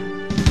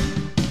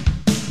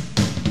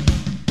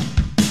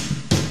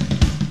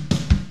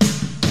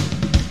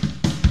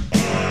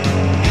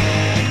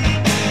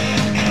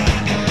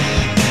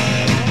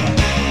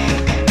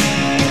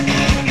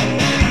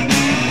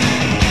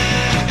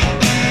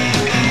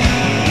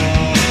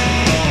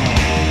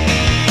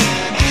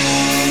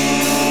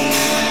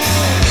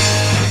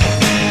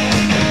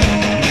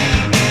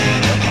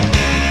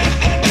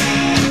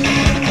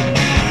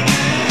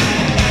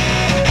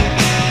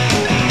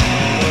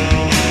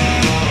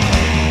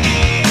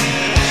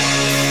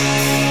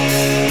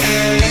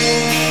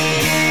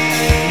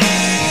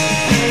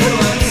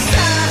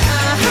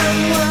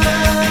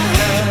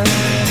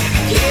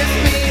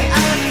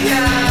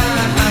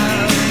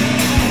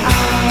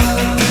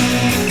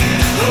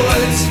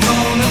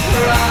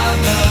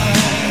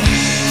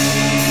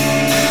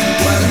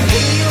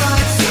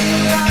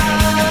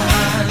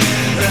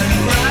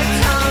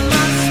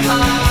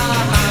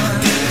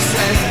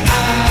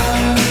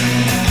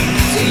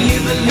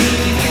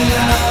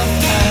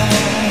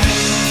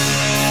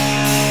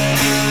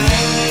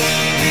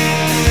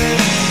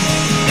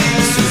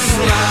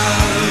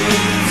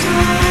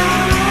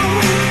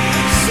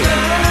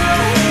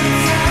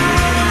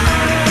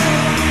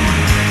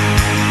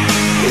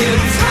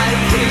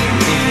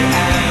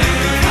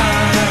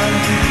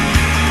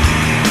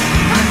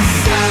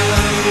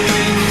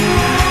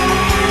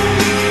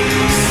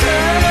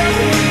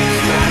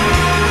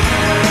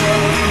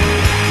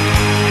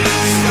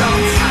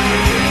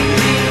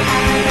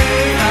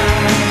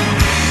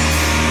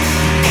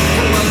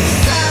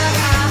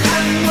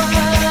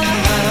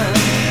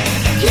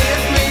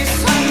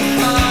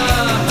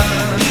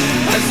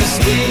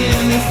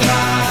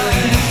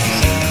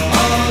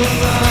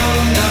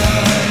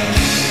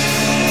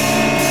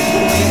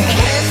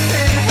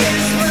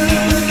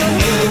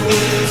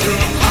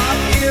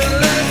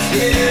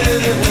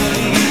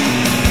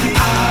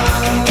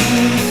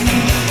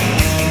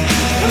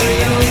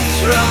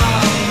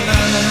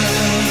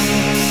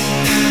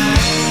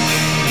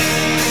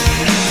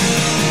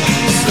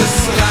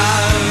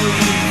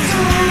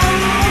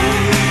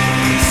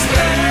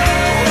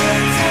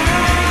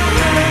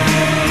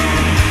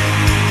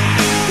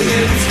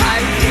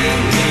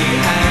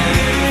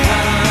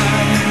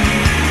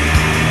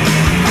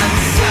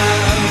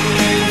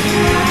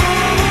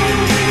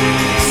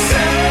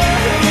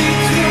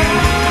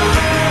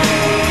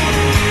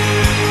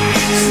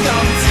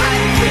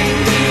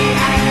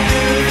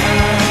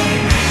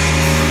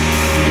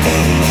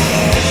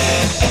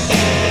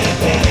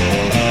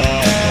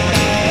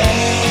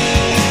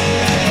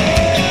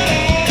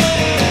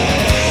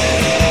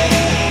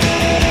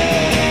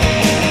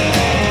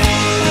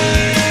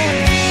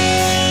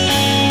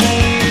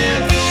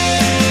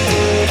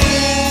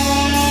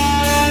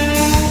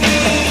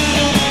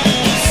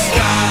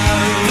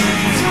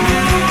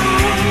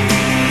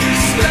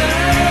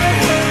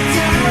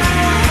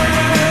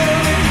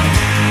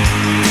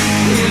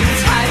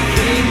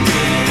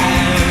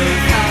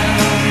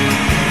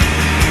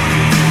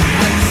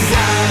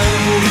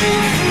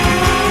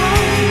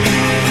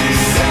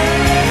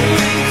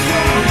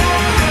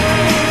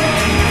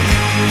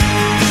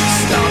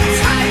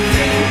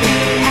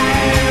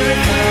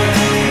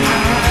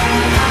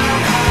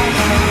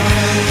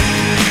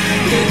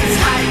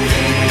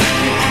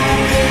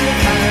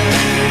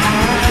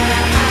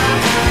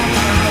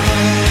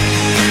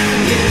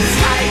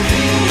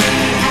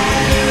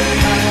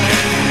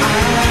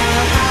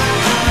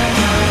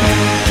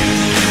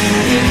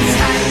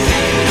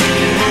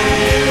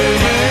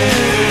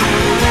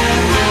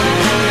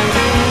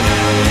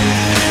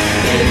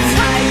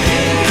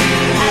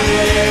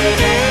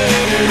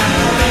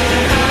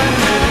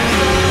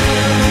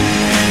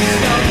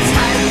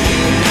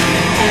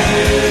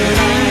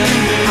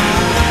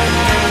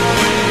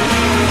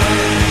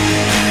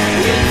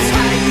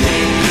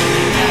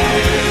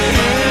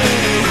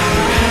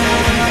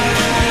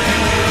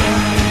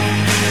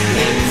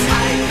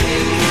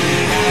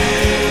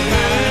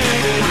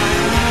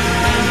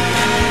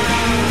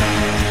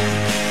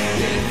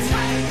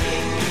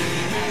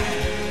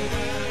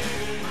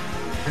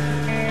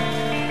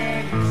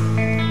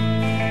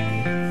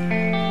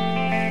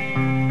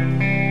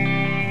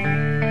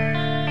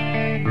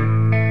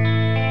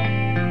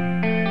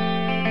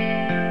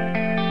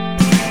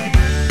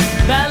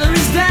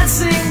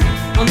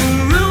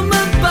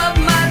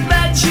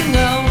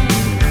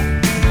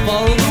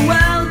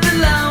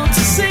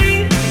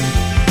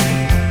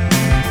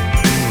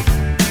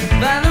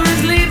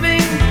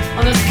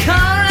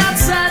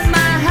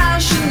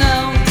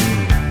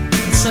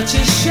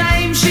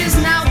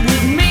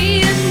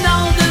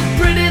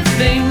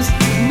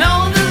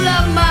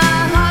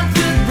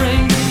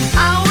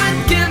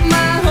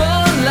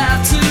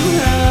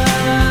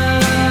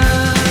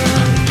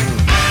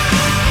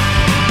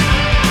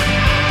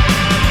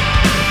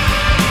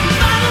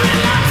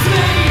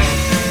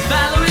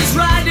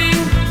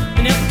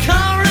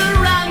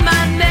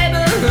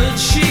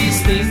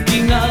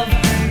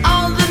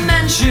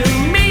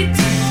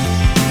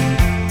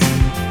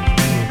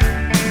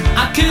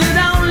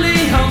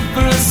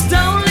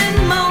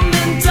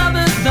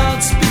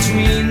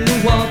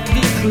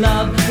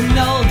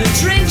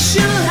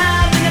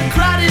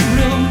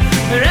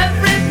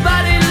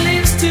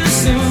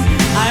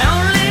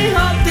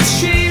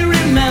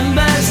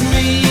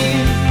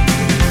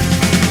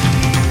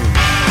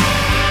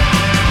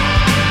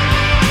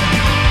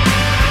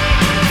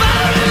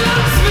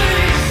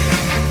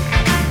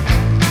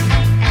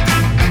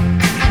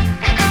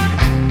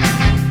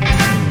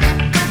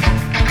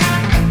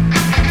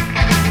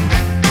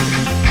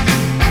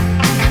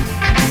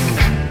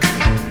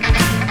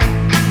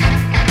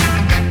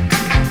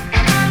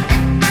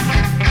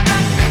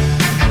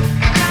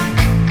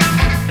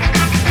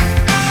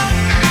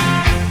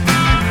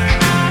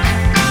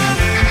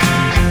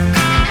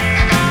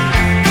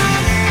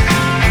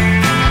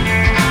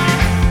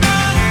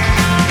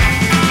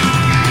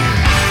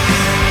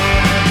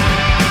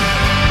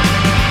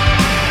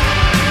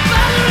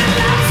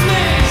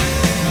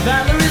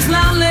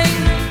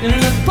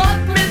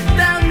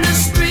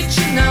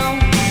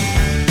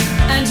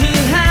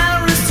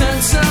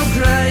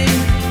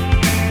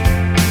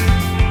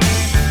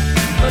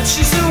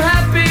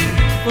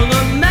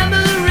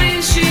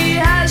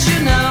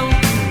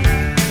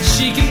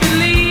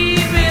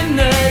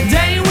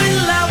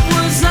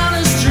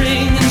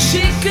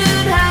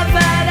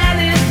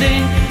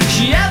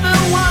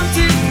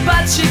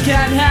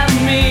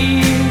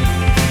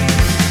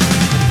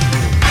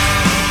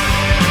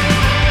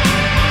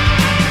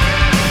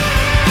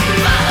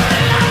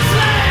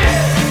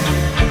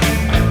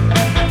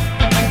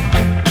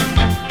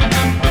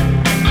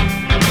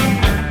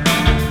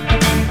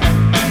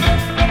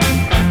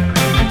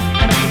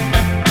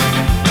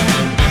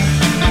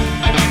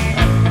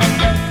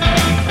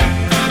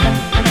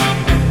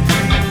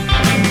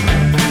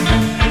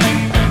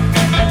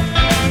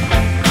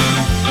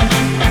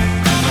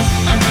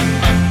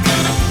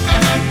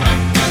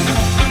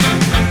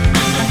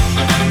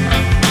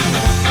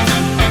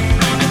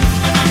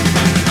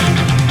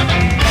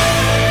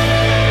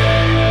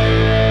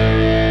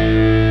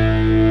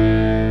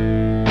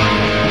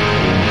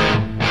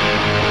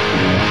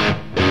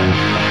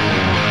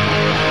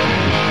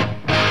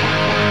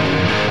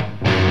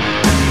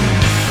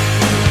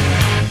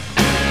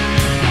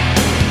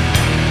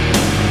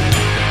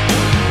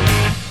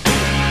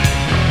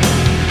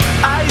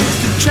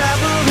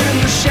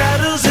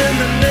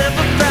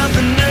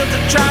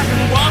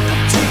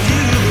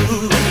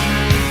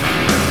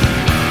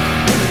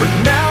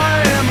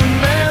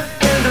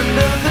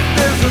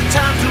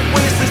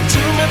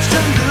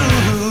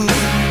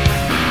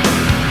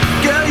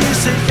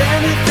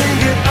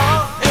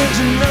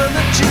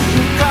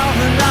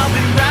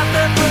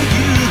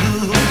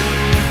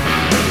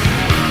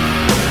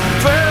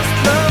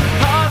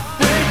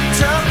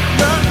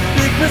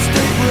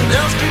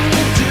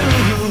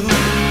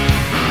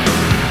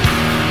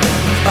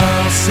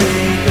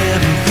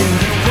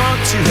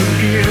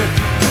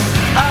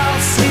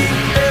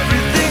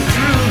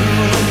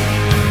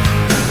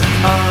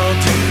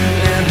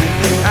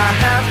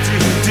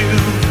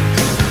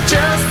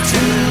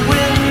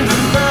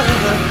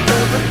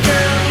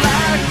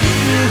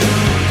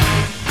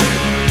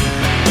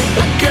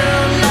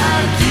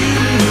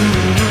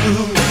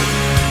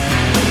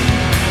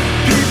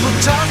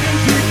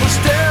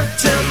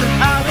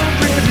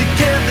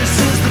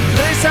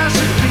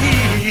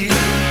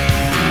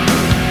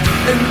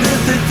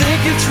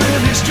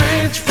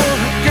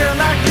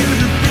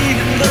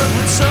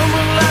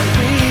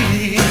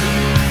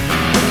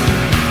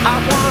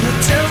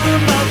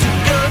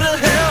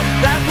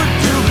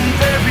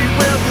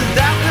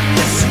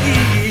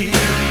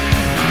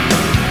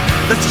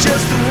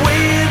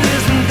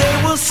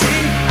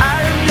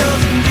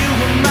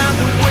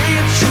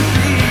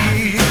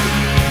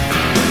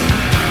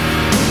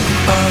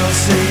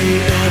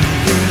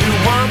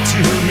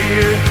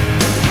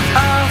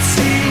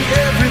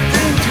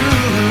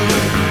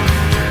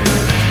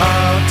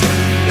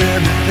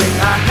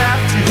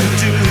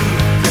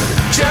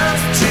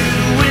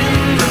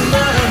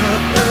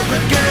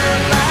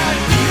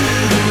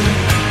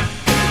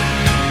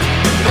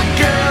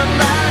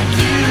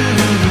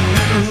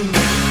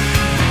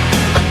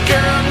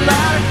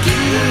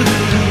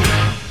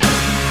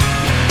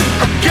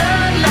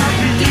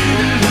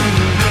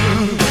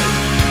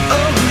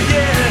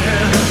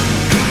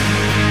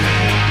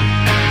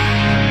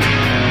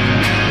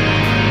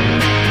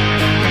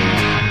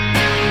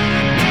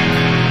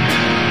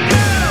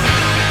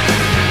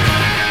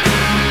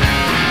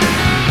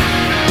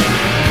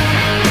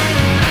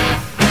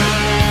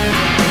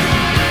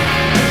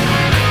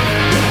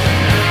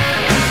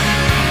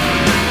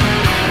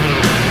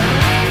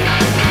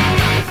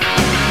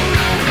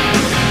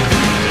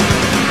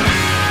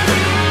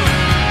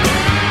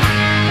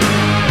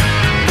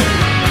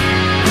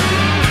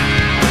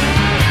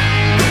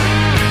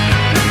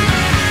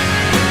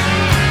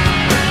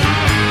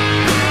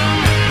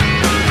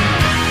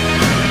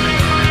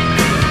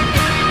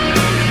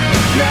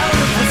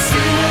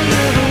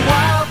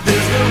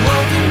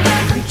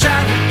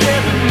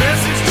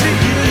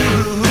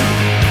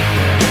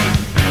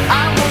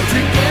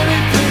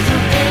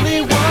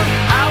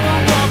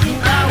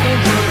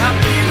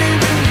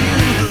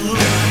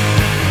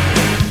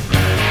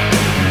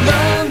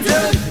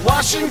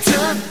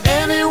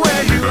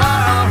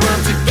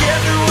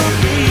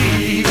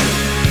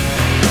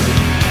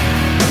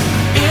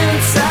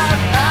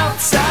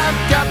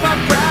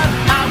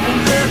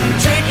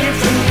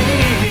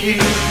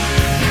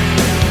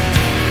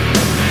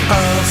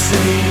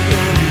 say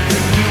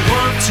anything you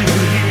want to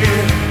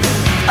hear.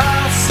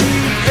 I'll see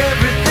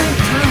everything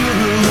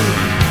through.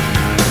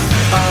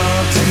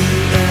 I'll do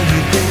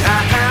anything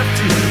I have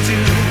to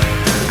do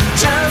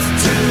just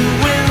to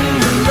win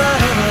the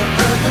love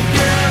of a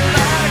girl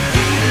like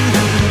you.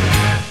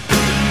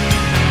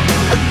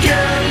 A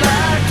girl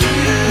like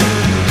you.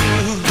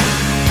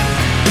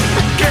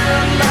 A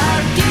girl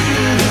like you.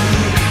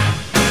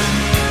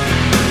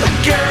 A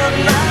girl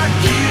like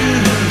you.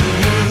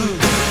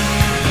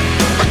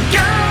 A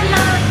girl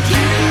like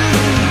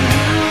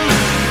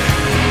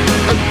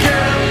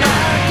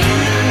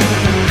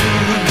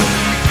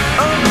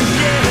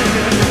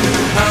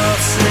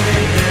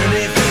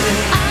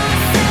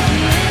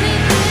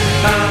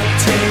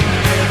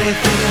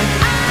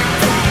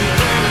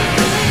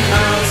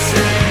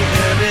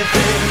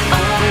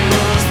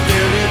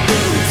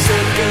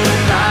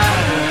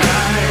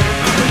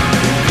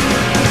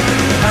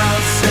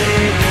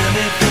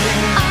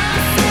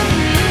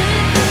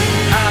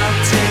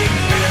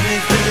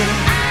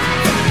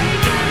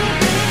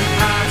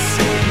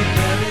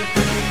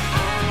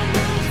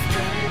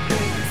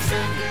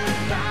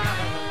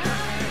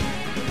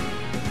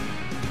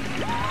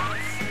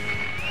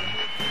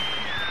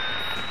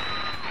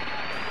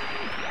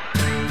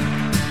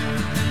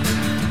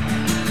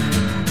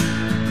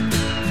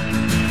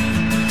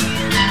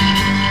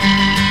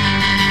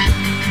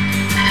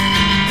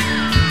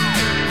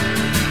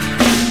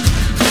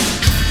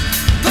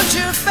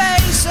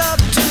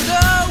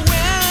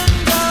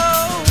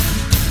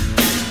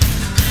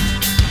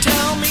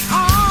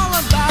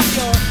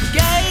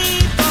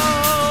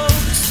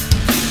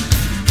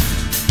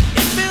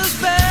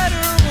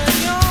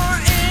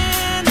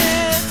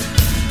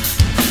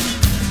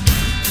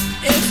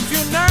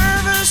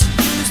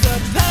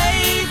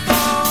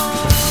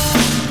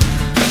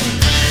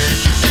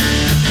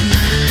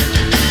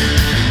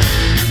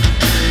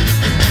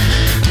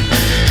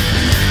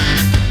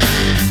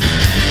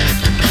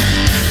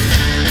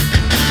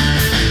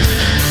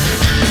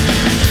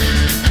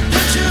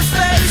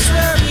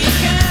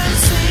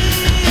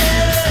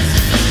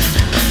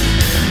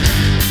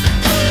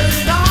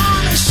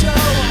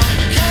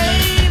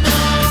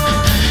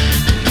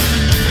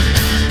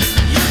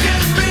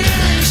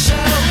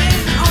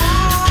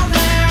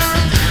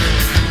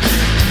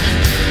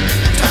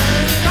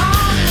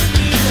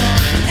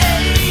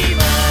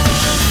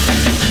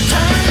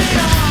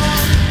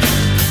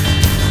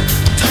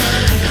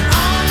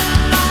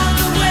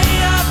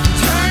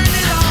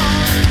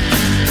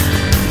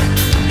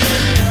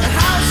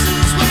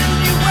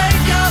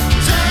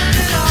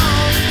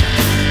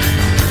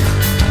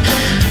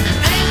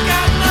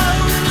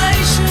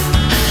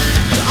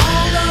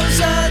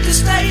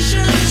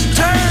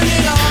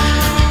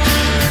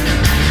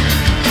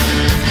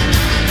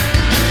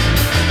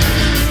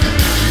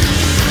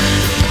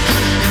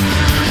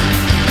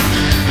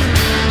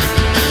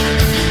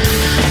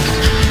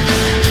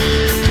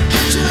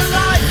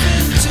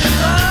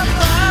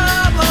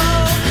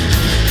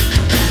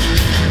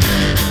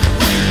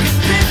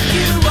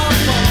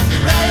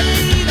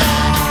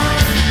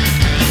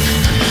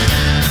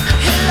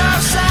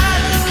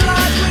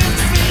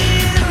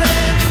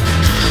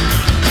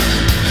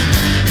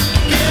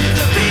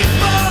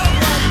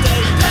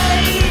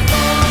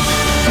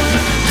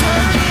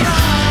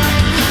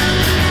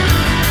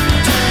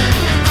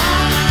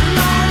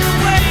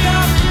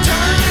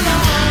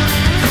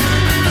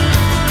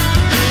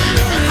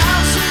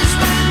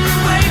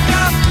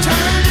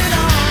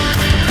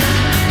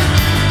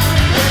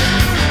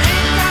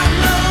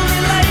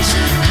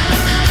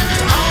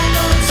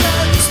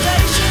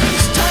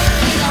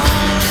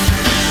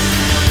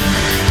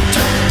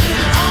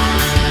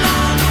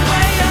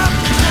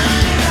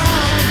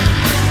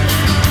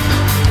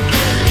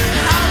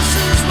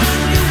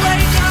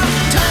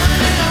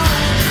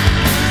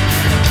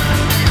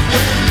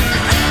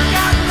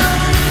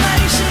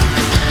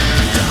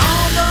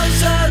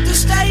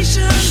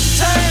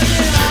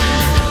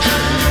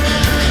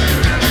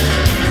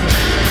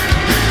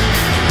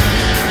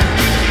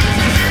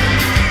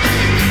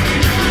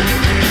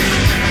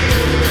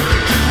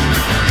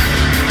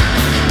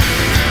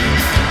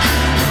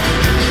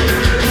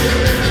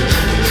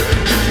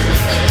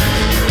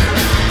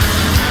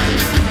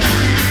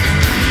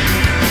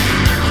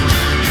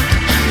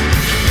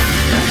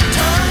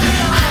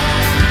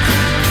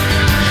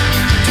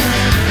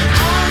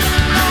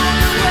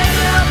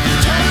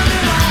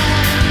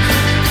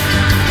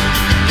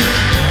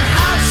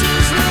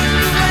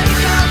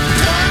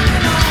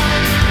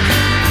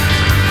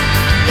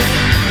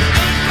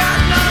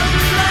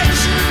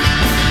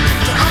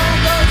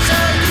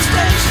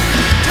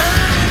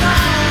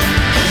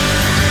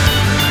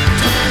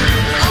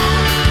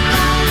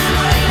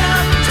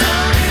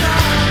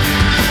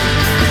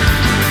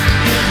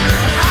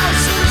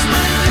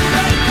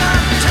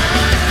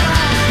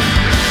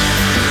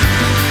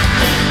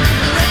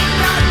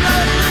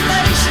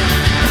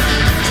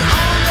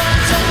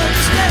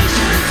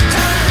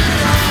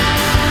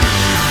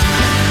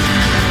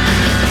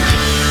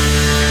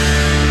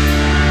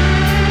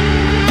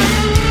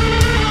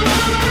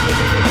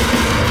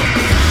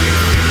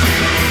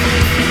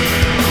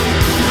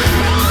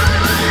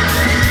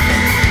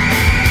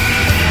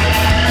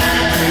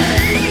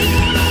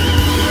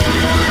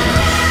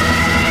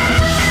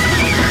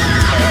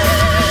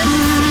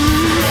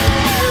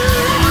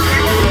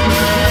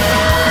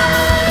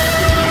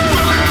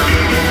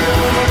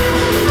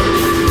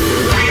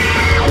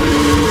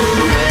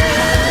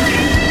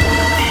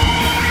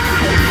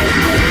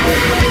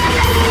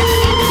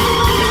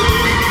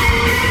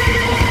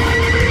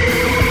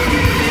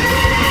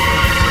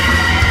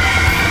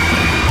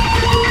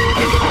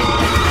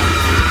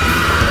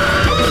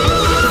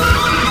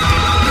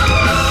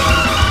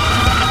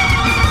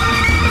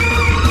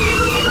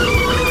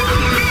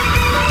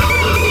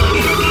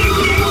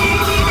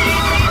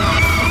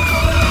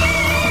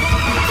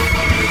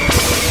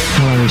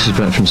this is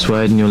Brett from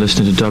Suede, and you're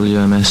listening to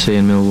WMSE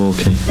in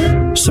Milwaukee.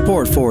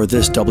 Support for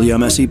this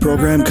WMSE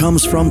program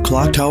comes from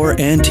Clock Tower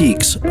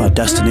Antiques, a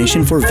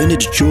destination for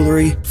vintage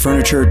jewelry,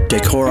 furniture,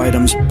 decor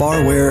items,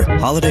 barware,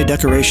 holiday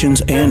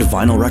decorations, and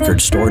vinyl record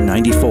store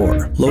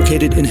 94.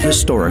 Located in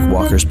historic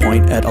Walker's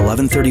Point at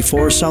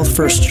 1134 South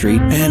 1st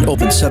Street and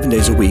open 7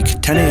 days a week,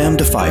 10 a.m.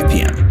 to 5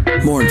 p.m.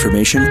 More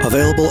information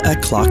available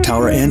at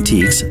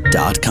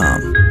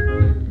clocktowerantiques.com.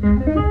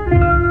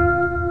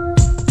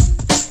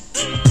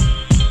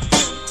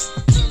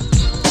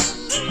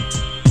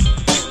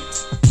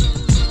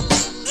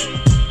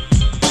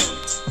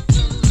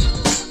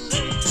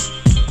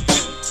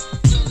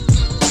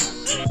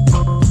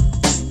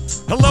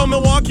 Hello,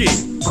 Milwaukee.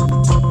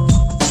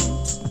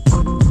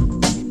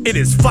 It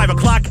is 5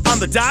 o'clock on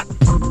the dot,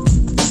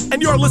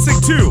 and you're listening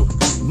to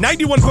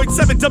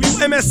 91.7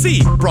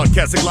 WMSE,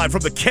 broadcasting live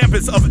from the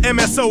campus of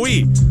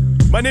MSOE.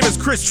 My name is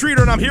Chris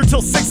Treater, and I'm here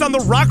till 6 on the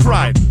Rock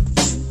Ride.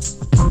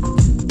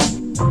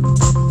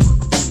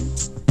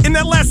 In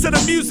that last set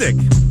of music,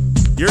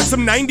 you heard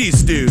some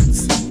 90s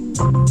dudes.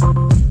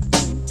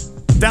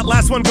 That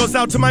last one goes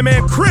out to my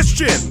man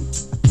Christian.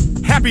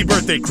 Happy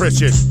birthday,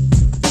 Christian.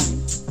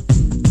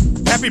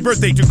 Happy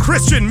birthday to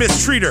Christian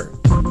Mistreater.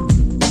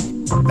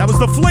 That was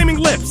the Flaming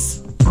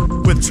Lips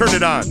with Turn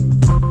It On.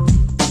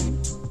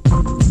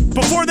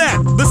 Before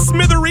that, the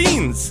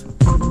Smithereens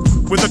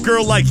with A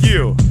Girl Like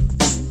You.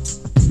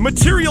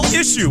 Material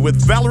Issue with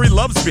Valerie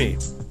Loves Me.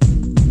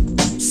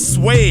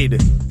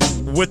 Suede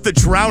with The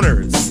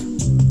Drowners.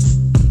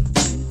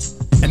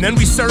 And then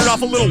we started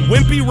off a little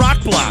wimpy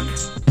rock block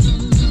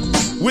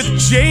with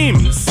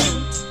James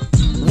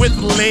with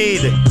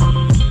Laid.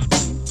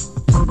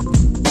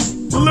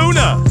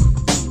 Luna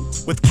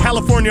with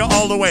California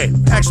All the Way.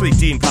 Actually,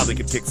 Dean probably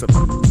could pick some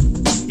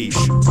ish.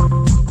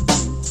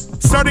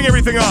 Starting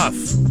everything off,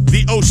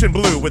 The Ocean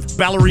Blue with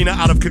Ballerina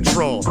Out of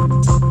Control.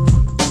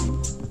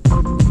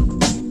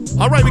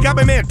 All right, we got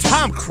my man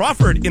Tom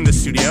Crawford in the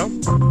studio.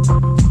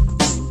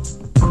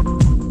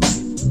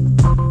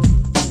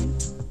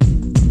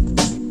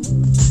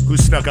 Who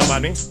snuck up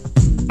on me?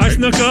 I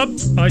snuck up.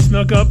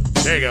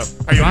 There you go.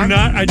 Are you on?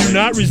 I do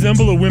not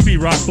resemble a wimpy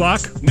rock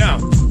block.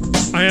 No.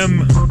 I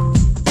am...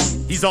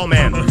 He's all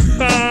man.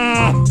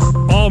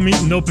 All meat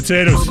and no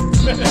potatoes.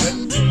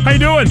 How you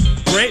doing?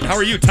 Great. How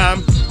are you,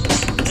 Tom?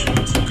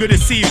 Good to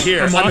see you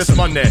here on this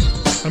Monday.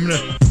 I'm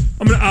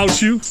gonna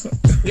out you.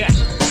 Yeah.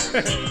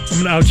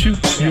 I'm gonna out you.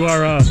 Yeah. You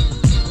are.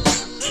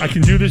 I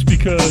can do this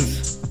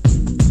because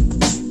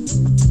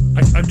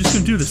I'm just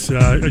gonna do this.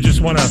 I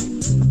just wanna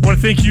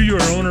thank you. You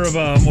are owner of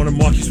one of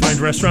Milwaukee's fine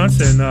restaurants,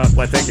 and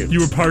well, thank you.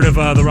 You were part of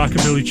the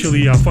Rockabilly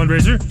Chili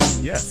fundraiser.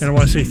 Yes. And I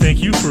want to say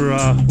thank you for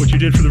what you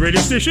did for the radio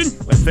station.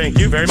 Well, thank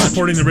you very much.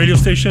 Supporting the radio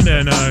station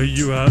and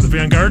the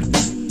Vanguard.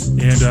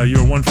 And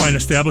you're one fine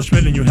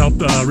establishment, and you helped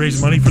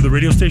raise money for the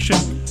radio station.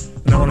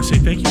 And I want to say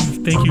thank you.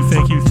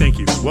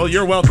 Well,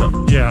 you're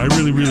welcome. Yeah, I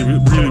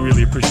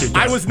really appreciate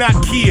that. I was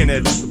not key in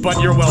it,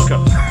 but you're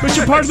welcome. But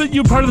you're part of it.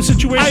 You're part of the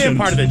situation. I am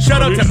part of it.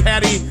 Shout out to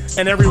Patty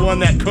and everyone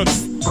that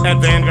cooks at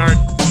Vanguard.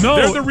 No,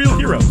 they're the real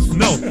heroes.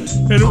 No,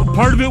 and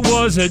part of it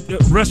was at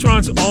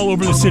restaurants all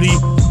over the city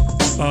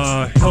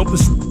help the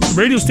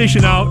radio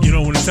station out. You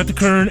know, when it's at the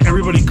Kern,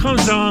 everybody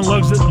comes on,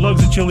 loves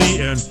the chili,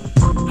 and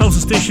helps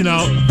the station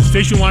out. The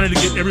station wanted to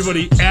get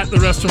everybody at the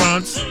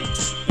restaurants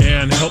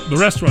and help the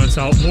restaurants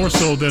out more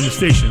so than the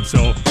station.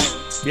 So,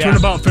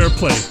 turnabout fair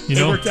play. You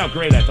know, it worked out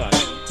great, I thought.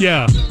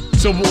 Yeah.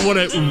 So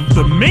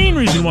the main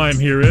reason why I'm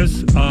here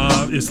is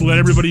to let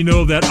everybody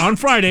know that on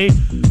Friday,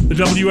 the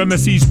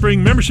WMSE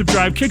Spring Membership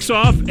Drive kicks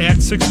off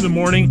at 6 in the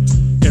morning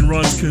and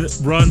runs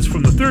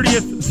from the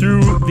 30th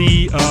through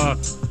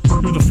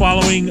the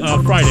following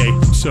Friday,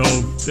 so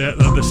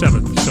the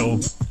 7th. So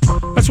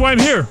that's why I'm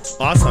here.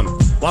 Awesome.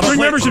 Spring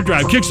Membership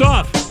Drive kicks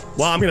off.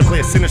 Well, I'm going to play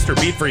a sinister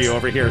beat for you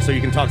over here so you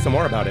can talk some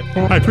more about it.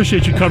 I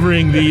appreciate you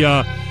covering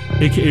the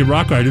AKA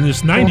Rock Ride, and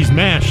this 90s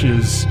mash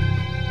is...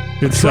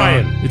 It's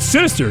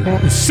sinister.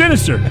 It's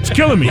sinister. It's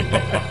killing me.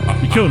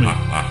 You're killing me.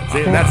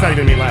 See, that's not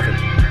even me laughing.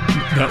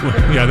 I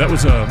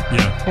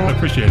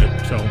appreciate it.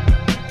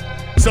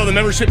 So the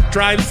membership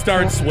drive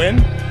starts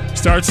when? It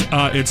starts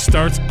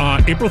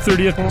April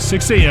 30th,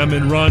 6 a.m.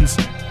 and runs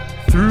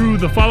through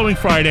the following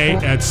Friday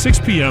at 6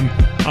 p.m.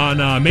 on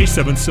May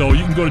 7th. So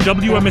you can go to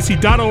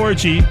WMSE.org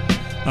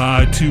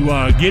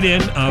to get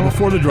in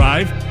before the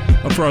drive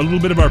for a little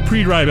bit of our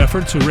pre-drive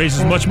effort to raise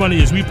as much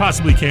money as we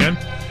possibly can.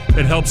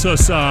 It helps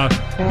us,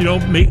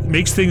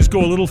 makes things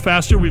go a little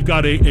faster. We've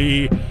got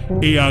a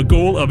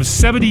goal of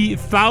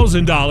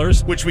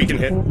 $70,000, which we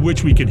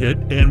can hit,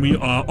 and we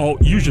all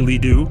usually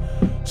do.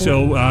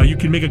 So you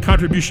can make a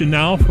contribution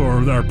now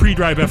for our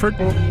pre-drive effort.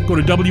 Go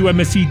to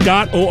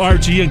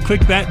WMSE.org and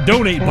click that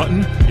donate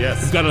button.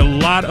 Yes, we've got a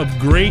lot of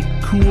great,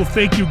 cool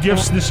thank you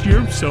gifts this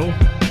year. So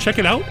check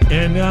it out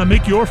and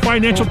make your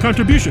financial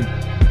contribution.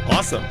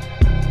 Awesome.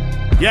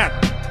 Yeah.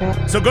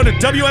 So go to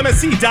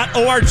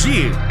WMSE.org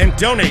and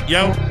donate,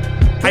 yo.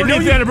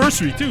 40th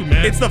anniversary, too,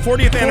 man. It's the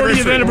 40th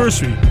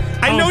anniversary.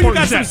 I know you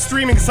got some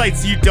streaming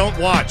sites you don't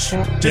watch.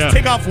 Just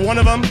take off one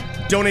of them,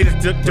 donate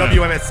it to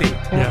WMSE.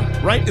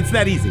 Yeah. Right? It's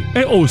that easy.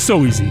 Hey,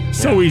 so easy.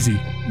 So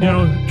easy.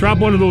 Drop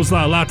one of those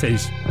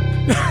lattes.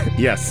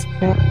 Yes.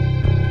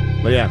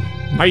 But yeah.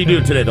 How you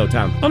doing today, though,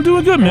 Tom? I'm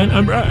doing good, man.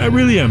 I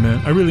really am,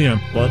 man. I really am.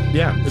 Well,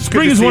 yeah. It's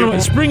spring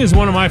is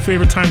one of my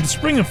favorite times.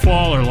 Spring and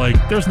fall are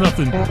like, there's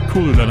nothing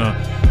cooler than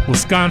a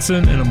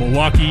Wisconsin and a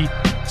Milwaukee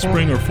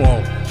spring or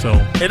fall. So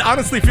it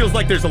honestly feels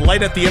like there's a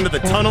light at the end of the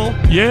tunnel.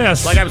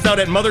 Yes. Like I was out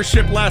at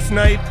Mothership last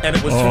night, and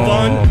it was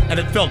fun, and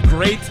it felt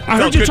great. I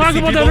heard you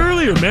talking about that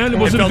earlier, man.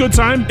 Was it a good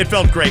time? It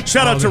felt great.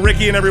 Shout out to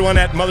Ricky and everyone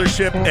at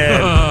Mothership,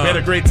 and we had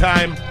a great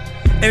time.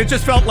 And it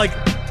just felt like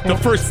the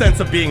first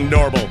sense of being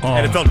normal,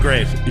 and it felt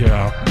great.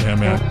 Yeah,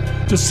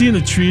 man. Just seeing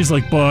the trees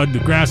like bud, the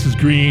grass is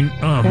green.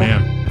 Oh,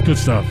 man. Good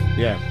stuff.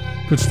 Yeah.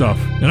 Good stuff.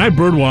 And I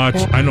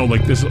birdwatch. I know,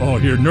 like this. Oh,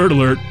 here, nerd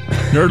alert.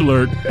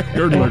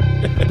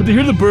 But to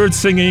hear the birds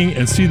singing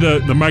and see the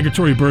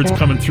migratory birds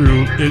coming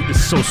through,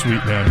 it's so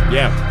sweet, man.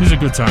 Yeah. These are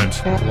good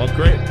times. Well,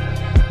 great.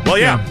 Well,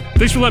 yeah.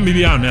 Thanks for letting me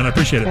be on, man. I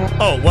appreciate it.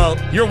 Oh, well,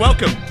 you're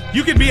welcome.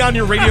 You can be on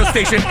your radio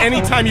station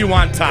anytime you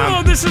want,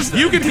 Tom. Oh,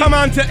 you can come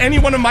on to any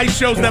one of my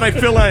shows that I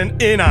fill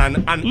in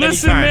on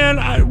Listen,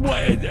 anytime.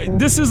 man,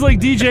 this is like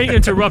DJ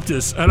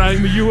Interruptus, and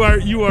you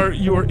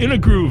are in a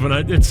groove, and I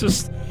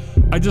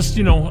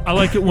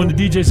like it when the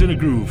DJ's in a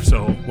groove.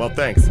 So, well,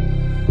 thanks.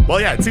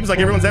 Well, yeah, it seems like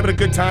everyone's having a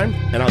good time,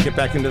 and I'll get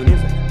back into the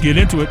music. Get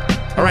into it.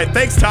 All right,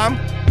 thanks, Tom.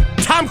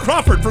 Tom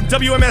Crawford from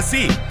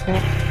WMSE.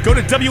 Go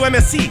to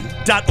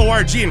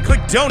WMSE.org and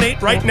click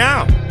donate right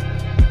now.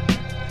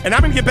 And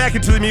I'm going to get back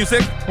into the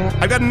music.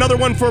 I've got another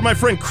one for my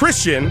friend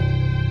Christian,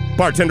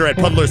 bartender at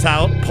Puddler's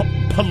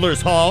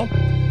Hall.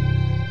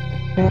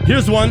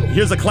 Here's one.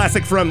 Here's a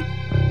classic from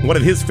one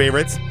of his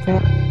favorites.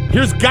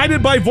 Here's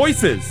Guided by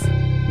Voices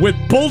with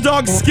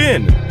Bulldog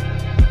Skin.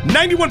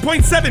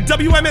 91.7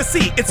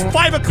 WMSE. It's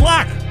 5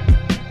 o'clock.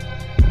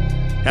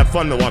 Have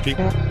fun, Milwaukee.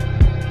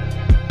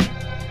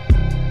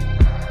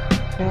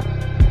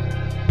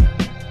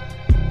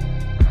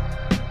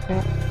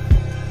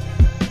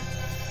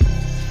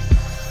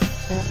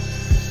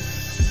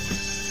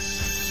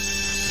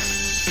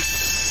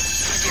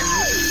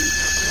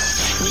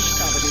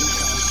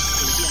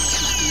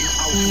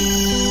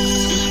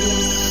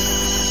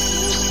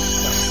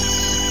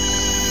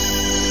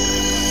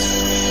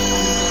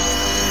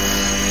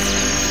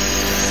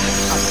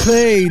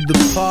 Played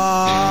the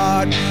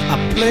part, I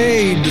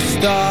played the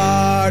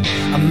start.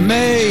 I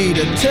made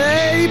a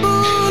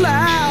table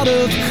out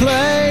of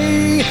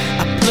clay.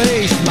 I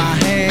placed my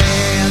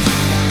hands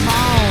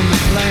on the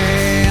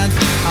plans.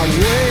 I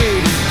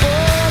waited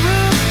for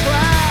a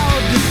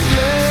proud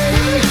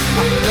display.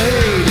 I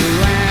played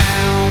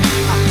around,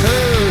 I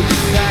heard the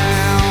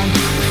sound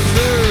of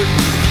certain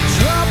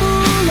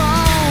trouble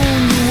on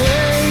the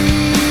way.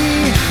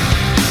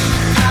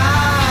 I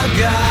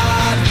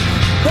got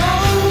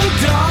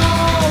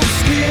Bulldog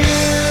skin.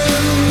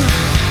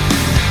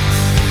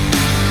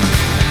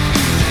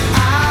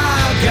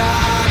 I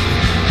got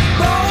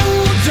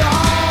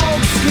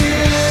Bulldog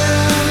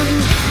skin.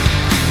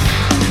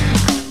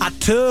 I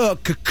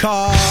took a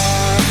car,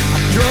 I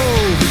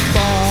drove it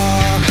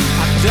far,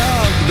 I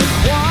dug the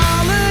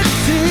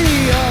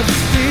quality of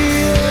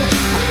steel.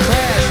 I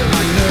crashed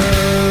my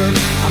nerve,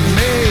 I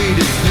made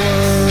it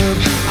swerve,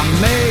 I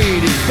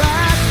made it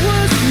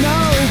backwards, no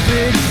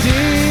big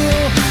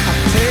deal. I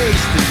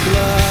tasted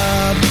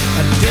blood,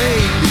 a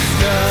date with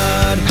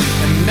stud,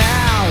 and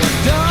now I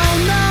don't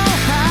know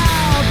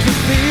how to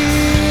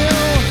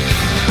feel.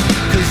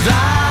 'Cause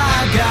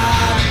I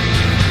got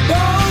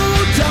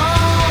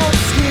Bulldog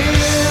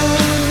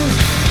skin.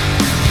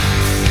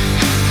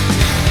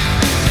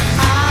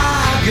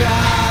 I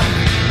got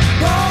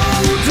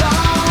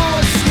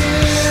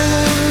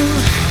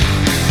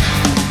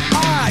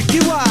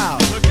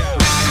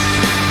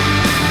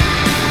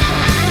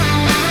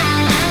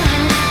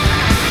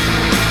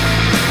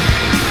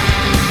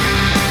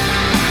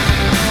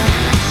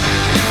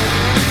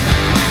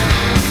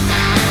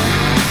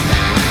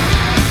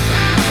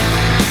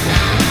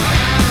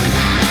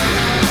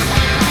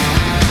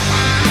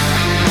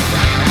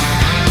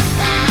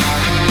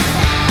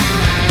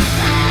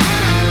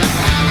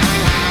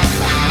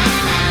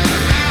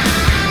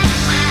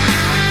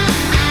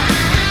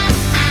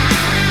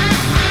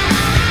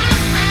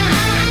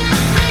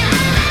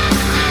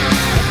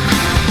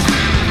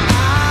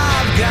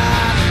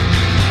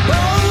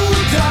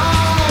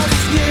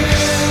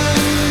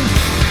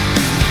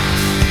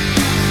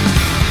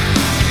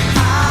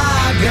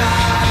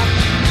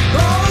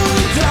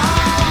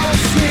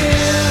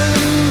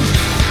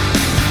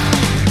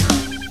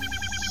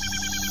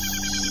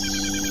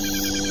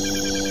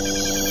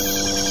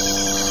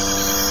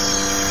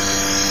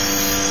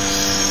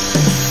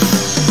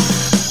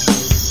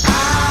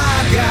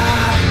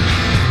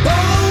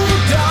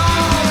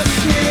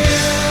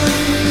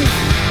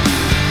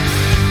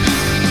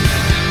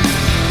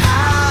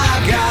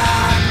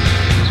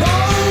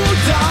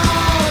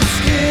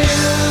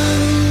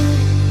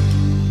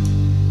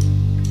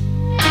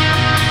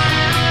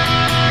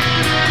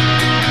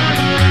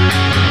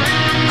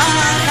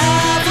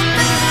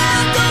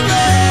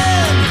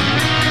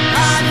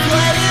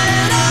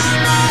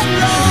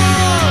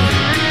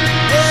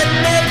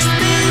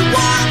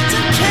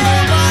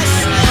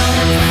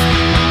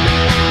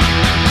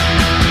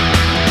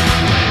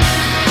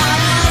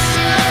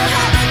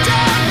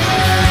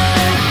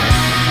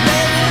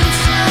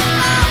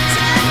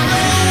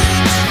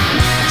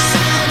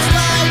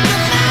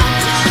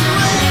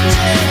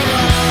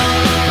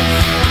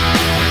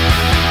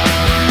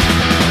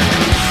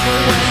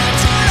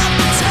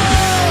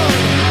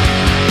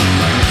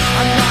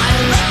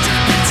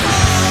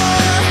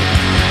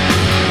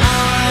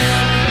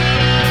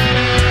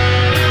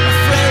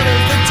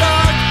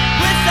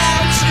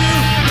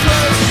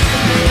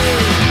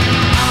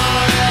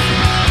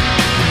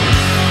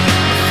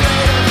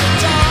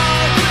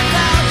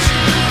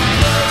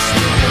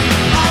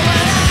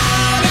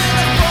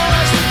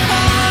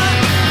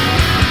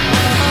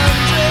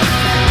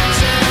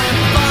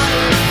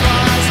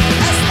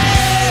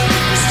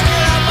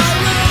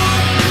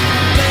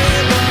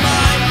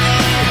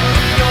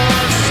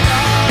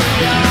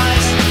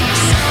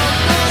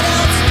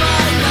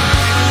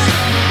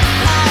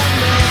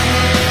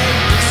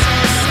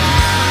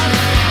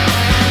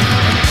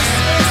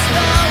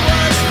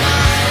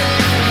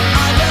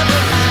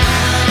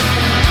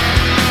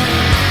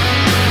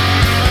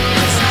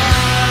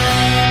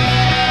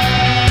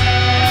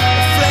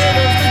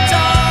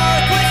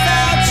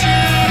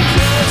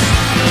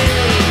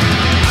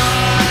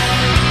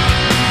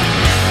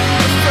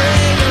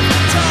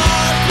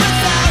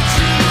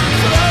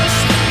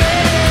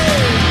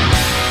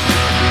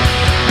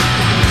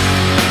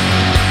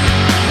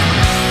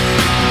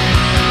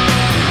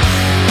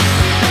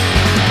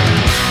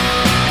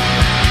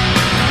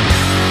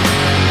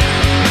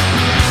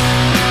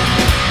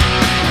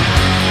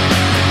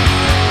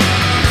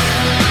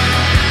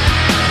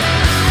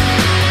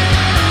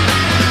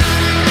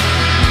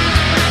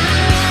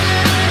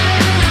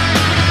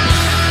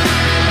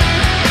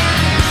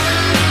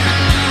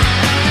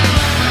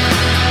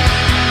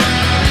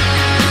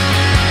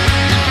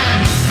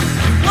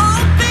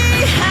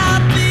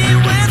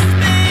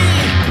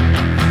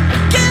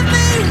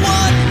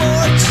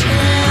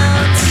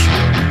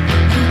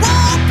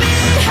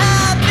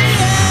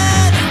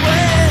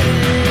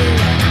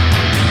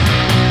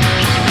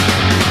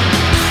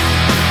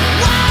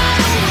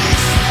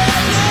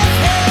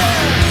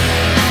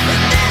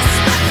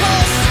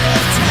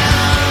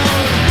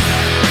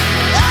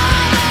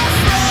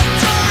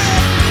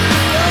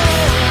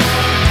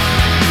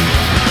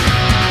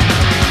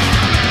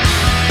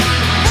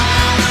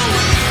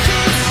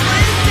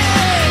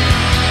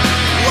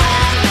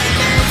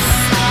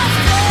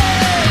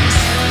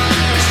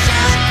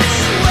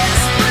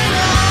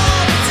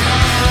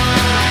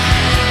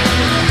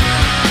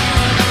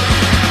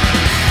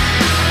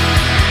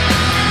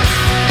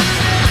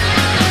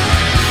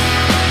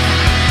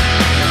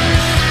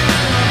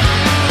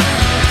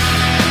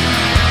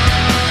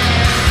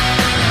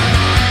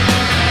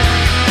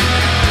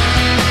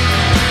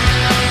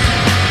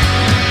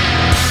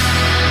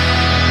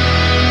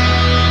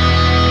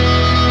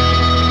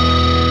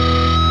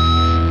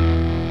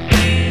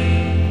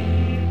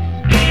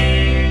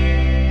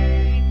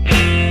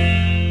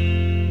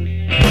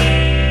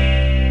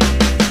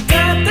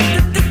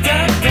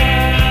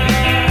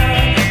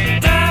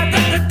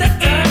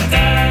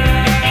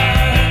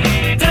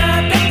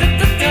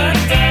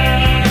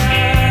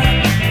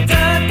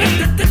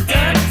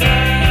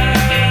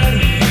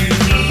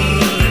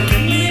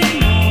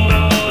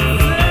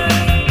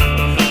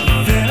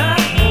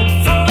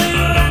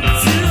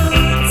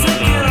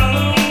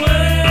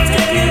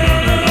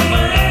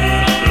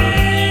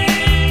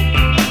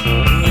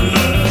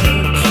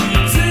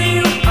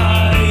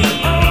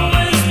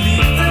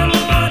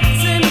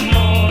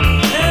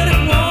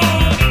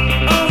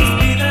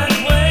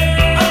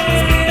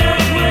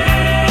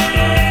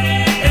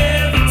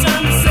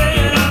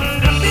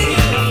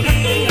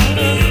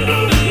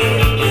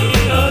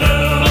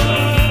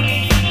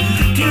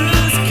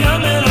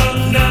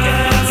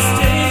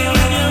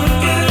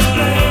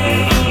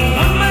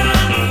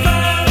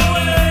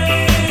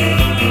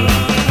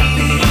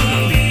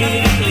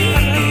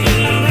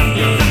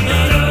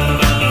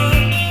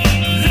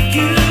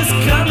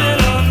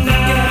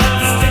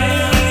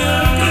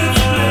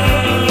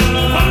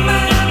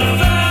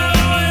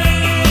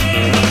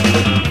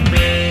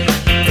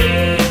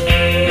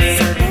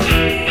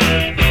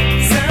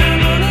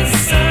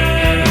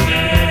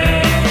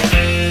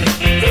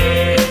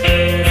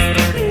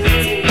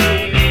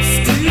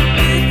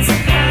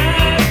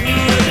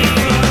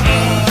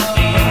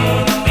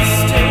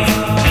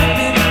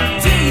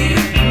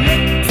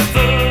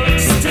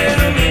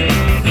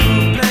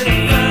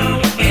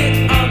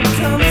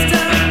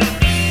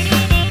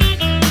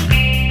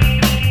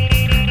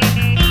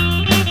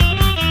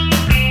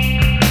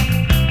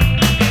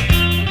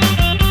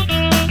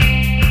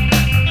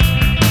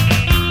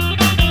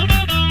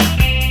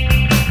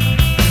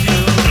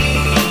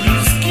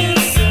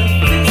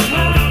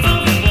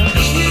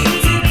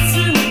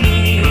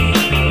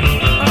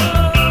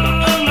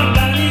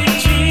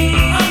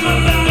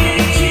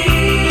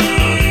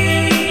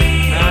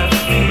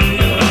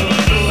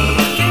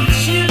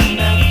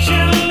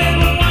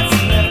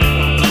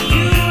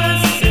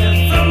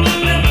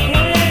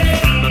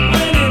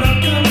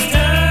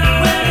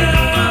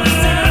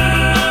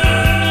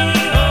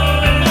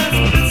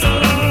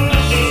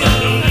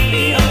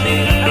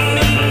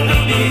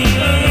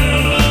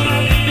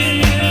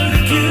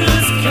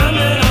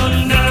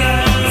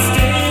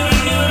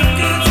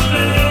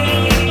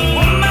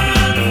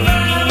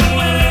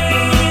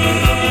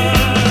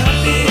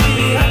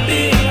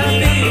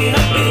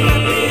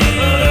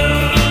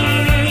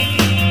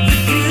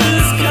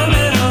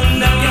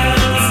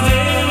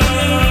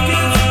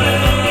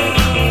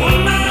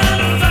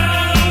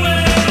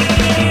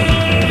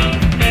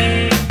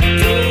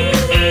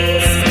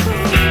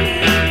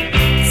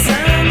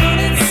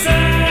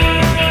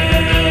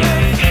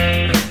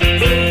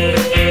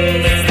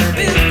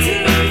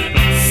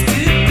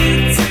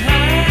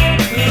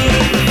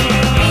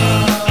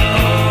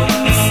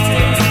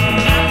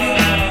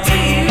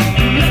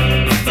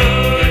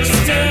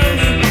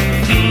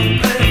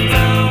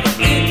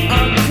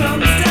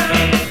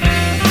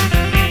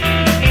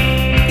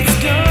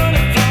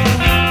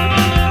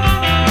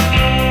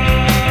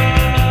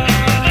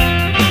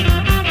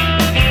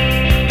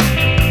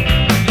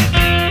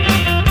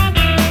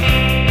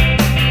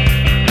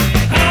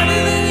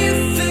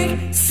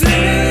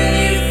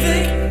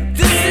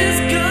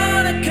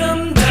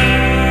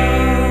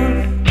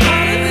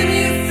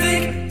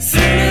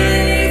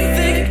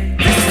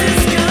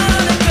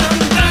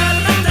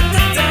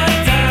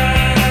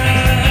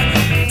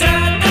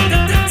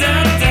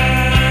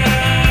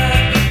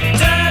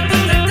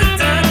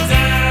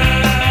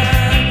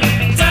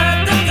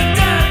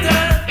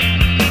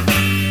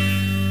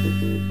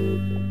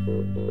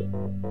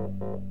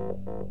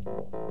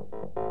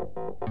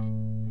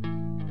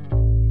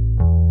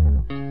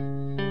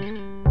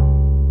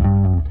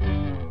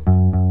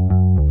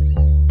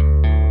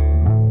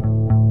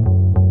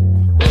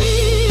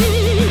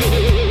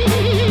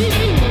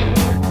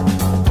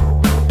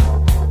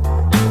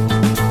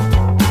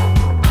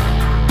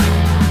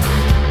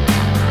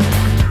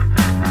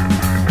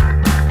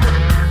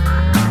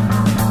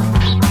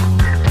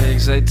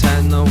They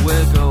tend to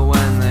wiggle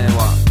when they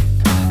walk.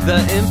 The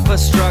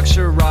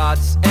infrastructure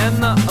rots, and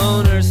the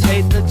owners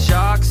hate the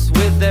jocks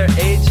with their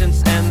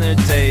agents and their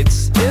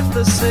dates. If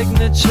the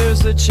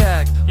signatures are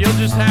checked, you'll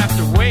just have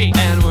to wait.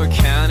 And we're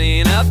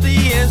counting up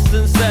the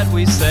instants that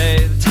we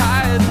save.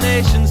 Tired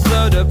nation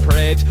so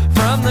depraved.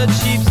 From the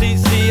cheap seat,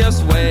 see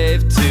us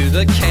wave to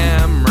the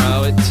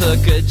camera. It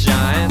took a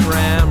giant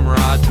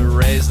ramrod to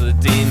raise the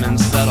demon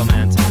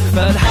settlement.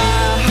 But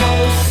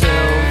hi-ho,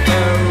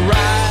 silver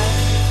ride.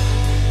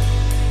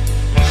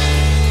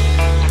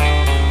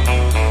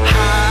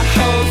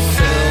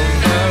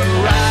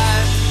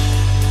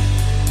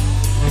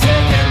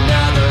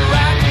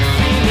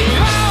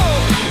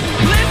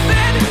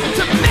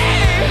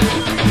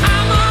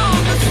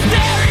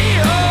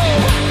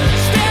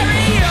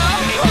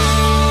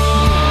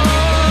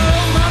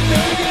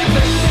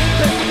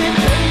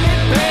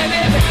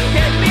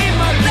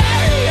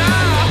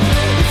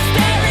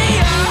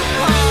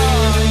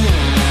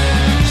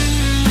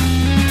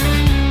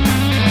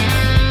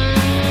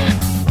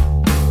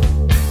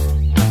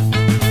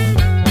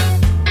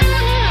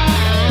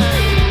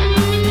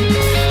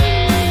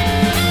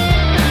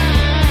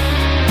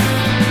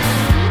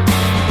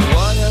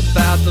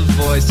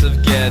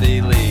 Of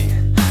Geddy Lee,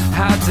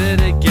 how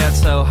did it get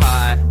so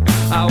high?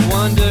 I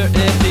wonder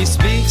if he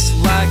speaks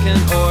like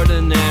an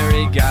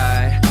ordinary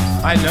guy.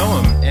 I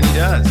know him, and he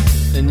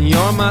does. And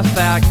you're my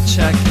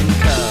fact-checking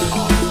cub.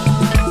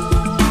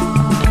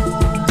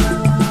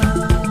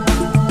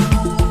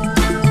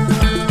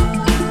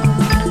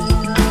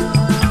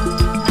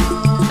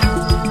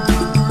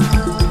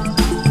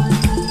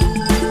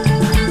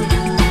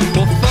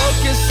 We'll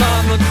focus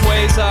on the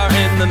quasar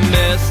in the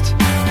mist.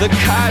 The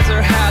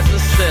Kaiser has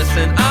assists,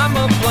 and I'm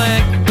a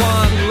blank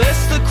one.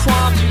 List the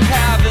qualms you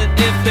haven't.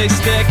 If they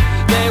stick,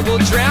 they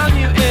will drown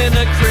you in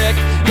a crick,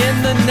 in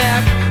the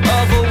neck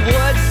of a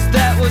woods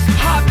that was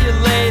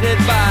populated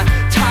by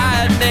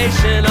tired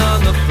nation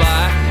on the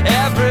fly.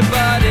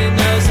 Everybody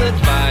knows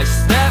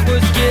advice that was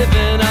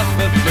given up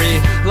for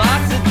free.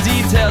 Lots of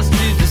details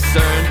to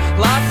discern,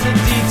 lots of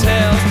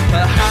details.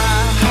 But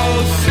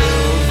hi-ho,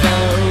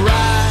 silver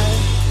ride.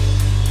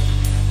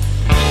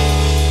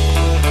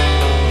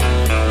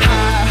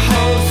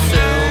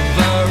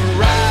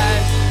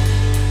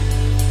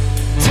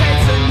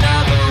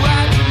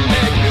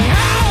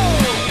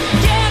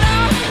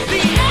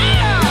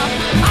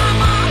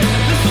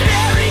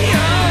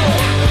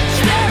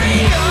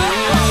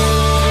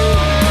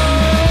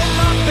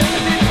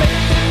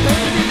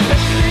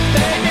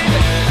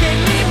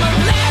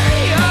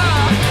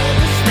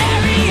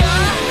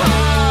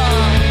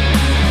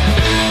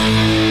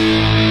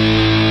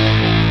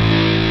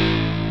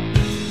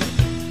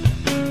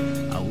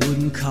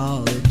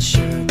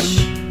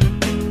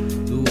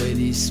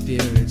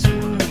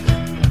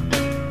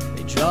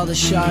 The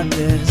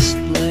sharpest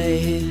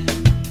blade,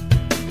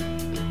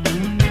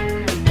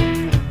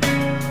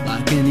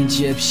 like an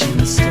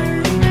Egyptian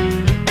storm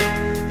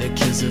that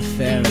kills a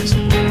pharaoh's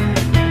born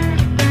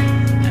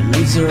and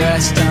leaves the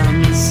rest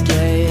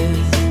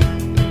unscathed.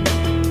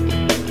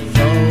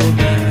 Fold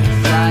back,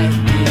 flight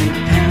deep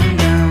and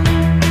down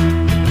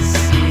the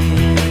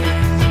sea,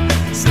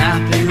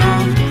 snapping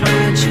off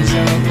branches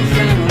of a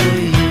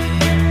family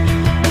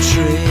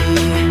tree.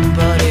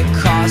 But it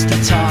cost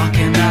a talk,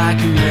 and I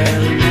can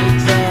barely make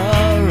the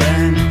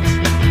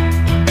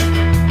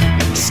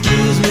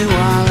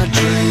while I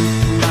drink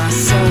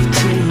myself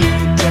to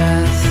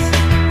death.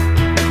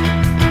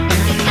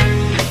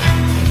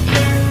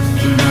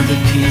 Another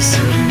piece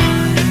of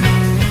mine,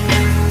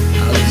 I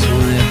lose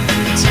one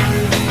every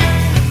time.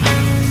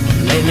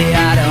 Lately I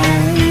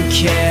don't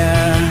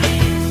care,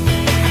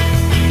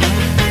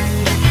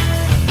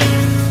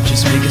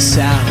 just make a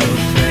sour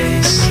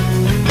face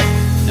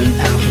and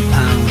pound for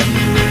pound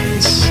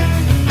erase.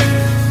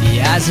 The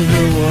eyes of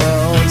the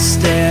world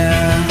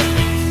stare.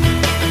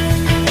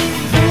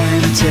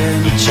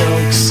 And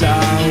jokes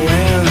are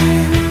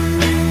wearing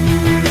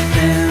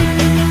thin.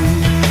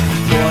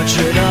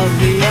 Portrait of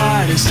the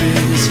artist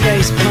with his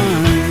face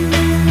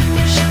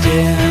punched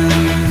in.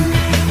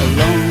 A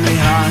lonely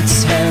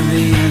heart's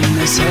heavy in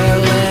this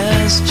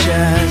hairless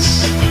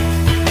chest.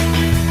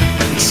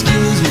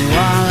 Excuse me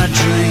while I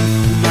drink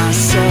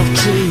myself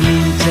to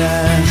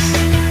death.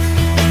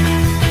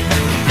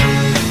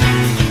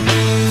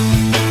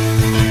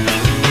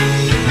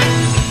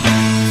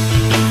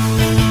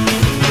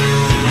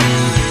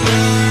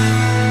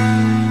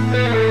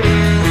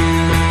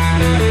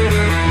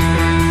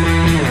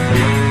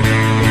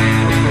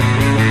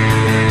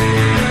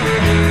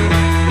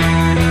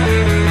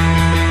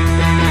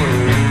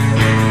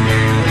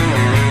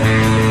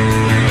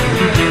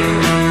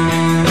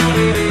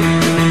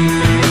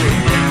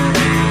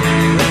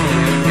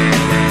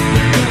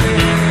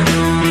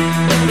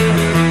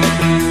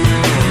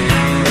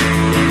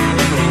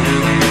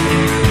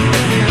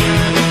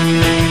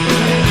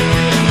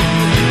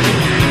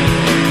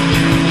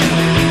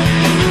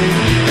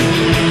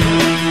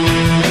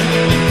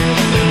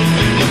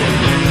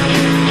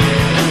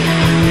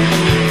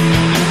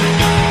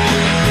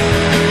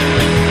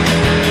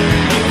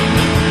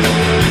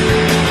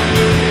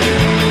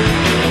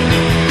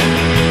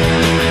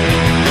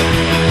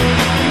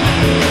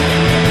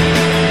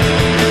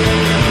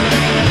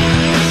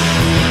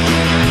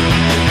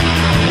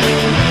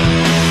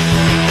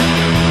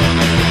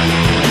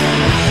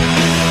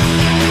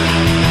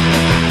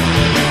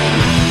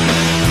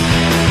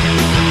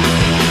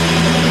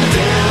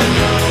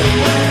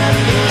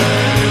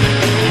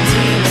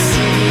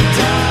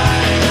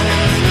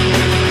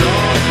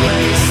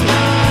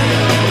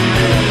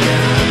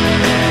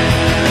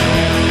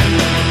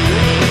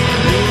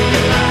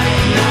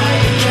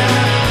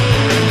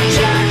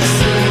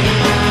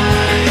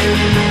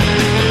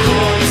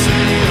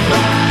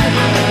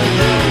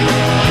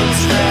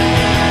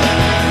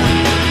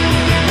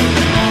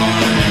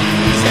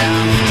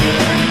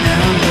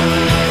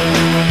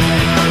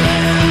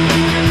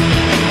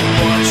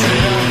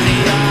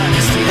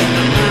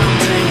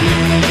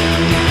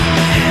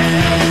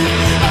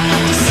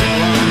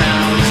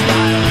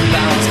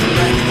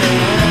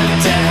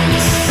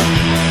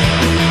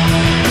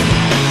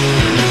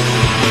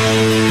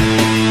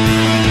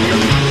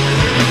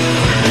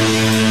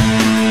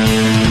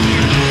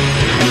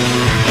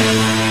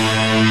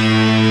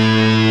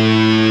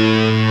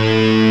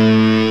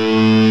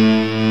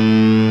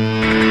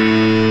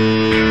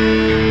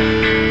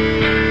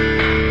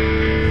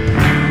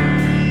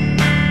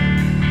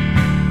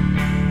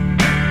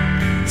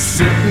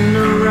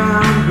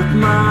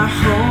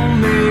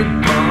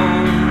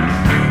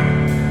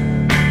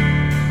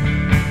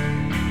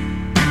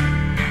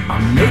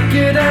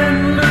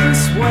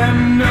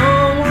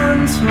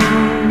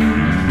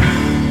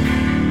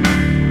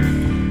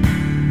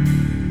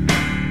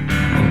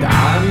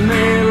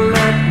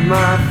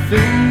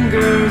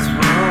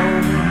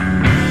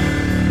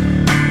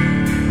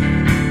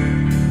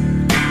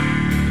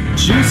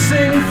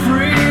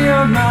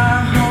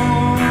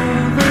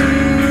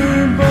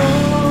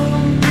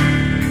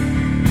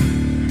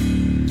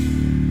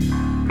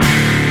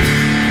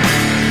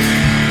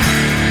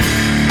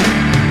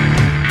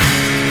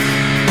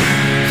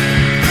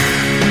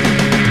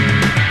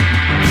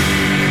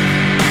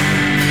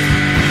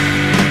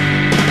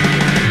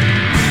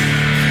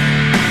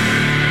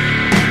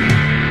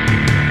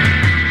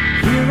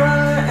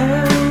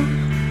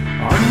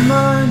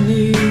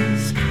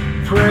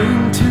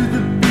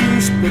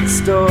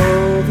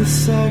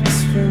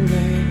 sex for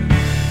me.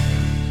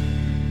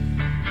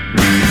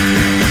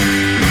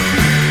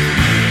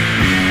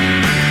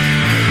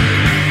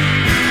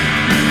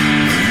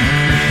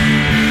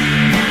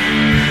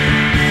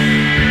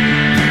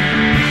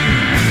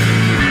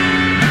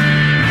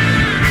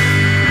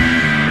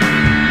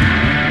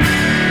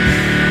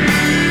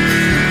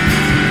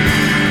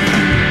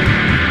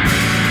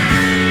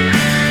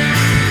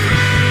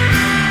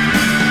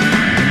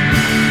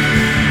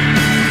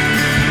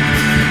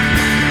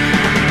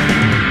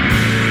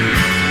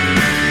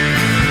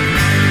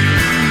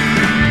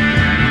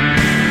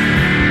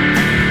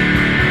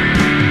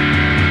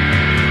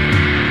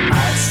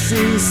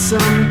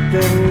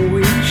 Something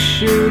we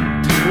should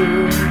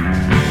do.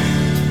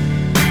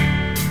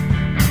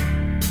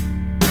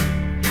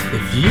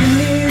 If you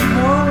need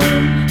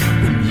one,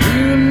 then you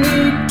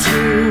need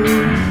two.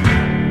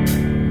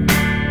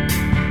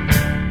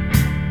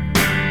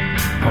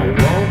 I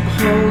won't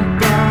hold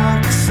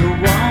back, so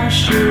why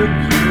should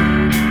you?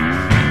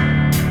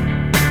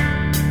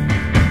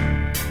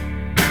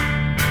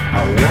 I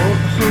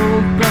won't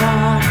hold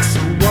back, so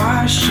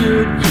why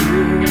should you?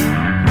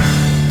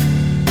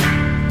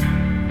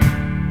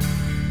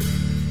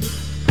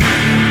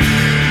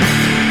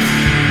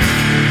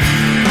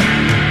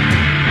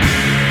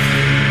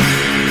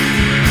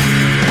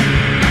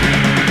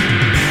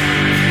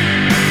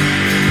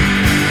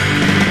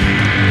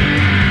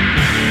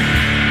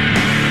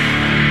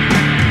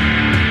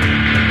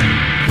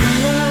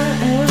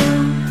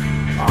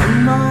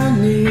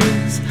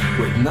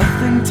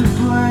 Nothing to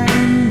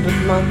blame but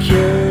my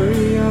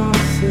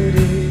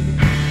curiosity.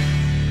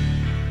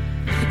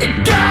 It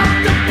got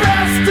the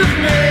best of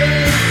me.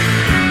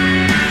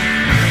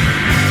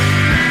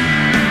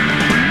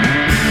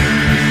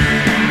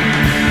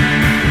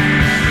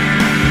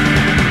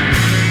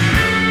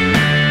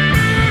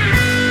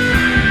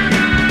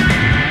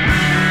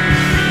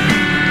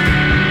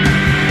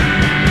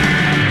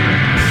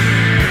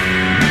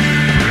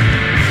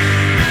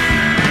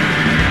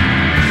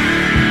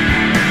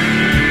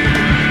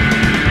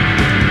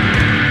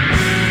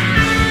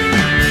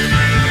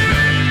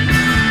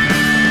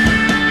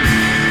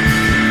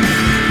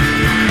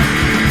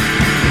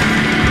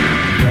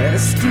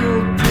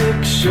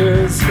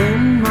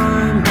 In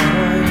my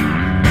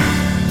mind,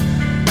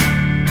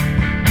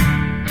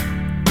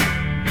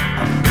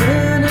 I've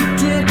been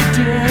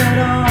addicted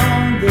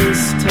all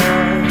this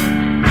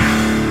time.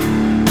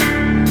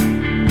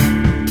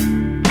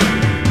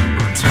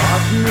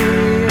 Taught me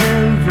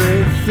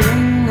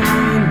everything I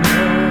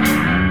know.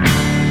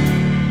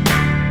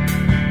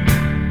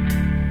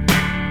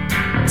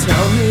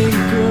 Tell me,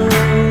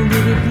 girl,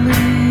 did it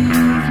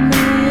leave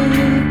me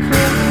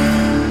cold?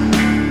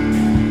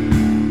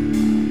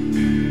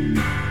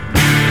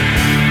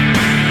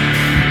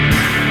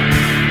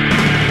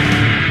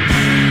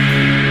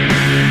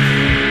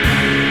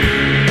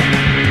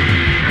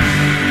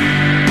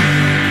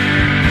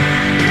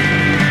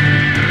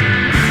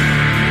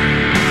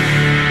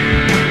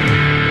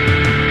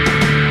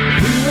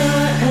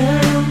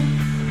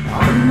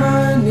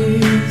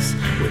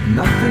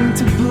 Nothing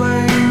to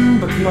blame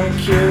but my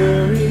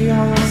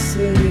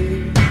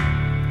curiosity.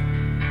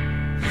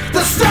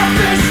 The stuff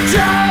is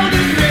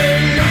drowning me.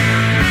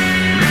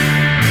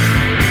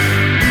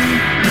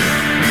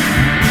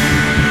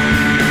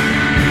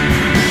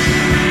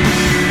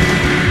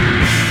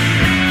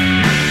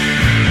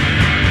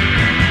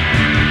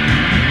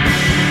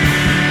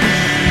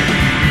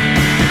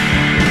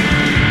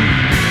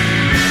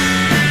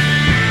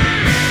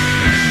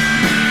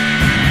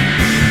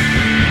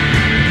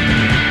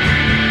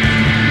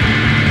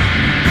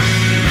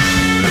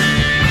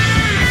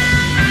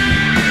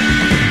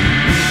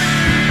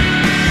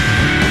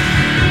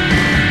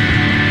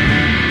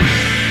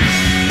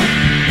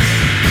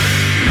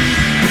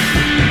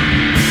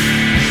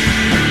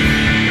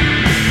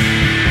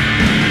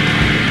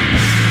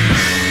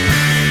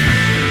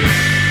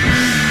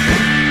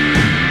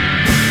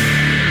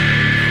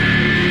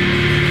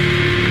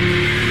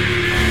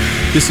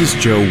 This is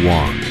Joe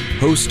Wong,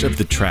 host of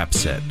The Trap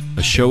Set,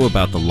 a show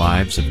about the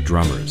lives of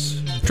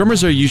drummers.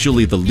 Drummers are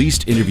usually the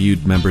least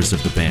interviewed members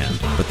of the band,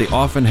 but they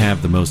often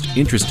have the most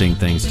interesting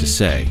things to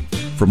say.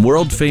 From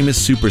world-famous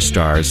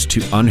superstars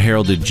to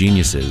unheralded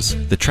geniuses,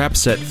 The Trap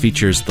Set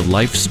features the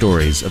life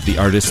stories of the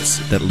artists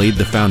that laid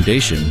the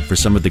foundation for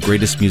some of the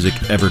greatest music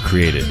ever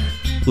created.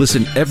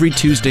 Listen every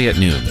Tuesday at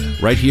noon,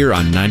 right here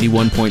on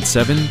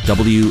 91.7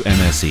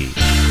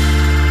 WMSE.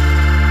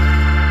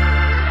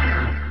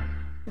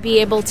 Be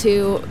able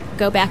to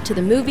go back to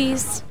the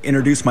movies.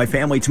 Introduce my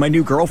family to my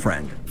new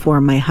girlfriend.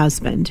 For my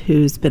husband,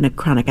 who's been a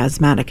chronic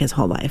asthmatic his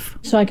whole life.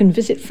 So I can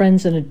visit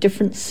friends in a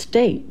different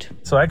state.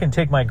 So I can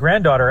take my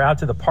granddaughter out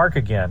to the park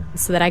again.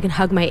 So that I can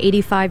hug my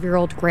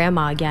 85-year-old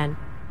grandma again.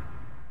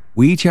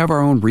 We each have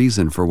our own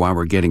reason for why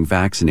we're getting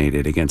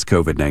vaccinated against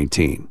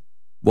COVID-19.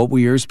 What will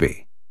yours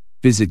be?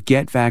 Visit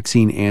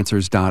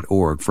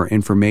getvaccineanswers.org for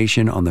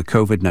information on the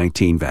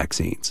COVID-19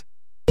 vaccines.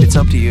 It's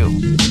up to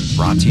you.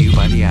 Brought to you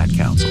by the Ad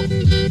Council.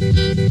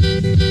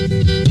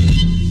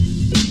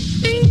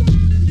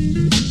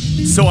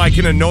 so I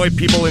can annoy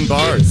people in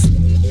bars.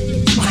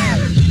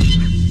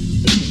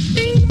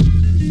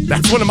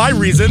 That's one of my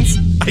reasons.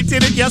 I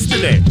did it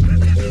yesterday.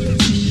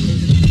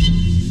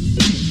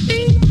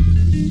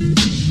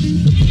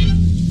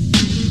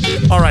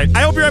 All right,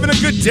 I hope you're having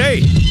a good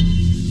day.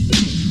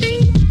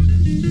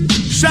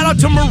 Shout out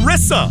to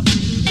Marissa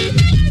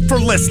for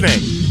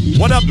listening.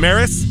 What up,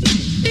 Maris?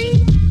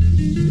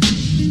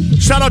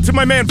 Shout out to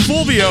my man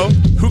Fulvio,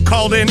 who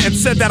called in and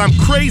said that I'm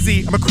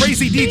crazy. I'm a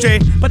crazy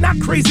DJ, but not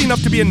crazy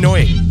enough to be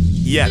annoying.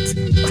 Yet.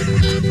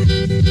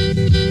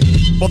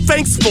 Well,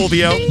 thanks,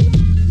 Fulvio.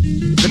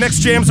 The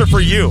next jams are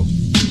for you.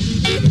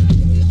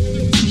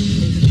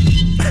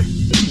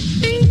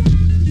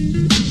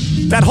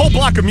 That whole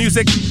block of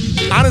music,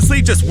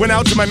 honestly, just went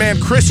out to my man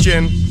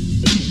Christian.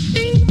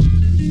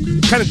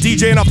 Kind of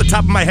DJing off the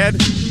top of my head.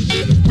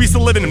 We used to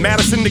live in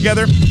Madison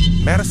together.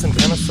 Madison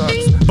kind of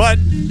sucks. But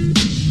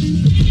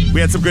we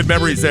had some good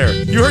memories there.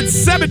 You heard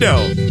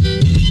Sebadoh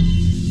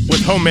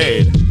with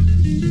Homemade.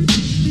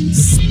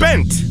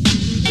 Spent.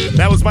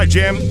 That was my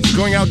jam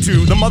going out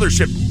to the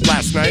mothership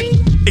last night.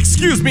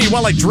 Excuse me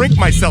while I drink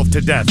myself to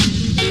death.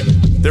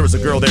 There was a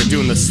girl there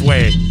doing the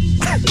sway.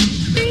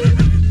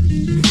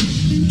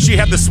 She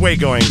had the sway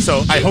going,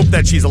 so I hope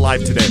that she's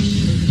alive today.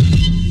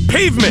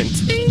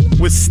 Pavement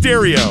with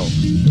Stereo.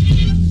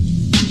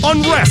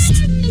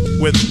 Unrest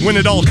with When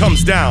It All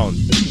Comes Down.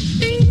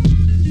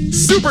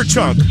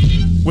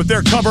 Superchunk with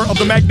their cover of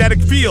the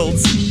Magnetic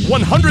Fields,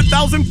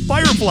 100,000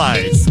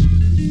 Fireflies.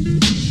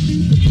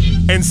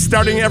 And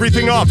starting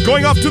everything off,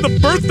 going off to the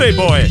birthday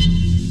boy,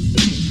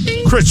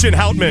 Christian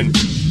Houtman,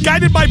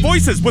 Guided by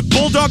Voices with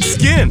Bulldog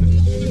Skin.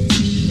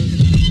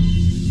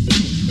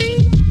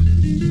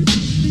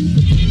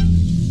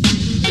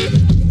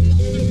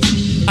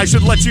 I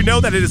should let you know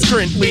that it is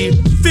currently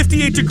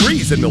 58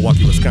 degrees in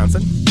Milwaukee,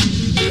 Wisconsin.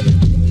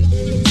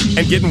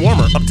 And getting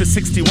warmer, up to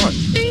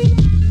 61.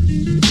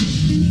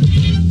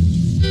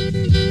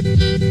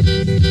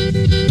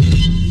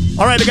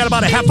 All right, I got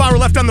about a half hour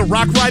left on the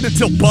rock ride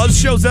until Buzz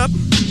shows up.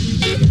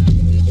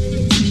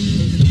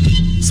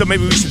 So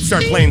maybe we should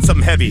start playing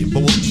something heavy,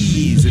 but we'll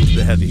ease into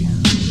the heavy.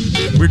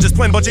 We were just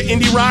playing a bunch of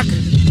indie rock.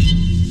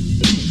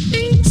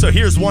 So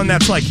here's one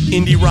that's like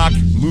indie rock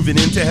moving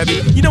into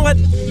heavy. You know what?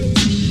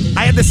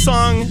 I had this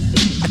song,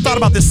 I thought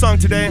about this song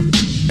today,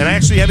 and I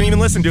actually haven't even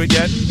listened to it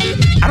yet.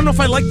 I don't know if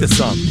I like this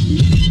song.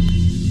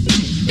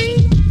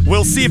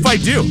 We'll see if I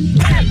do.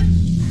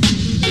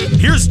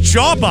 Here's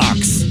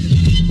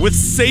Jawbox with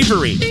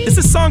Savory. Is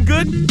this song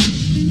good?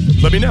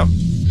 Let me know.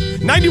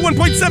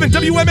 91.7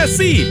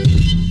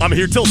 WMSE. I'm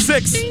here till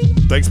 6.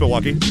 Thanks,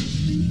 Milwaukee.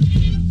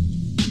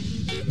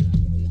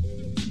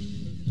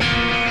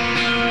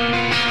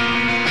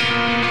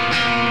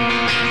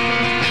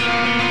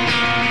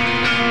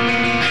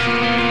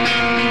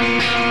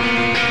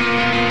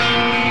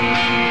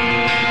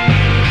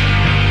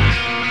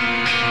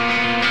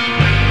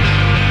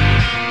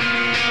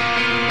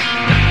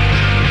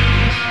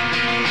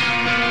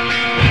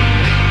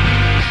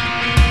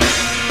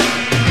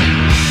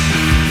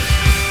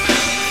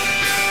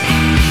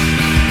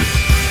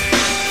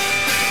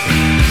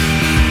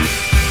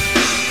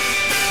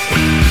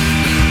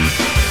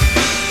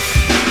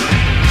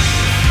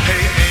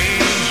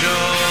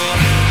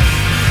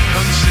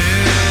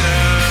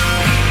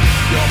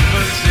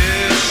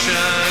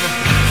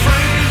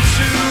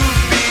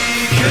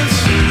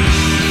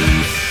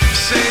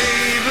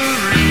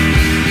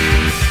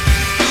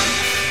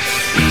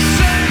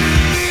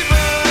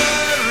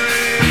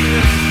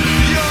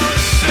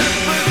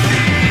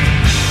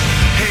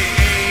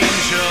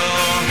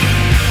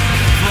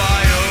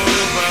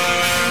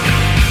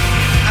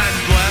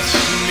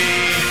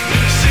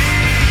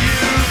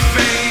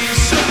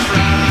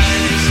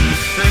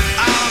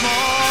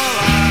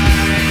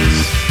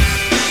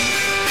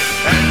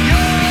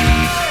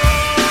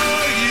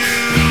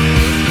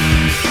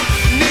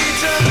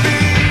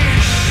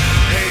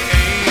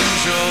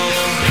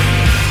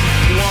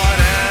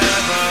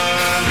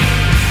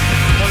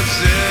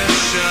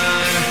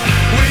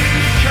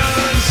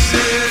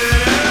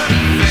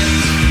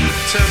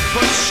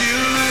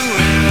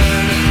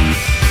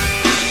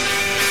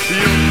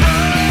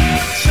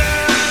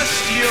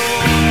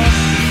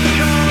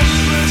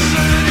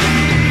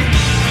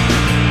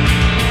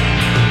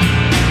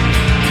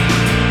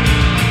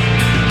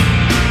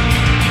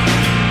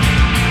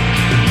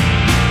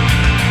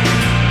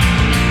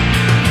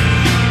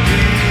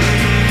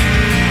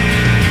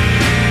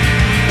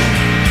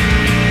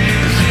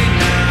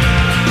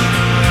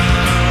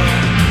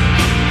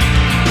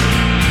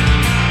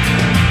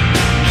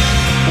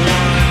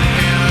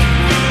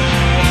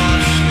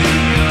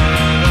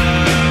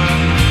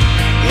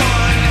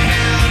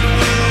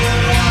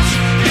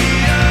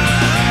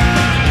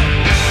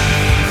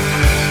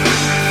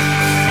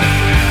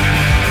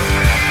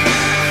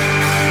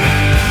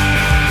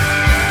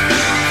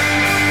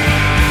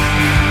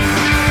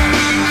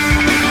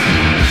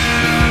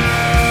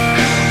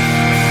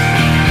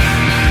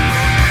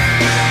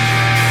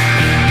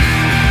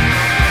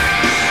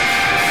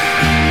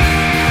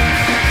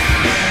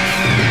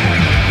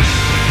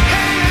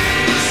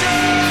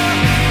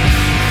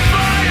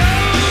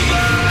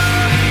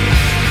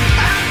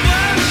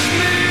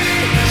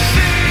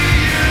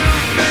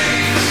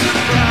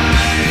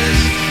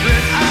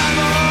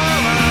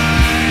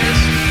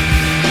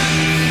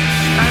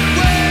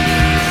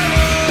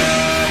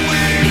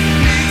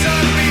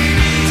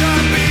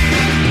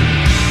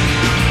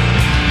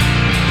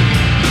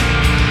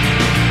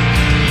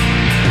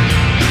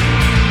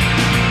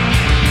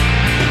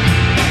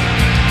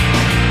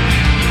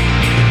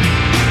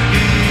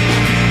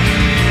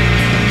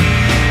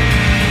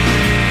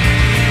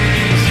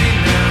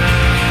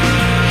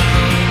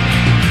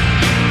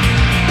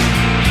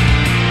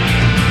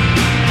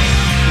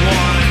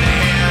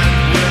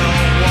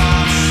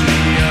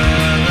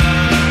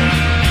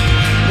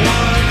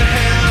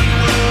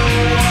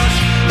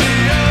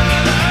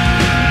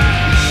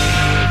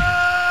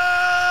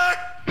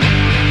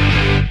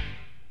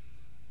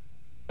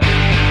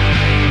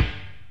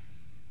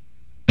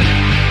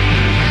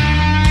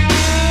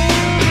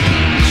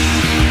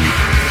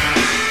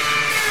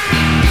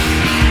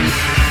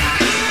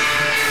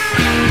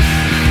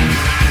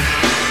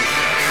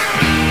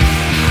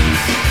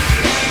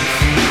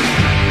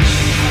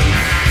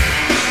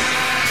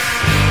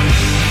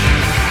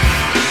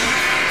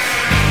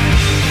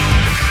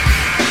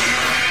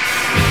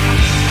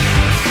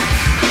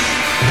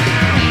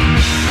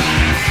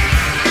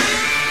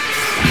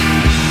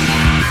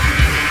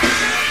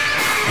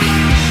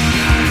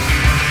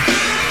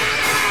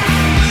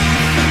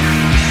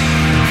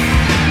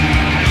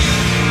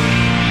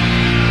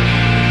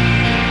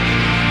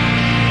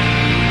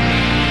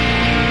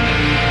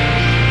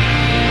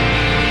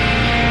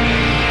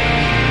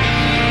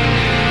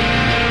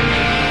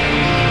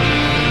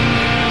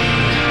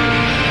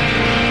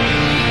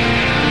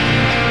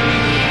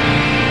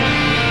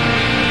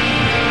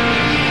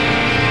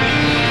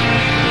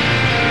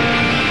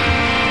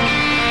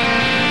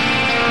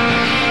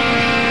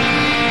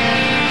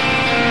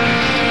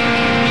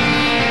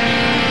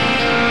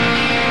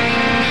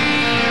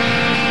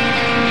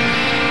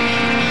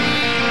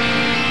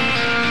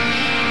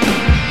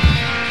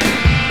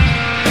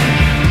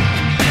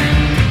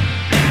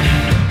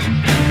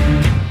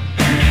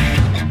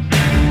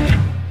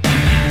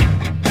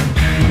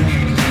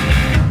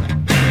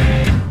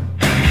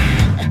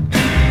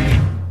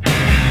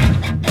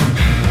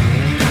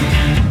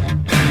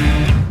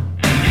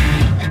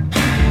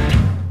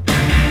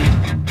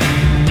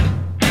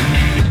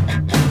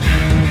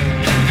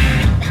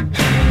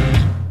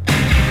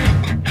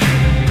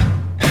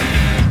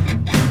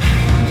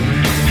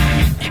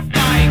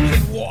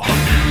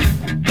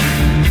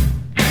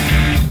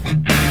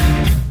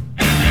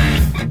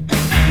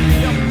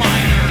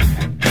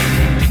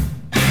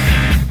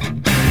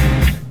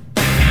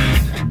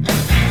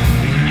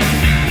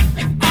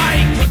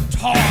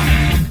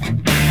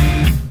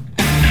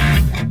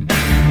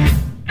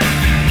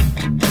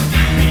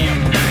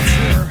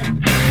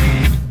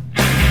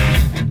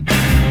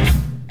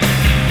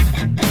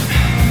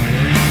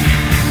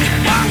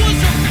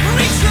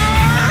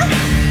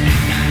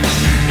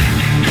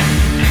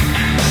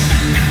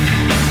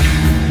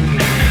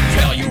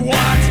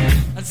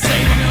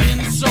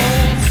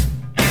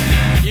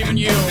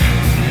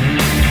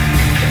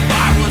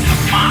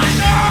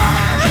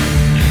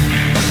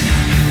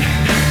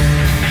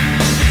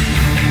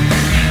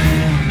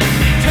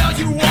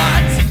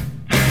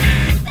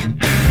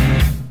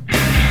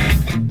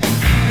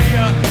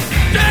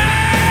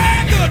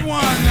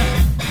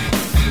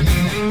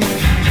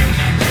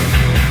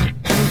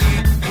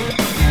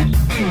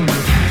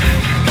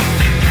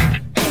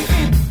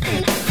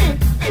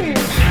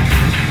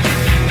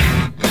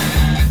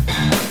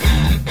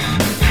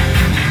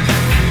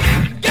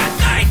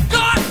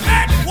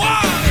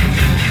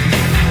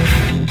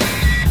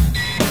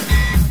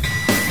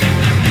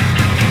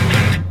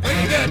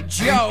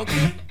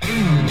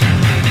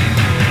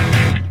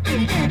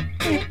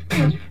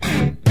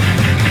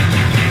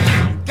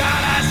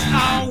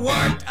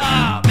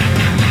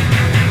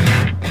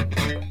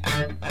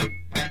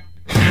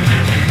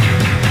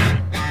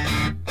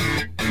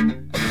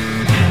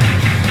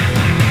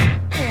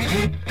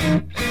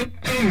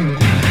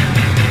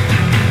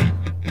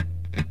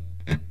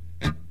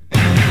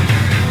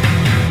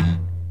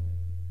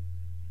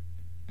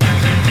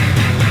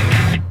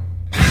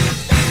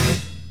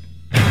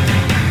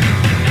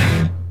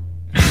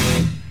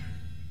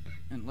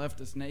 and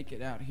left us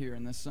naked out here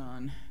in the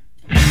sun.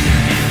 You could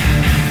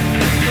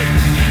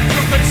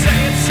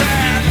say it's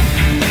sad.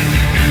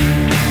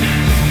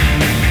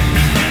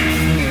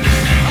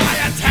 I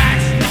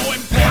attach no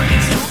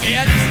importance to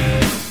it.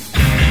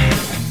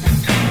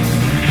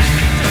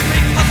 Just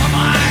because of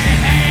my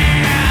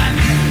hand,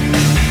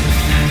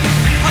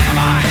 because of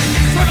my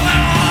struggle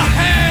little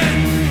head,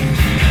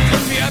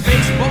 could be a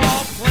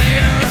baseball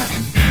player.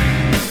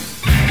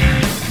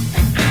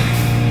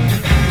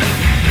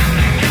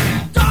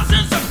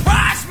 Doesn't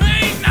surprise me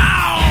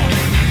now.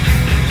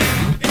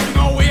 Even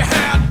though we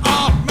had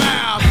a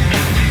map,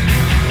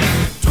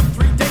 took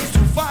 3 days to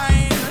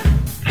find.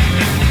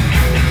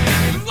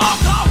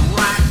 Locked up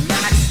right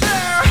next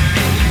there.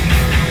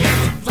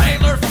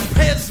 Taylor from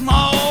Pismo.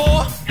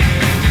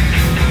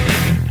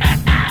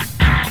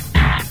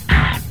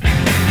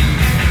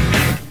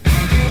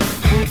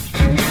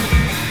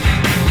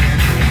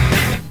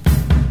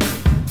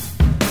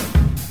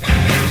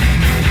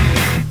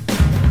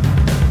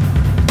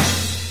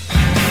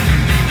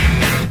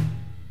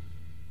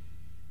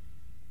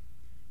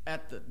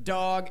 At the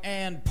Dog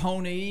and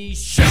Pony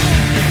Show.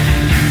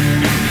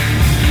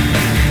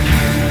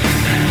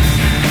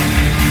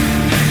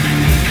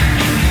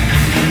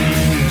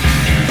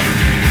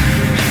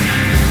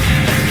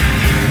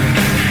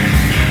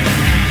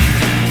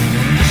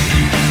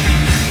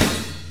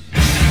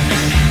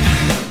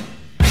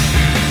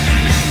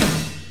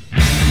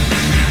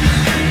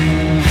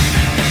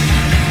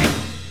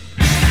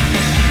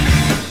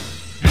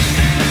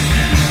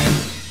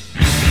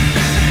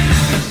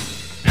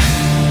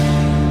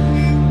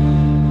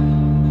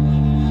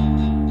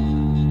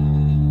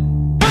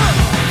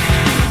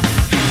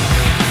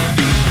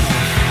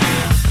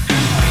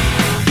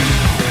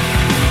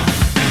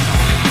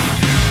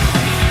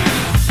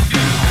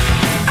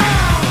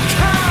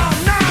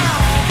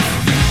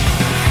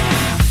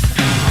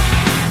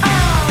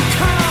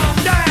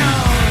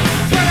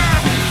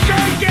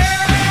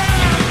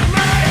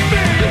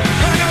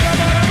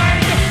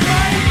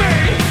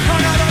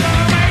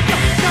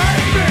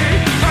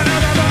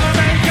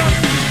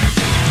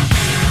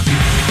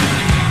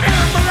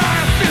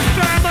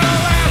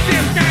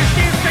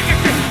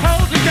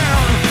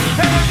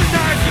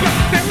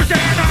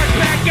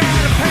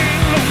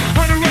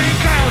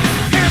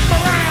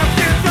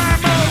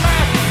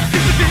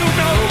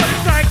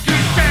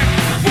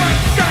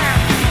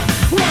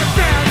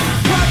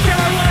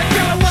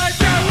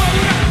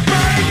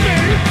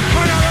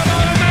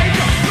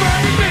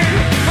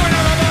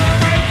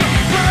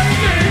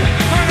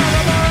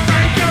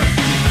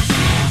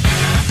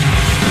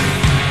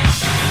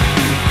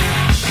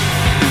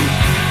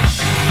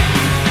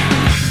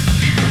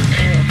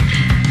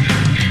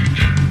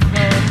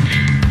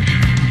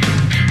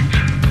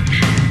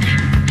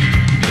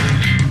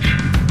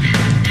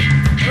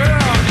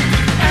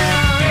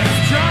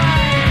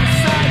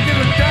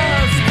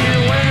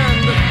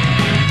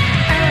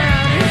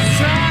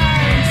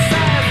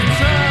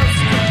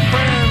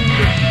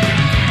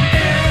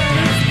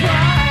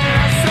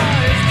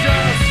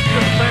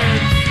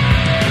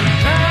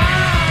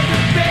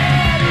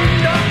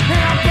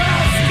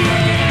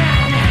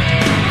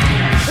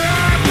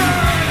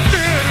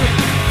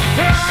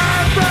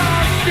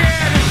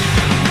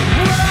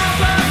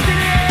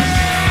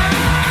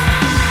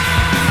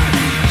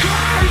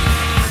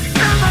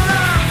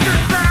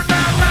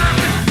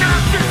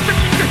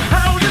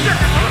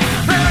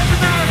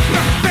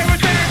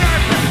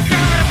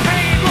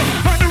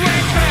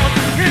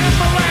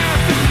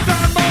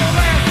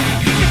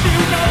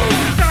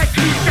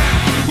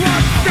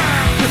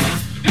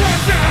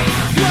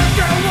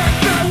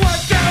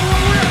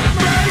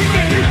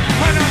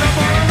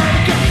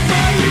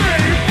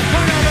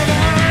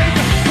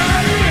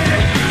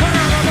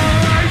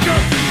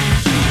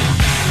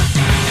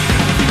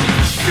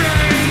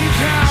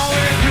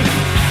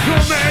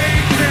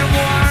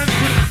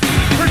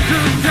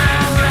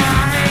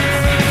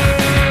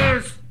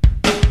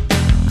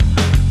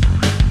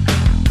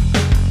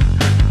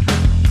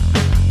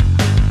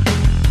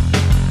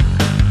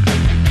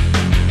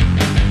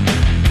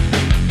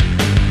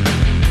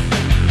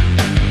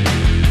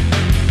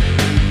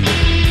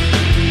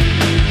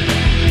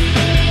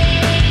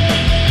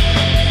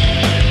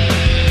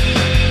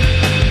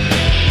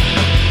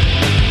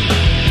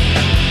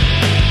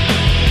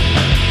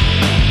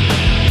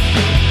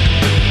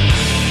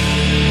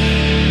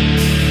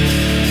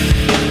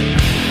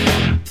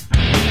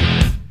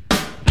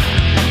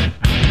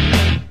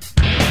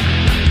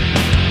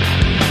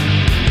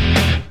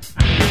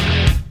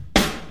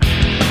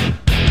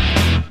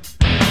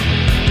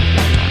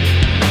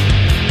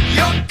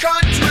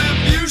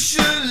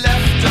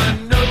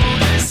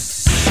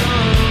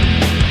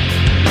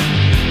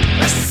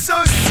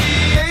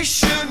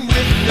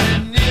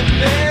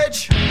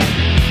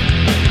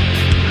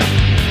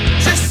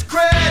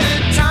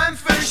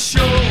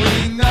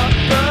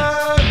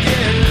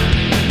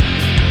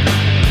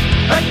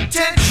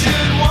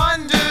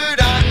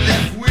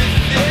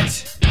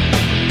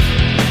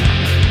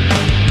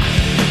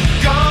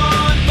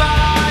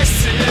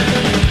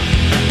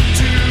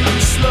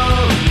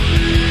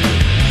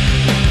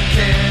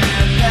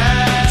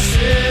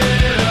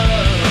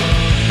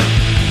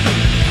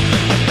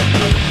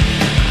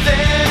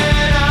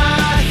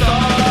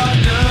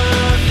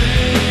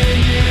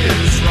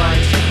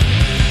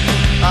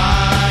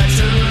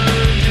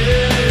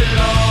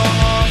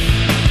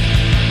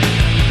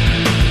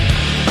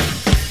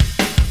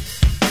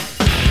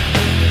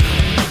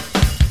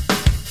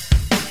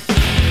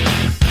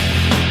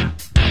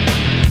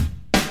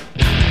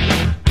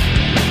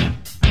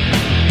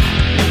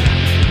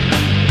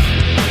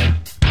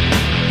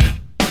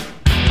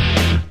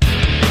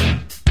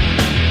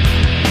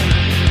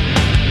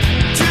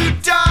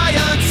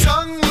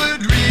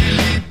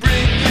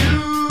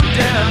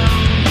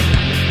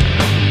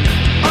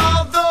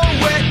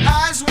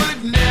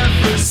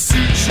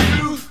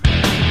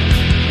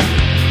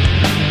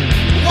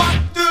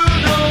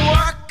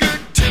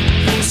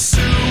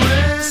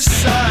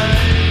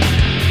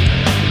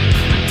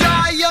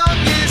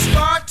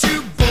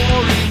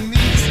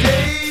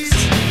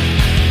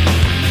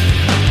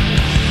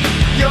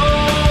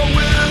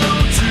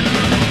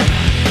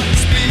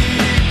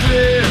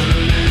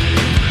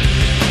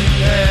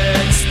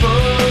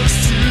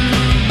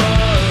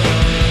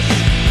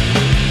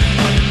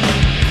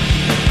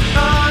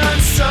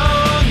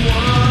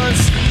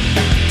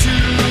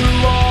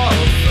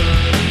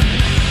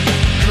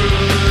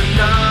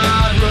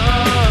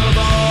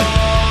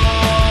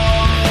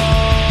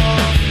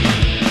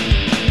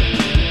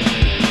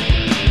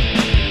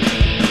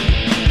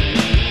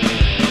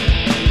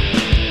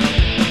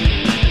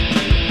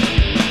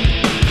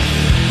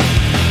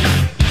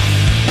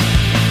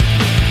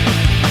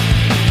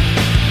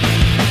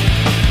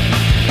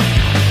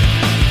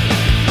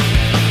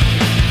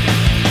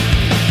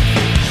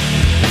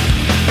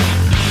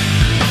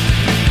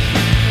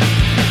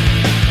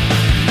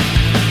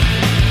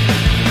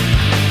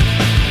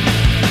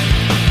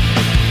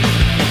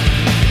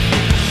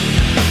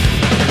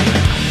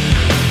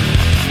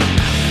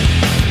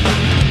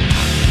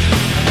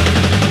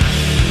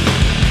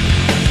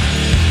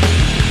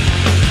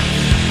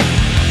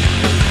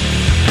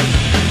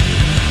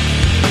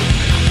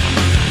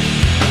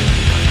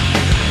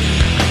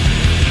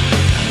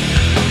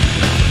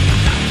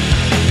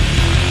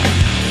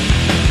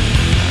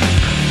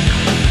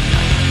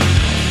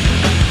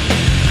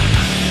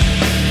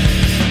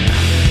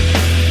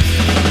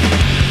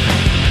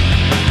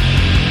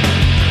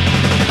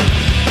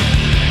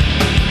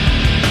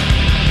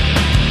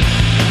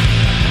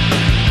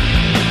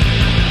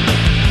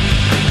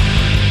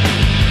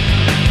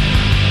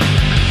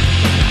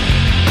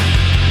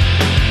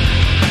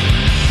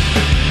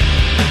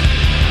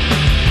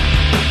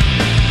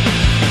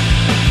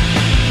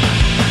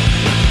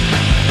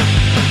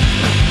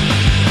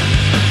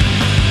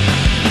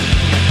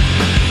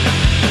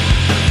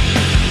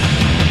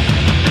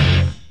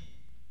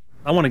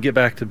 I want to get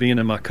back to being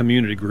in my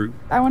community group.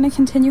 I want to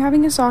continue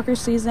having a soccer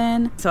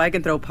season. So I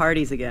can throw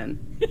parties again.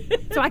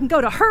 So I can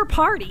go to her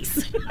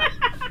parties.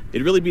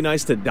 It'd really be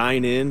nice to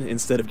dine in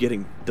instead of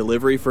getting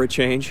delivery for a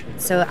change.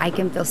 So I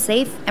can feel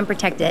safe and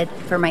protected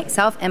for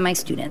myself and my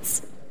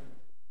students.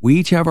 We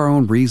each have our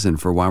own reason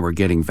for why we're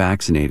getting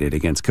vaccinated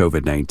against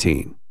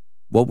COVID-19.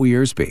 What will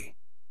yours be?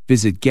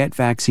 Visit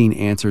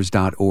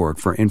GetVaccineAnswers.org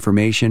for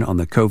information on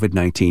the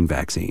COVID-19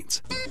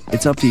 vaccines.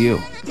 It's up to you.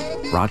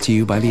 Brought to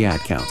you by the Ad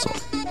Council.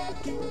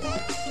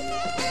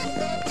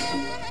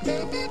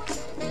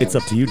 It's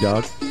up to you,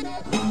 dog.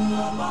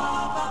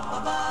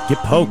 Get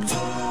poked.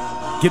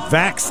 Get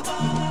vaxxed.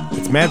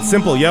 It's mad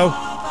simple, yo.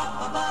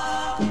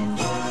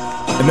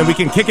 And then we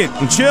can kick it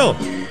and chill.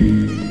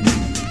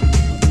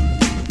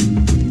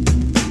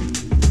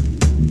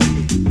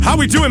 How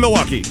we doing,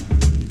 Milwaukee?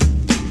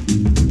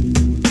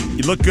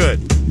 You look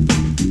good.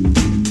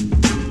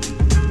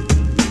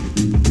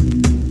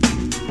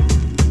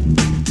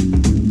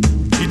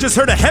 You just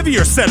heard a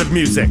heavier set of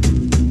music.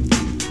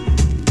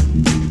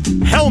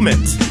 Helmet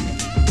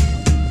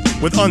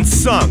with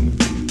Unsung.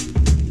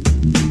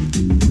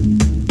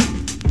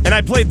 And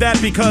I played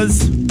that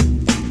because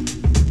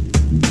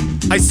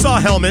I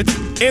saw Helmet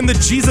and the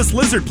Jesus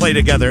Lizard play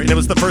together, and it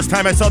was the first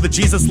time I saw the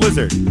Jesus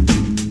Lizard.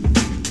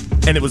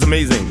 And it was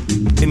amazing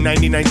in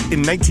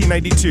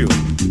 1992.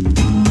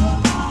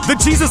 The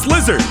Jesus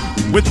Lizard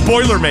with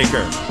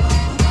Boilermaker.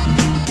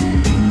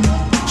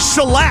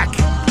 Shellac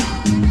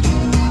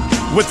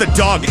with the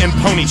Dog and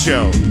Pony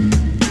Show.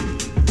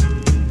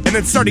 And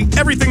then starting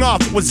everything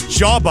off was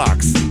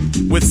Jawbox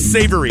with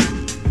Savory.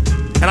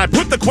 And I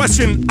put the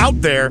question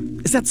out there,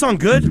 is that song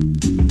good?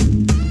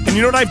 And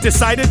you know what I've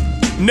decided?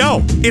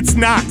 No, it's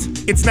not.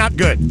 It's not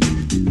good.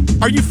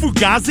 Are you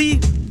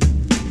Fugazi?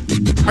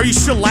 Are you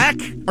Shellac?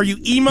 Are you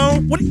emo?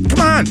 What?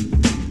 Come on.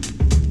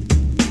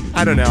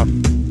 I don't know.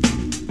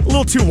 A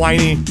little too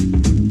whiny.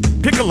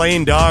 Pick a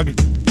lane, dog.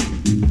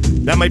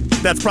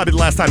 That's probably the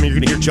last time you're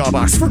going to hear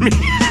Jawbox from me.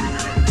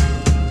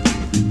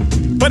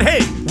 But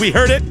hey, we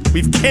heard it.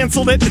 We've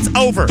canceled it. It's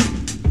over.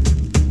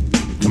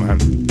 Come on.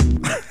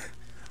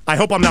 I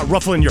hope I'm not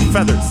ruffling your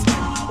feathers.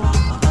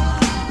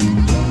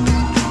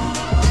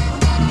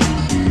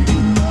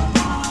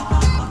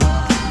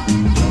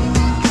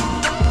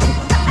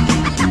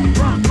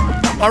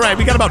 All right,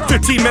 we got about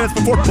 15 minutes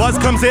before Buzz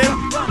comes in.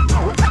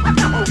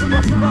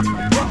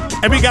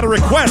 And we got a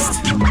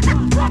request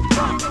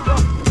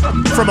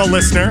from a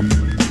listener.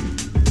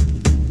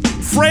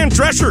 Fran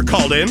Drescher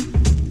called in,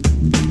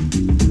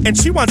 and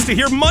she wants to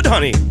hear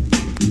Mudhoney.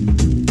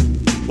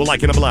 Well, I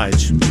can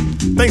oblige.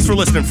 Thanks for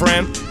listening,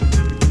 Fran.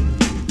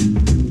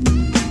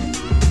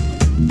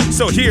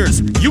 So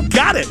here's You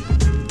Got It.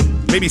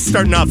 Maybe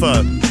starting off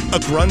a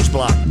grunge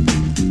block.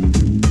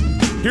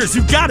 Here's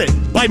You Got It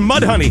by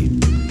Mudhoney.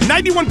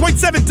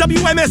 91.7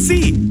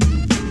 WMSE.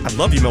 I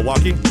love you,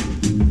 Milwaukee.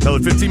 Another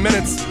 15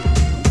 minutes.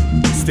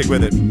 Stick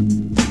with it.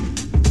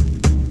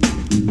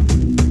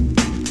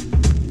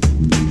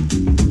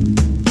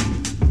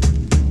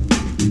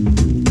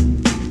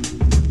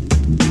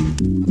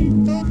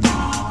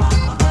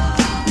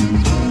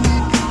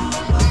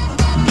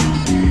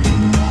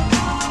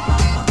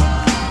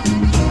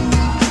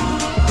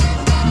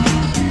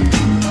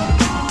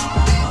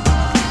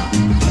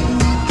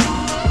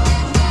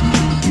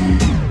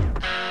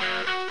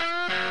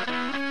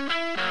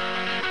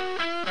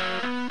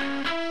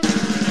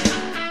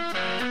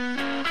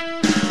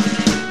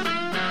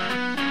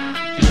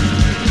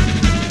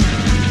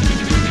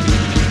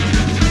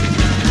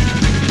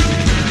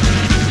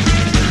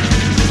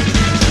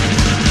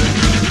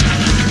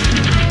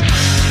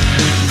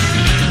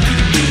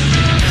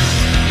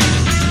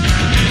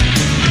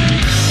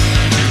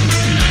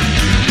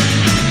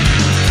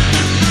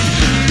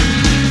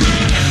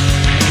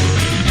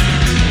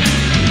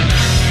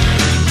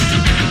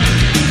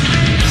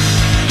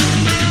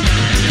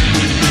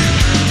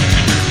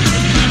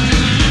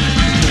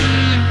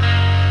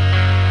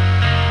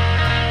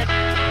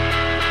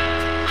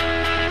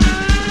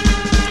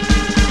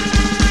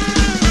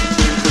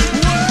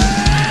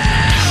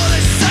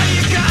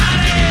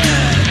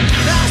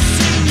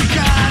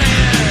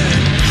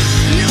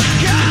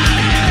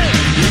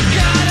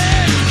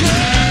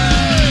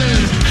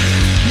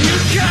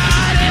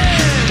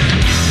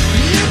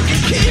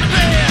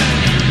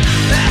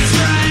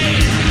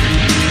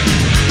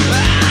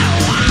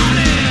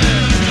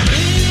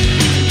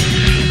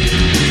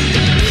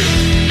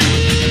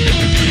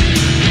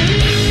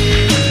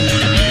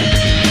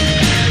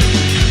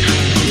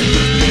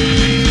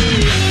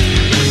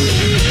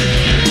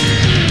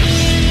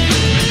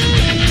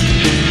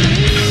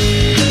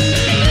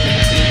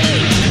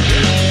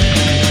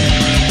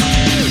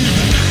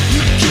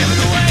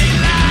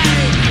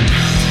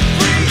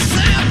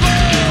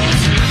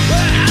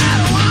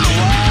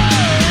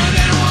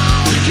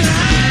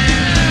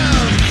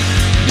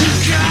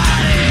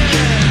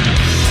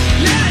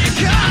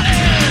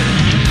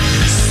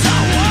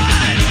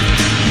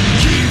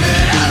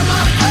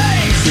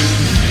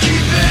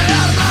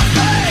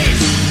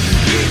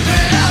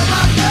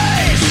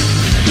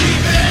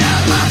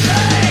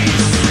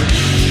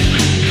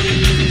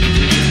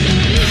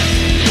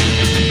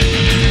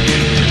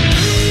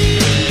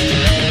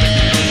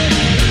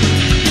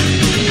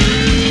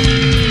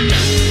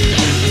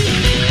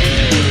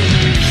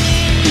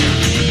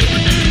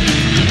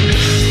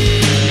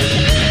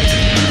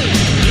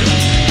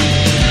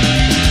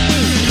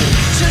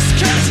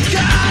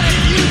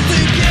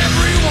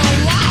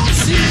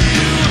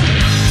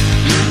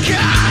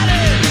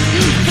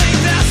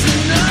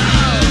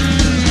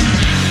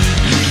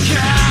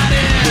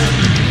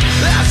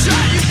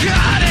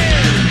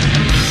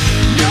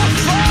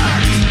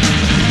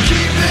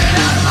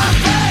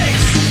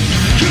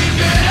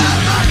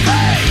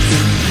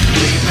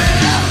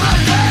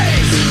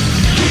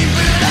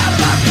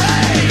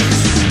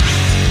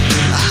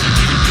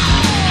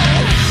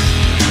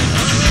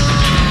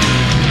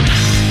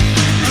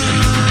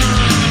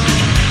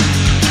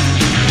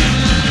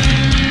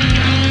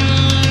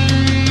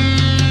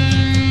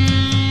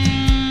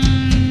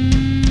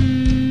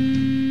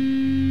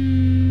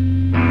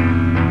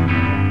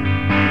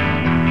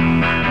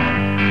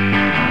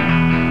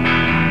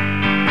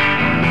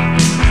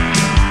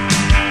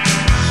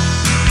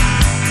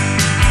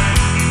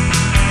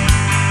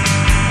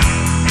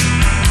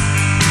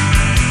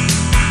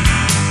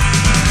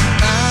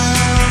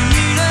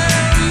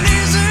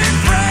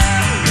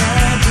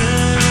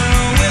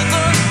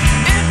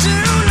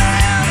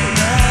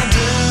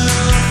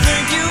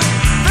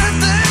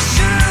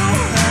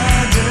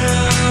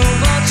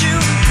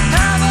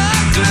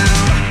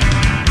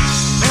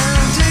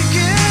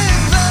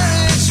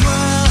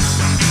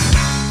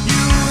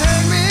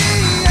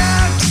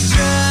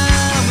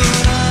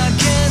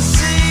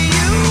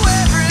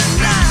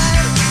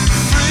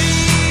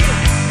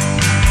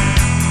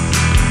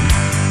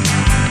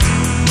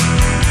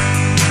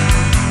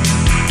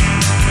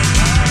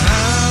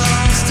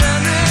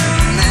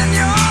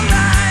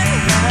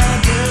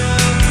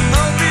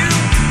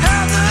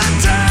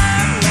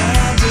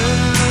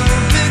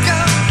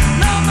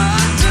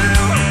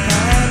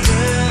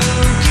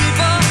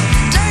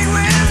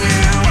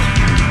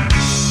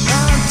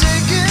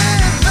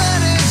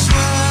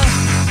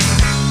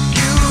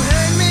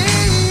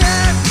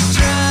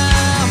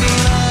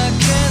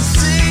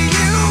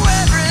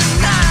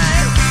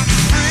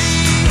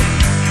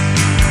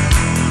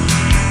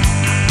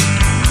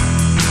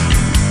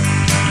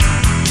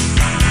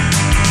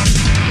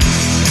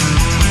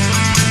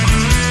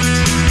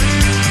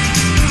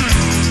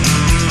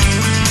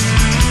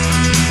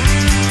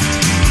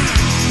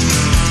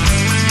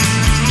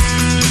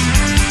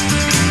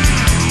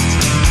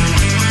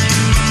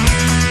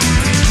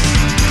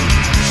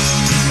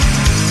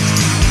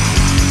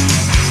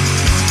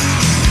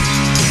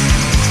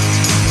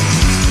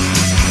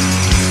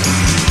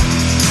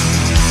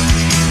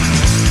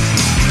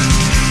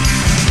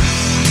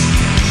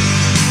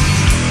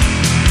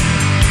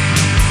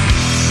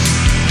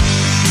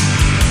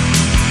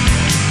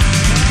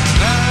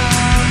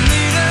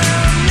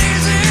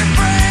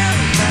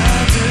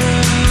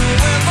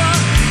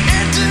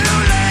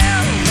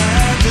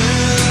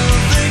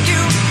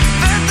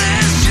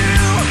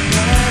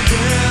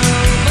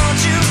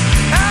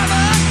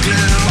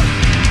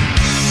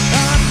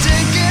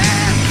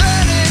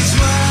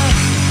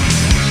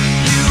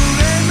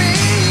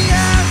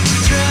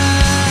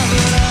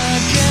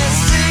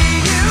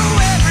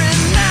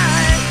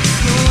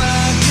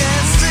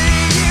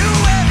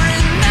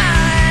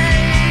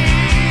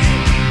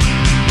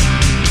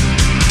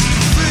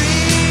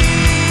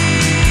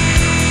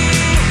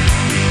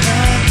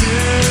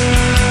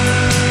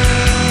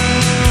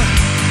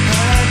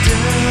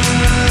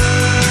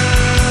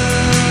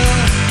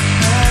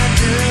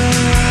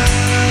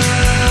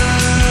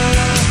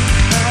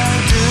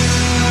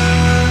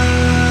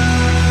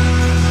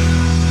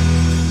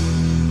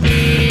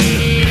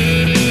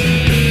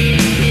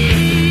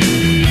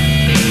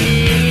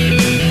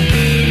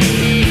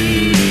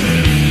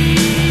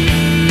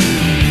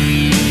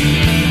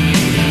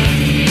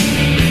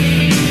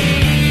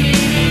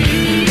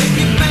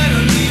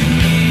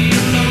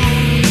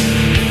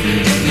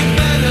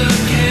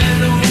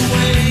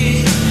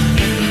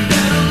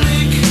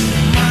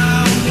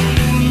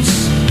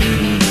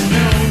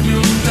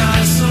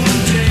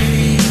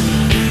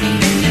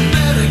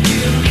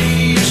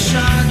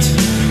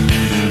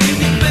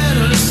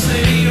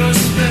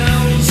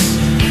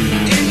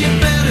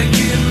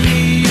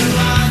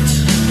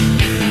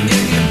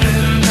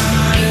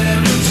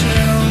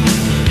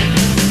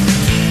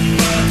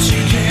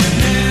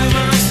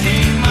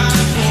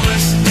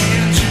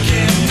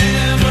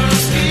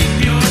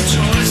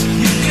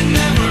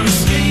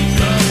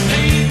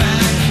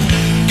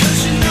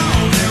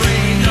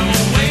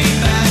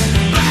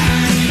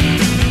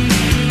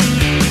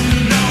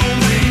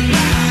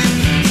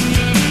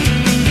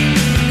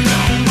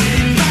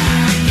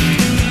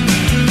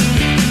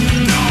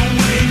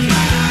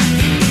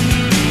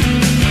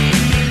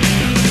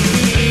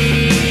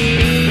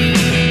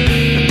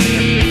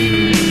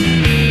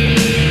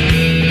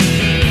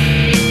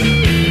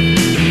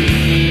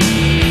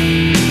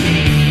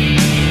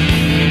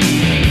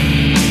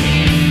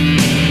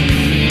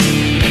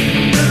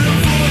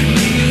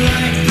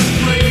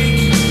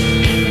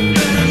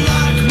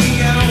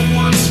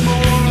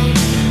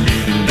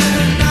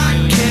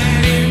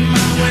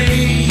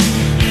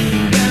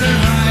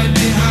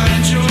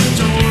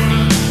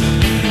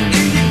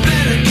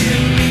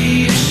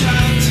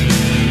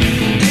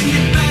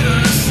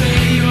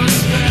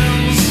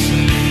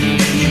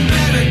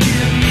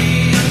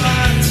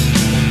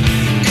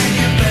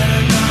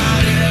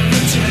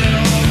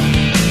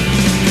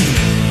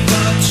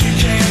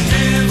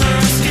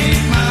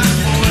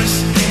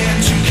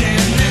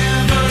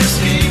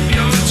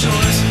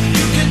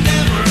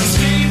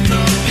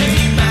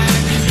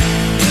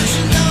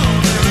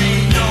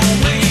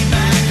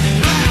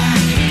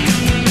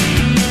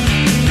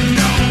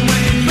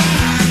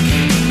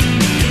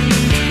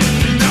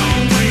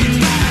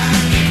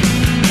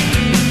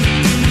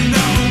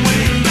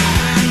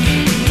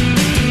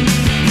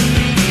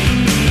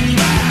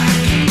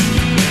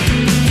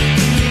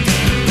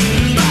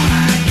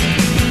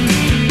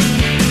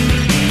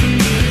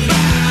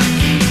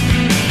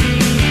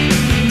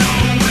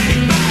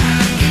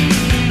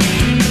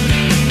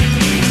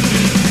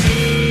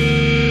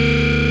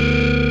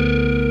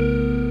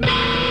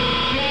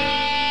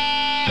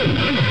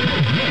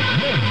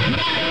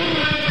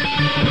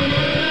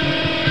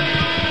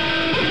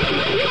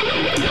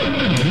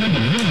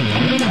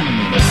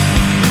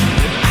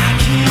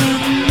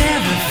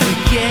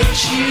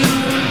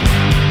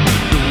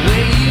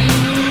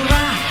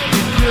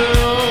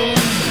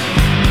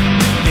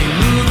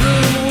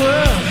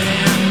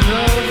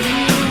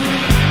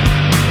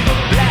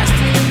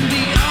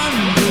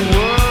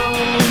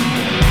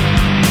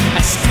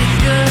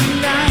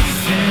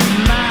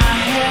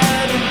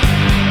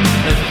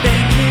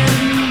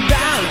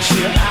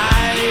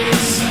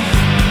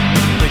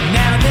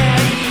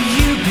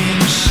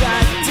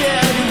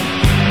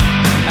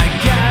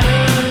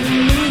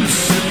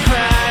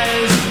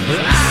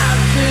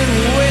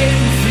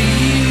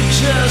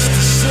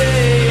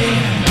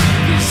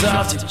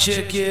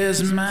 Chick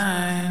is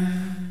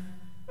mine.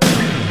 All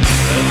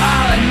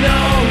I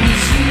know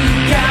is you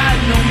got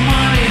no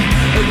money.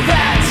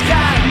 That's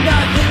got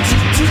nothing to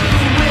do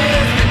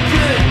with a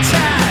good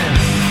time.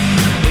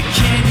 But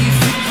can you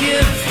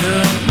forgive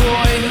the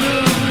boy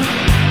who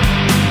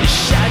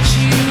shot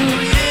you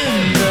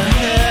in the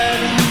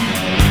head?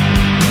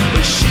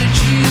 Or should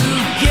you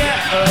get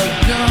a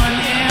gun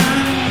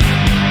and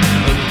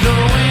go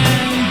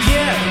and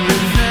get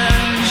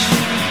revenge?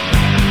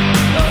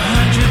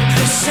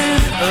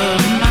 100%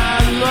 of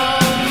my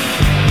love,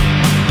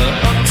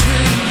 up to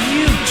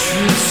you,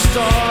 true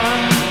star.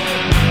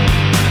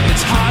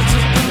 It's hard to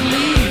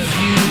believe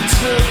you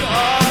took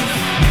off.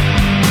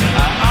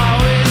 I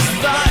always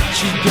thought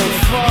you'd go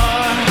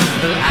far.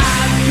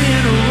 I've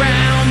been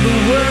around the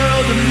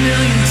world a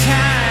million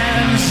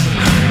times,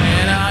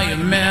 and all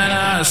your men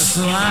are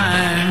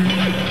slime.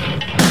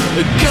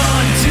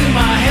 Gun to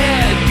my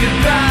head,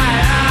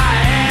 goodbye, I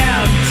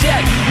am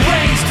dead.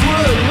 Waste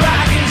wood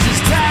rockets,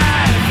 it's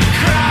time to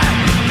cry.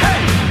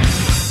 Hey!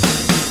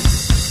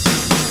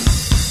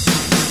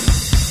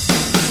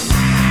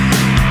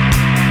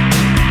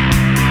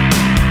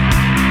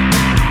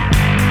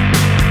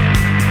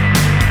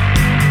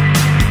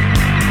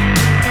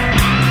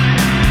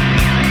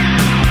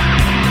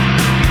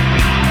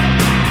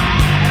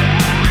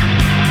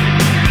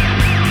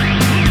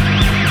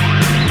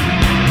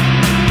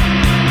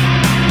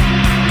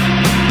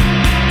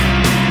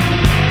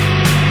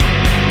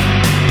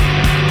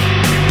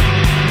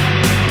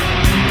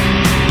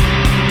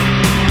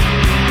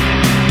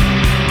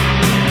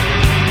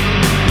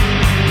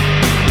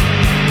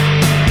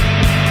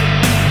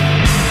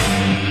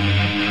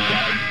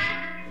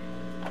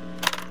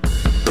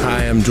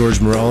 Hi, I'm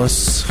George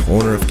Morales,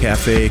 owner of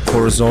Cafe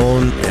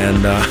Corazon,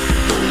 and I'm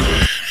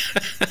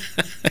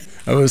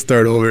going to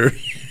start over.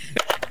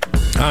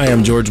 Hi,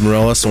 I'm George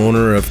Morales,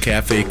 owner of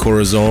Cafe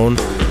Corazon.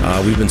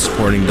 We've been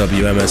supporting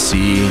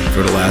WMSE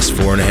for the last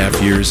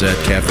 4.5 years at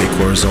Cafe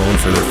Corazon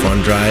for their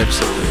fun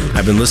drives.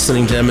 I've been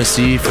listening to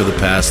MSE for the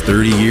past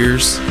 30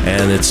 years,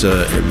 and it's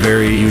a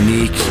very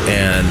unique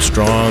and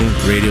strong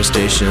radio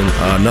station.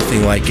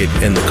 Nothing like it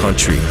in the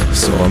country.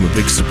 So I'm a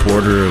big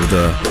supporter of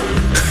the...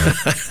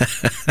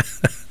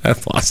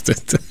 I've lost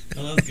it.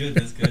 Oh, that's good,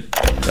 that's good.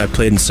 I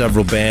played in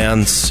several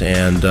bands,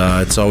 and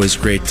it's always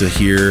great to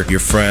hear your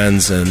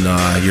friends and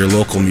your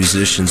local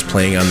musicians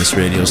playing on this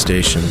radio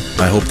station.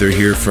 I hope they're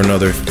here for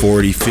another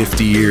 40,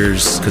 50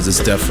 years, because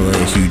it's definitely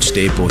a huge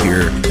staple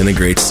here in the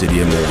great city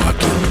of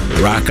Milwaukee.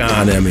 Rock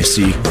on,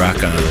 MSE,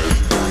 rock on.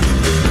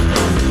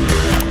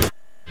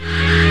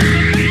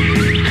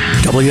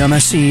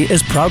 WMSE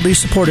is proudly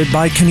supported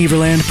by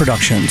Knieverland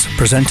Productions,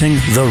 presenting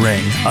The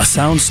Ring, a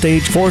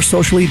soundstage for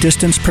socially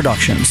distanced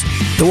productions.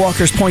 The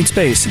Walker's Point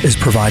Space is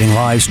providing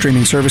live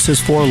streaming services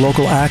for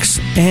local acts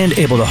and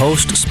able to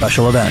host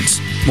special events.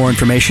 More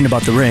information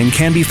about The Ring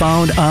can be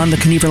found on the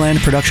Knieverland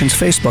Productions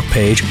Facebook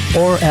page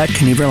or at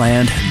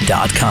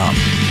knieverland.com.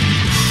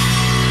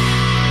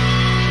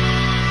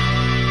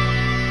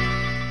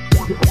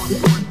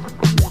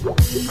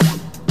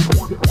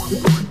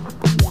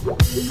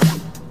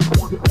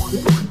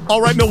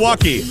 All right,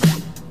 Milwaukee.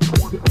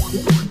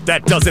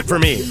 That does it for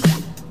me.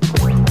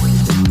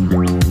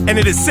 And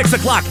it is 6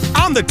 o'clock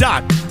on the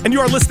dot, and you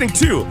are listening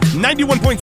to 91.3